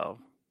 2012.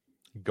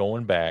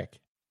 Going back,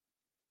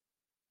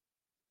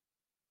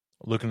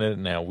 looking at it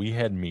now, we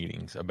had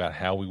meetings about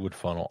how we would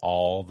funnel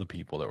all the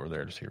people that were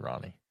there to see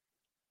Ronnie.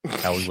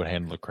 How we would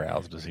handle the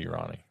crowds to see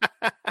Ronnie.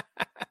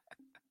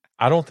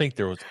 I don't think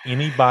there was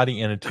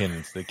anybody in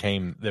attendance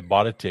that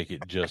bought a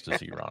ticket just to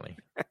see Ronnie.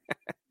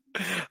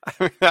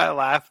 I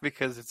laugh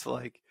because it's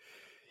like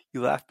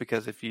You laugh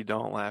because if you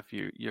don't laugh,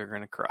 you're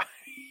gonna cry.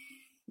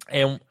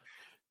 And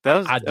That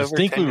was I over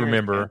distinctly 10 years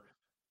remember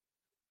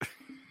ago.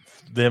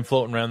 them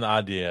floating around the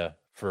idea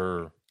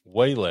for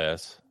way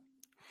less,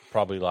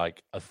 probably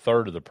like a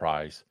third of the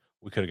price.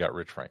 We could have got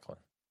Rich Franklin.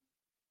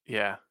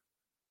 Yeah.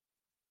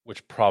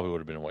 Which probably would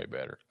have been way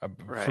better. For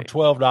Right.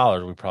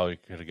 $12, we probably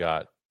could have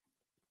got.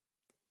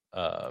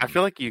 I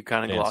feel like you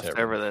kind of Dan glossed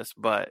Severn. over this,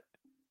 but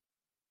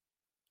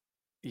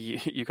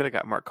you could have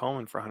got Mark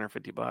Coleman for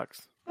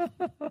 $150.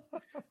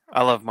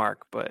 I love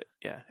Mark, but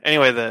yeah.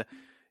 Anyway,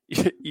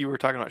 you were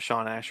talking about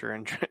Sean Asher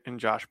and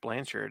Josh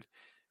Blanchard.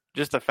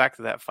 Just the fact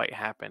that fight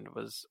happened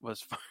was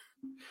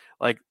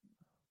like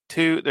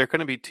there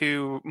couldn't be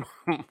two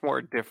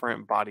more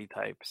different body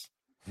types.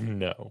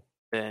 No.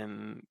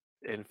 Than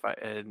in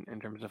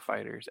terms of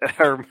fighters.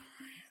 I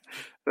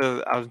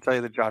was tell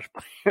you the Josh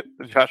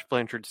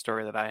Blanchard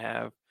story that I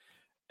have,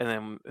 and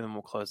then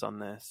we'll close on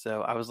this.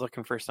 So I was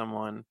looking for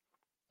someone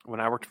when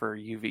I worked for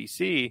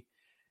UVC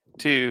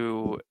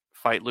to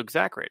fight Luke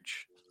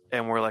Zachrich,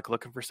 and we're like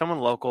looking for someone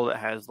local that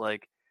has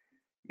like,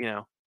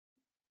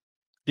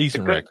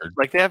 decent record.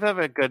 Like they have to have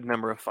a good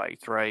number of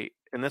fights, right?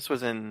 And this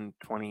was in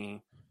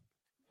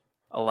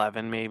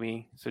 2011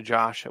 maybe. So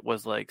Josh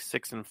was like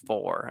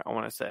 6-4, I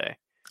want to say.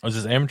 Was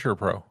this amateur or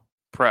pro?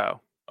 Pro.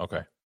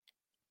 Okay.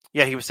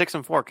 Yeah, he was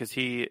 6-4 because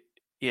he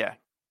had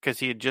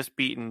just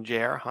beaten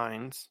J.R.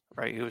 Hines,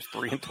 right? He was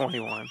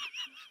 3-21.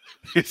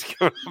 He's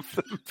coming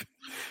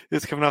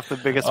off the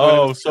biggest win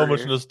of his so career.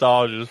 much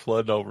nostalgia just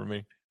flooded over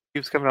me. He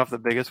was coming off the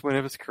biggest win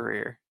of his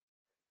career.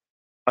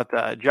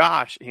 But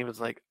Josh, he's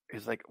like,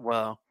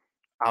 well,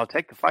 I'll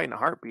take the fight in a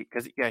heartbeat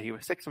because he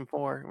was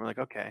 6-4. And we're like,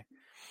 okay.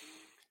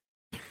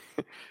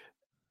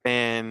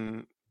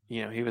 And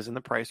he was in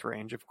the price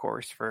range, of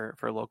course, for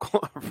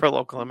local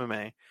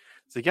MMA.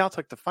 So yeah, I'll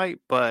take the fight,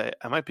 but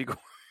I might be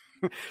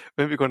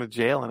going to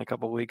jail in a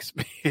couple of weeks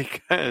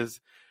because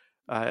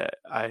I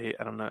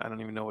don't know. I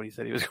don't even know what he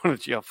said he was going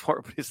to jail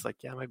for, but he's like,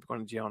 yeah, I might be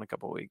going to jail in a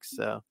couple of weeks.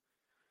 So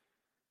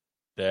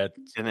that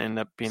didn't end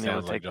up being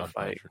able to take the fight.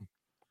 Blanchard.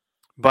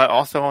 But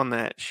also on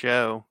that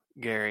show,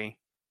 Gary,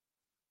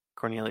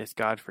 Cornelius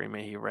Godfrey,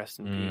 may he rest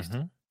in peace.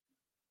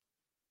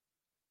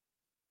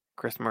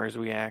 Chris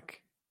Merzwiak,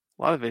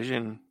 a lot of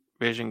Vision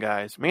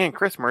guys. Man,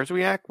 Chris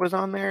Merzwiak was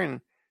on there,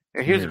 and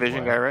he was a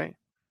Vision guy, right?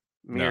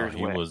 No,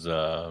 he was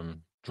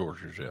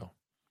George Rizzo.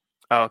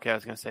 Oh, okay. I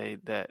was gonna say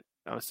that.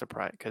 I was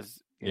surprised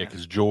because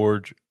because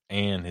George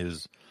and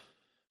his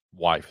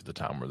wife at the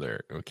time were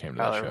there. It came to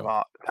that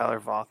show. Tyler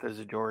Voth is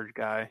a George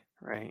guy,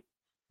 right?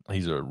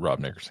 He's a Rob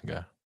Nickerson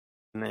guy.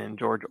 And then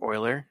George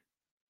Euler,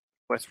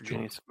 West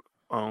Virginia's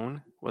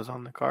own, was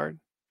on the card.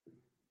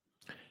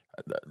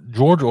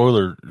 George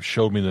Euler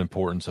showed me the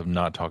importance of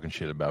not talking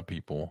shit about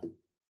people.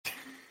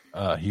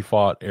 He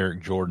fought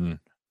Eric Jordan.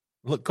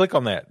 Look, click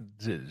on that.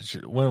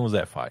 When was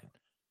that fight?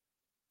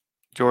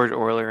 George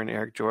Euler and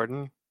Eric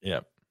Jordan?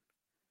 Yep.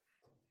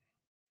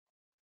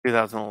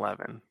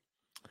 2011.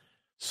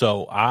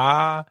 So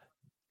at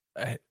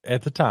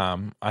the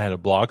time, I had a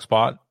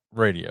Blogspot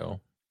radio.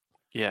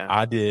 Yeah.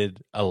 I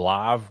did a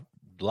live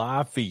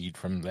feed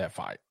from that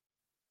fight.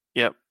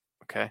 Yep.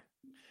 Okay.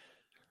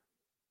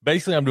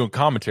 Basically, I'm doing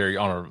commentary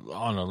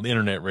on an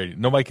internet radio.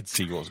 Nobody could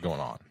see what was going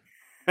on.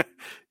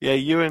 Yeah,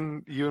 you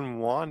and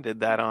Juan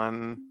did that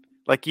on,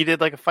 like, you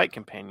did like a fight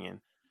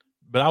companion.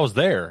 But I was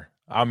there.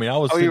 I mean, I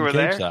was sitting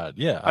cage side.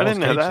 Yeah, I didn't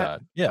know that.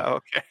 Side. Yeah. Oh,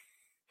 okay.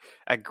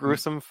 At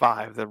Gruesome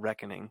 5, The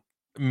Reckoning.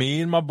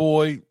 Me and my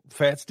boy,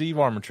 Fat Steve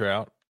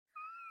Armentrout.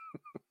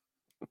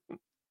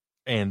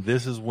 And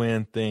this is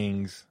when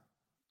things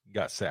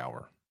got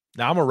sour.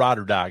 Now, I'm a ride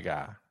or die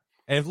guy.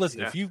 And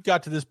if you've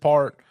got to this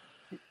part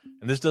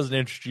and this doesn't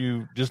interest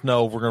you, just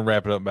know we're going to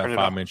wrap it up in about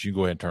 5 minutes. You can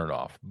go ahead and turn it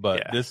off.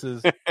 But this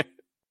is,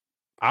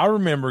 I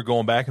remember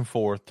going back and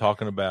forth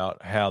talking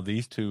about how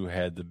these two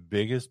had the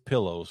biggest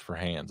pillows for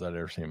hands I'd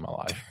ever seen in my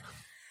life.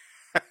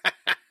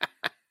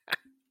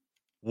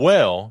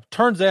 Well,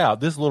 turns out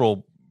this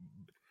little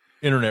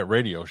internet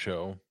radio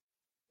show,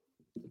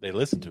 they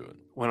listened to it.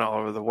 Went all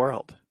over the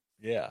world.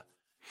 Yeah.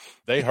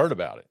 They heard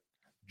about it.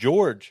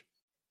 George,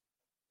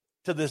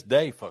 to this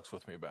day, fucks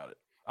with me about it.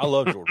 I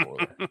love George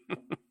Euler.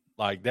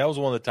 Like, that was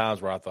one of the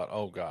times where I thought,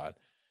 oh, God.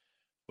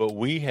 But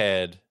we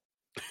had...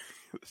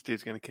 This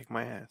dude's going to kick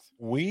my ass.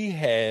 We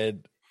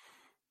had,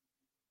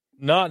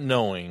 not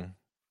knowing,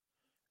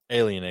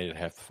 alienated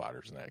half the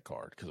fighters in that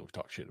card because we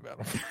talked shit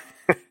about them.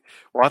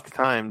 Well, at the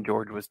time,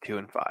 George was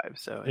 2-5,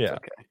 so it's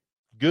okay.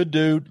 Good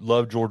dude.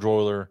 Love George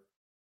Euler.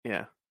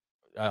 Yeah.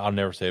 I'll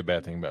never say a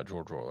bad thing about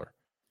George Euler.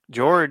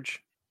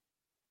 George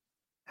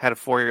had a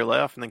 4-year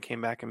layoff and then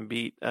came back and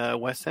beat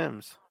Wes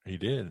Sims. He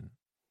did.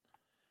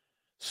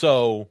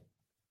 So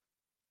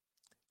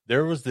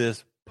there was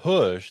this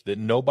push that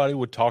nobody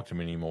would talk to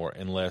me anymore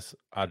unless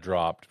I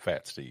dropped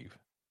Fat Steve.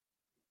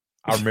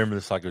 I remember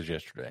this like it was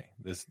yesterday.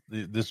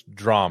 This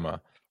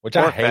drama, which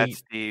I hate. Fat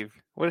Steve.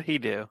 What did he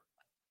do?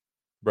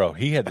 Bro,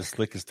 he had the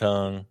slickest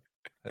tongue.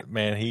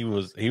 Man,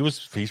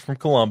 he's from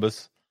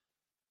Columbus.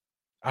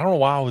 I don't know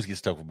why I always get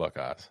stuck with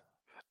Buckeyes.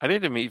 I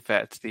need to meet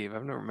Fat Steve.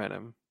 I've never met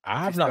him.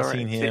 I've not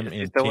seen him is he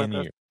in still 10 with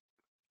us? years.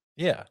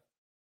 Yeah.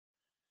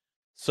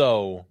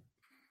 So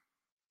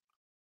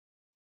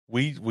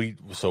we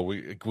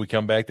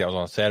come back. That was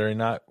on Saturday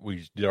night.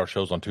 We did our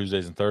shows on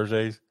Tuesdays and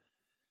Thursdays.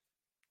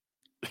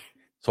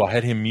 So I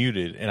had him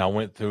muted, and I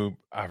went through.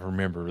 I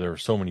remember there were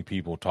so many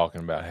people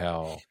talking about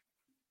how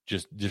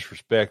just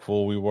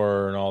disrespectful we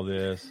were and all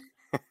this.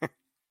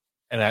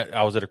 And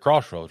I was at a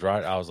crossroads,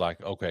 right? I was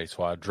like, okay,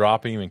 so I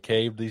drop him and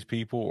cave these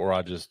people, or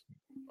I just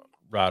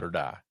ride or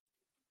die.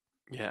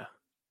 Yeah.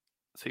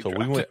 So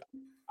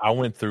I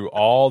went through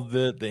all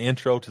the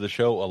intro to the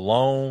show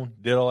alone,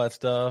 did all that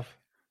stuff,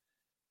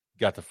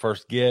 got the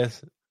first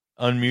guest,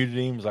 unmuted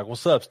him, was like,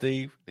 "What's up,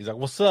 Steve?" He's like,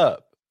 "What's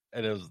up?"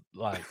 And it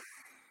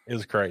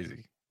was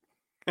crazy.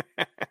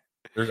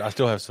 I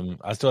still have some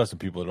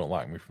people that don't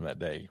like me from that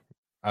day.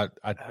 I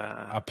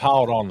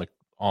piled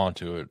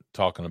onto it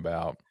talking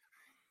about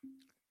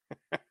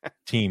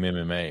team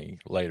MMA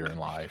later in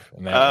life,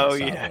 and that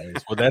went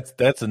sideways. Well,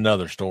 that's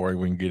another story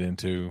we can get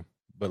into.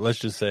 But let's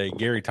just say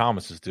Gary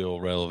Thomas is still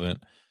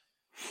relevant,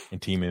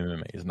 and team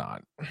MMA is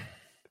not.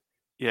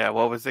 Yeah,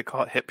 what was it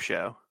called? Hip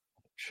Show.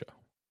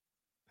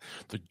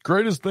 The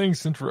greatest thing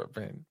since fuck.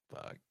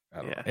 I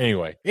don't know.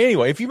 Anyway,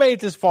 if you made it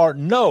this far,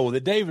 know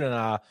that David and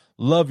I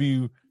love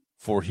you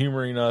for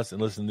humoring us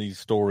and listening to these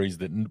stories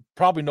that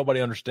probably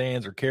nobody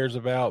understands or cares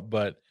about,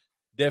 but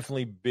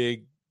definitely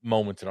big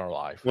moments in our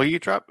life. Well, you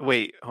dropped.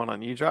 Wait, hold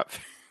on. You dropped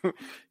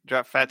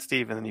Fat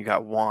Steve, and then you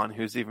got Juan,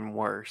 who's even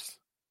worse.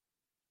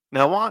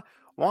 Now,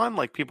 Juan,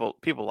 like people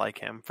like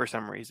him for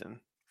some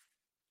reason.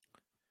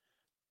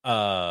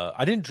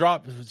 I didn't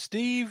drop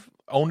Steve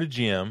owned a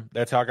gym.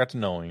 That's how I got to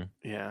know him.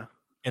 Yeah,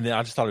 and then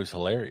I just thought he was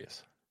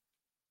hilarious.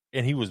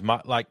 And he was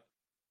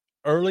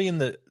early in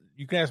the.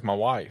 You can ask my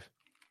wife.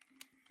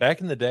 Back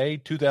in the day,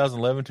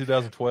 2011,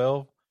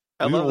 2012,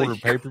 we would order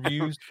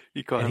pay-per-views,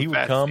 and he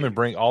would come and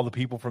bring all the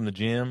people from the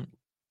gym.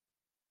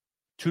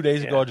 2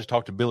 days ago, I just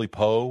talked to Billy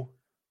Poe,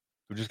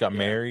 who just got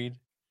married.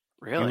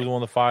 Really? He was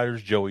one of the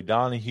fighters. Joey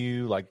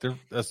Donahue.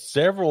 There's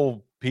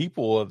several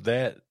people of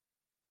that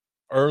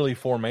early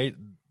formate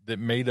that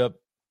made up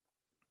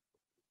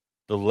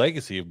the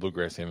legacy of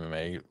Bluegrass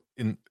MMA,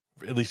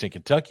 at least in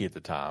Kentucky at the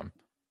time.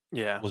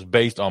 Yeah. Was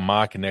based on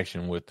my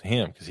connection with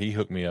him because he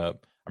hooked me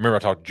up. I remember I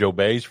talked to Joe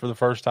Bays for the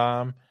first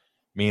time.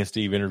 Me and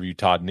Steve interviewed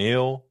Todd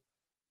Neal.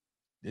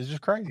 It's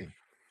just crazy.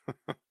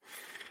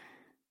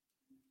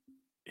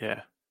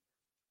 Yeah.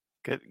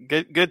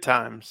 Good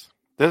times.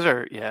 Those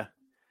are, yeah.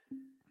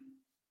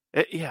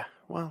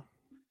 Well,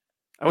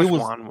 I wish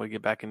Juan would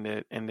get back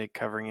into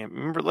covering it.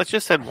 Remember, let's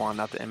just send Juan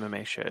out to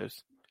MMA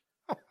shows.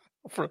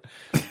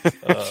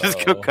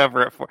 Just go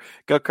cover it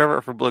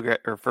for Bluegrass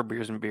or for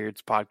Beers and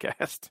Beards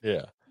podcast.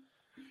 Yeah.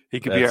 He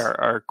could be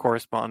our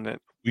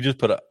correspondent. We just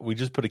put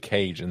a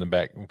cage in the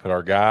back. We put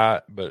our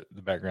guy, but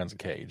the background's a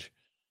cage.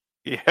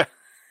 Yeah.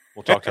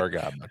 We'll talk to our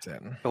guy about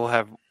that.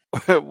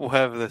 We'll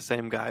have the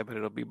same guy, but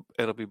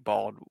it'll be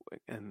bald,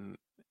 and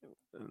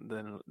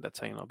then that's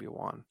how it'll be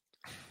Juan.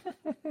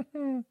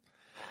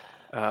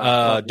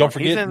 Don't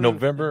forget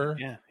November.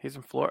 Yeah, he's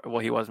in Florida.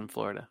 Well, he was in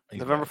Florida.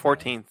 November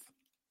 14th.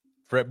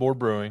 Fretboard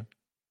Brewing.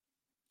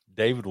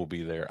 David will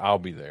be there. I'll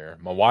be there.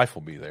 My wife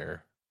will be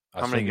there.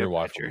 I assume your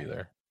wife will be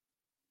there.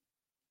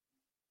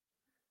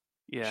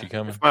 Yeah. She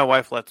coming? If my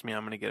wife lets me,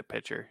 I'm going to get a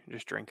pitcher.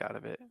 Just drink out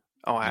of it.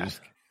 I'll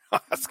ask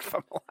if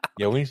I'm allowed.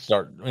 Yeah, we need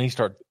to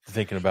start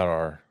thinking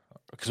about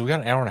because we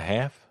got an hour and a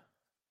half.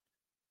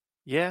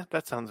 Yeah,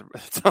 that sounds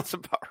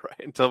about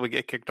right until we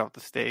get kicked off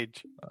the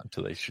stage.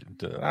 Until they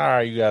should. All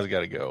right, you guys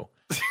got to go.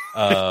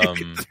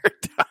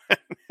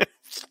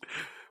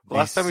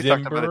 Last time we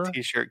talked about a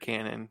T-shirt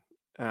cannon.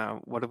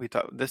 What did we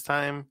talk? This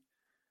time,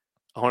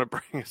 I want to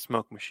bring a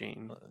smoke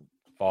machine.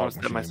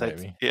 Fog machine,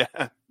 baby.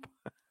 Yeah.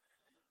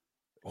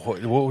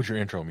 What would your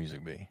intro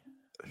music be?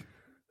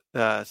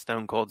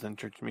 Stone Cold's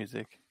entrance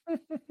music.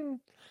 All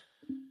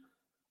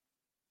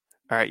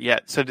right,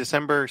 yeah. So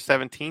December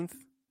 17th,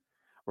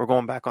 we're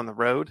going back on the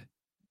road.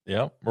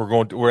 Yeah, we are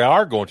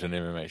going to an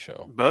MMA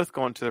show. Both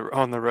going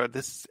on the road.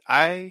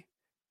 I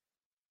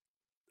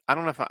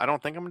don't know I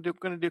don't think I'm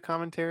going to do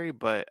commentary,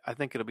 but I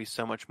think it'll be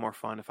so much more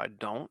fun if I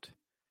don't.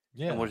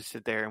 Yeah, and we'll just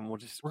sit there and we're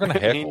going to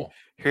heckle.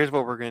 Here's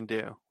what we're going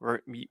to do.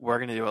 We're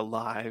going to do a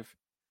live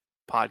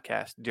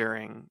podcast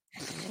during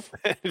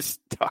just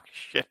talk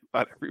shit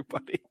about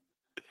everybody.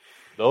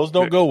 Those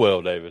don't go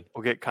well, David.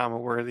 We'll get Kama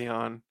Worthy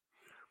on.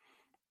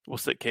 We'll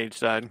sit cage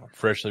side.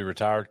 Freshly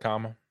retired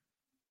Kama.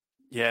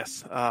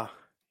 Yes. Yeah.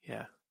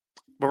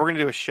 But we're going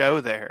to do a show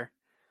there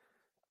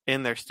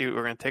in their studio.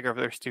 We're going to take over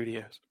their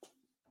studios.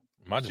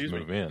 Might just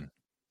move in.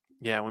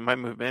 Yeah, we might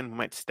move in. We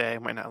might stay.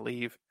 We might not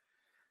leave.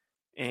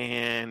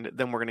 And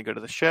then we're going to go to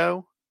the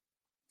show.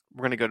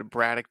 We're going to go to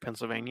Braddock,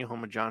 Pennsylvania,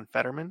 home of John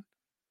Fetterman.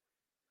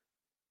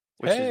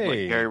 Which is what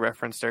Gary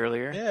referenced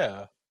earlier.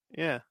 Yeah.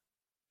 Yeah.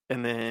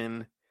 And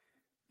then,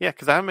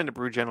 because I haven't been to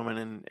Brew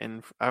Gentleman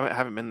and I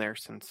haven't been there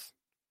since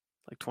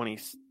like 20.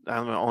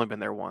 I've only been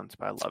there once,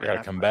 but I love it. I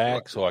got to come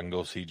back so I can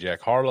go see Jack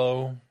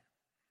Harlow.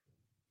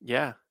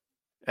 Yeah.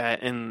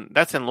 And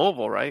that's in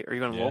Louisville, right? Are you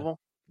going to Louisville?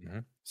 Mm-hmm.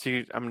 So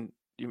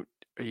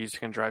Are you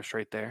just gonna drive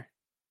straight there?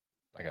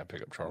 I gotta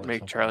pick up Charlie.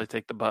 Make Charlie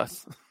take the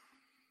bus.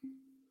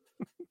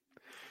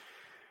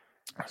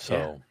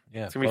 So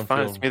it's gonna be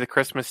fun. It's gonna be the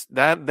Christmas.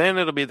 Then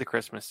it'll be the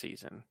Christmas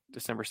season,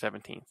 December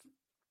 17th.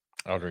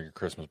 I'll drink a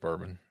Christmas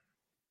bourbon.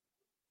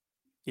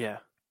 Yeah,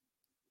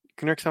 you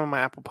can drink some of my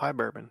apple pie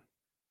bourbon.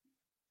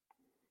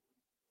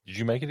 Did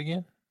you make it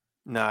again?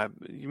 No,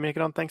 you make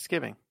it on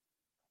Thanksgiving.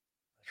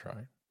 That's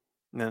right.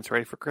 And then it's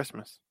ready for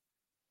Christmas.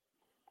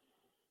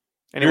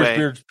 Anyway,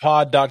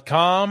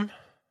 beersbeardspod.com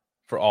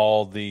for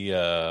all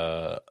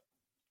the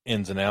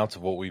ins and outs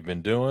of what we've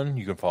been doing.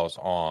 You can follow us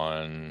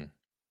on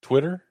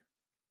Twitter.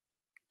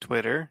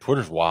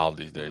 Twitter's wild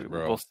these days,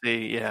 bro. We'll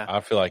see. Yeah,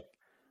 I feel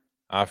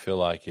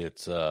like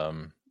it's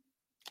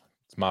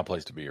my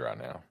place to be right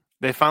now.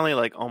 They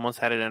finally almost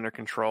had it under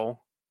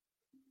control,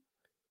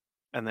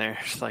 and they're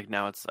just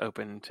now it's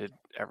open to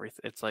everything.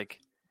 It's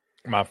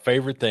my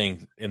favorite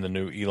thing in the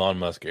new Elon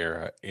Musk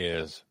era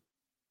is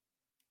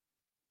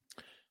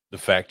the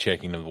fact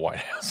checking of the White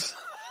House.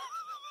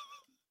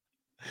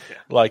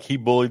 Yeah. He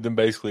bullied them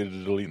basically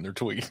to deleting their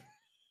tweet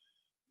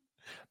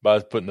by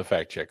putting the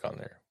fact check on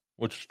there,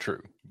 which is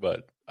true.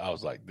 But I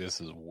was like,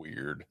 this is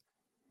weird.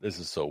 This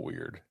is so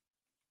weird.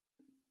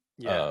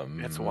 Yeah,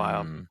 it's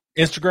wild.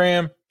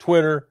 Instagram,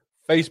 Twitter,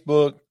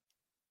 Facebook,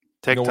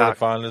 TikTok. You know where to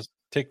find us.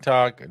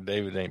 TikTok.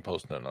 David ain't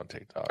posting nothing on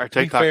TikTok. Our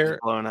TikTok is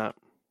blowing up.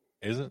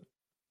 Is it?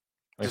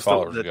 How many Just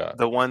followers you got?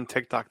 The one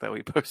TikTok that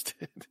we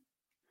posted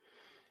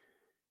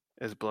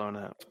is blown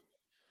up.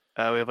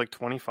 We have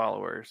 20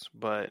 followers,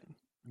 but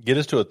get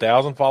us to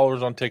 1,000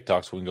 followers on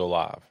TikTok so we can go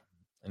live,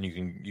 and you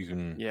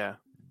can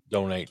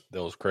donate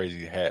those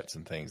crazy hats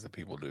and things that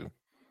people do.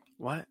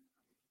 What?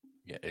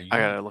 Yeah, I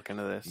gotta look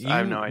into this. I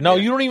have no idea. No,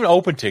 you don't even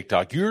open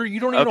TikTok. You don't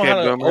even know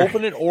how to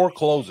open it or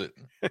close it.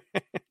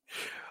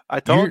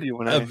 I told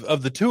you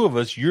of the two of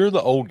us, you're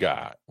the old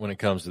guy when it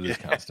comes to this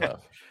kind of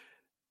stuff.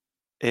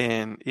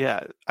 And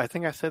I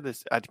think I said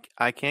this.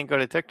 I can't go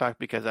to TikTok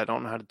because I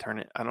don't know how to turn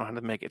it. I don't know how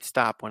to make it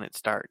stop when it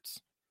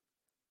starts.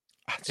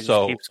 It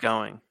just keeps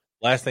going.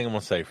 Last thing I'm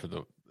gonna say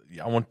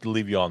I want to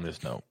leave you on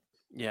this note.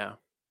 Yeah.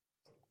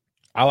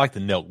 I like the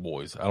Nelk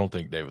Boys. I don't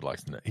think David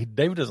likes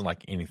David doesn't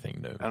like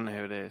anything new. I don't know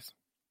who it is.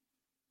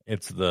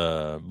 It's it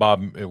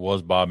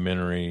was Bob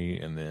Minery,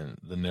 and then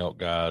the Nelk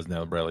guys.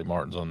 Now Bradley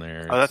Martin's on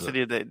there. Oh, that's the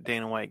dude that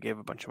Dana White gave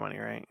a bunch of money,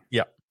 right?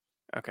 Yeah.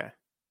 Okay.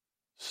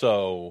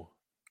 So.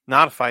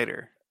 Not a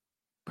fighter.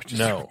 But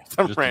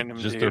just random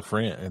just dude. Their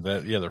friend.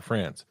 They're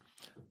friends.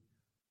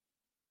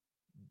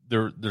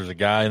 There's a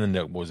guy in the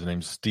Nelk Boys. His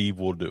name's Steve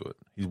Will Do It.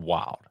 He's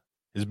wild.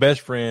 His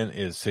best friend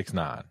is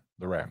 6ix9ine,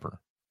 the rapper.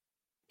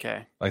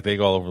 Okay. They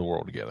go all over the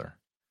world together.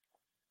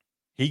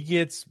 He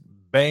gets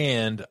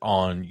banned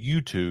on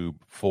YouTube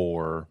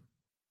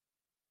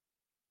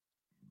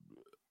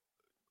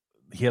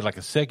he had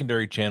a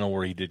secondary channel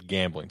where he did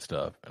gambling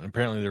stuff. And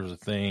apparently there was a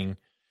thing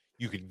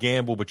you could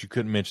gamble, but you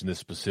couldn't mention this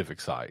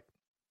specific site.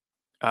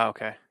 Oh,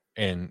 okay.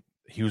 And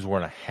he was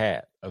wearing a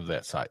hat of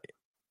that site.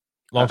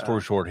 Long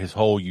story short, his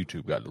whole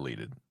YouTube got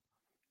deleted.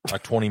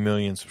 20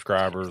 million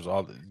subscribers,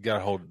 got a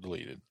whole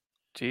deleted.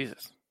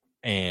 Jesus.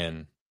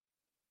 And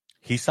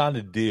he signed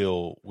a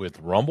deal with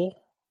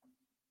Rumble.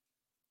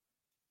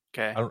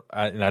 Okay.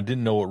 And I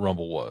didn't know what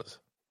Rumble was.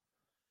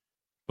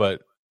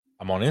 But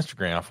I'm on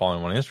Instagram. I follow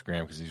him on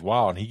Instagram because he's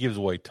wild. And he gives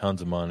away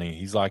tons of money.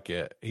 He's like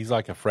a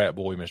frat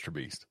boy, Mr.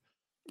 Beast.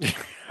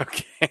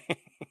 Okay.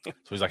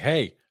 So he's like,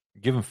 hey,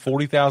 give him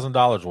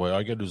 $40,000 away. All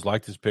you got to do is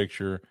like this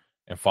picture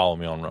and follow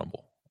me on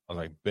Rumble. I was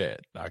like,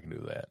 bet I can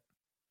do that.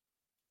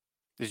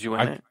 Did you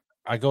win it?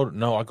 I go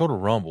to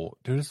Rumble.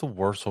 Dude, it's the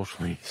worst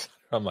social media.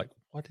 I'm like,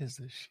 what is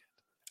this shit?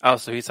 Oh,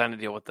 so he signed a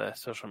deal with the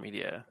social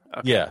media.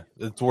 Okay. Yeah,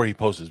 that's where he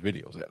posts his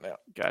videos at now.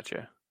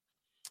 Gotcha.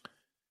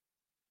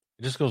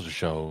 It just goes to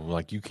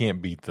show, you can't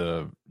beat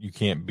the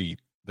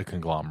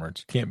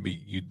conglomerates. You can't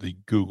beat the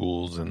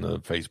Googles and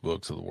the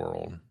Facebooks of the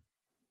world.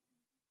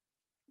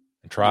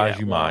 And try as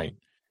you might,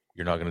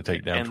 you're not going to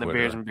take down and Twitter. The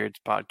Beers and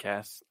Beards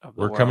podcast.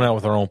 We're coming out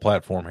with our own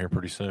platform here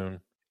pretty soon.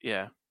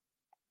 Yeah.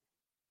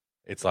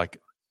 It's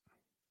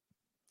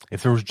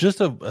if there was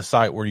just a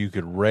site where you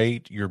could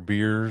rate your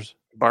beers.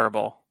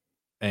 Barbell.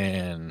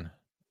 And,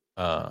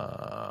 give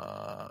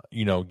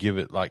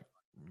it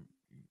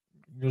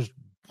just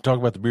talk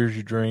about the beers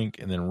you drink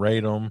and then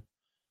rate them.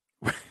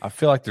 I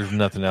feel like there's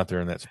nothing out there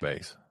in that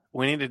space.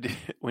 We need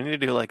to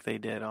do like they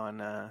did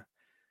on,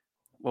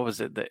 what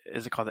was it?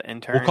 Is it called the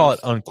Interns? We'll call it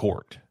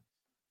Uncorked.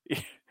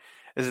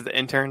 Is it the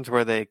Interns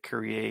where they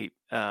create,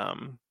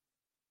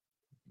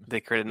 they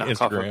create a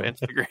knockoff of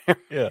Instagram?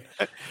 Yeah.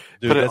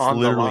 Dude, that's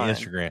literally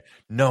Instagram.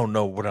 No,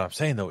 what I'm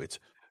saying though, it's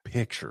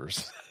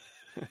pictures.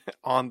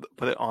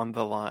 Put it on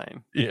the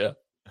line. Yeah.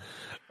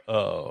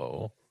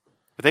 Oh.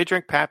 But they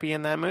drink Pappy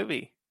in that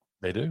movie.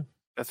 They do.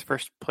 That's the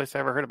first place I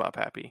ever heard about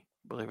Pappy,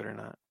 believe it or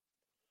not.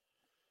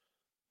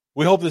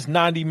 We hope this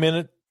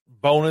 90-minute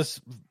bonus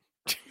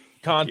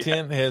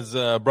content has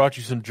brought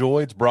you some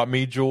joy. It's brought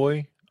me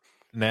joy.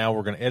 Now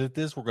we're going to edit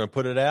this. We're going to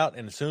put it out.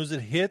 And as soon as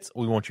it hits,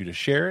 we want you to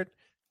share it,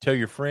 tell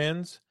your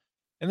friends,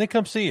 and then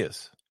come see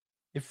us.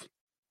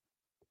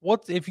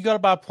 What if you got to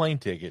buy a plane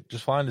ticket?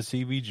 Just find a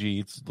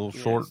CVG. It's a little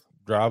short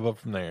drive up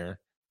from there.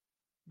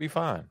 Be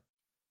fine.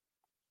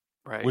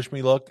 Right. Wish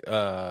me luck.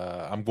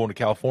 I'm going to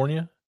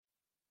California.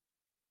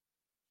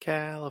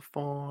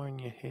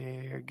 California,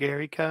 here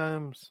Gary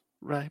comes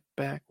right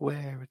back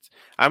where it's.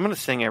 I'm gonna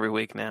sing every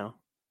week now.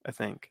 I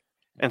think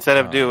instead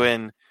of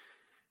doing.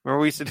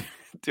 Remember we used to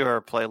do our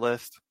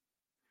playlist.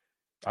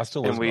 I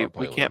still listen to our playlist.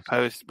 We can't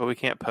post, but we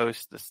can't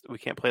post this. We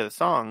can't play the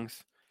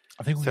songs.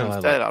 I think we so only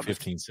instead, have like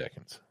 15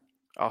 seconds.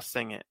 I'll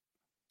sing it.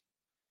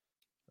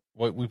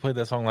 We played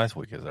that song last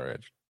week as our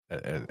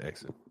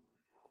exit.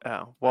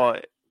 Oh well,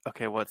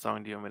 okay. What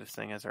song do you want me to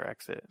sing as our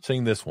exit?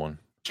 Sing this one.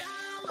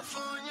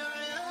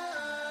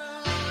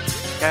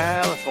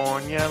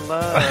 California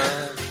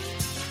love.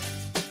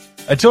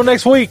 Until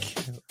next week,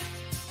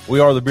 we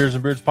are the Beers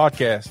and Beards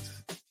podcast.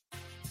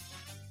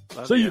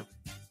 Love See you.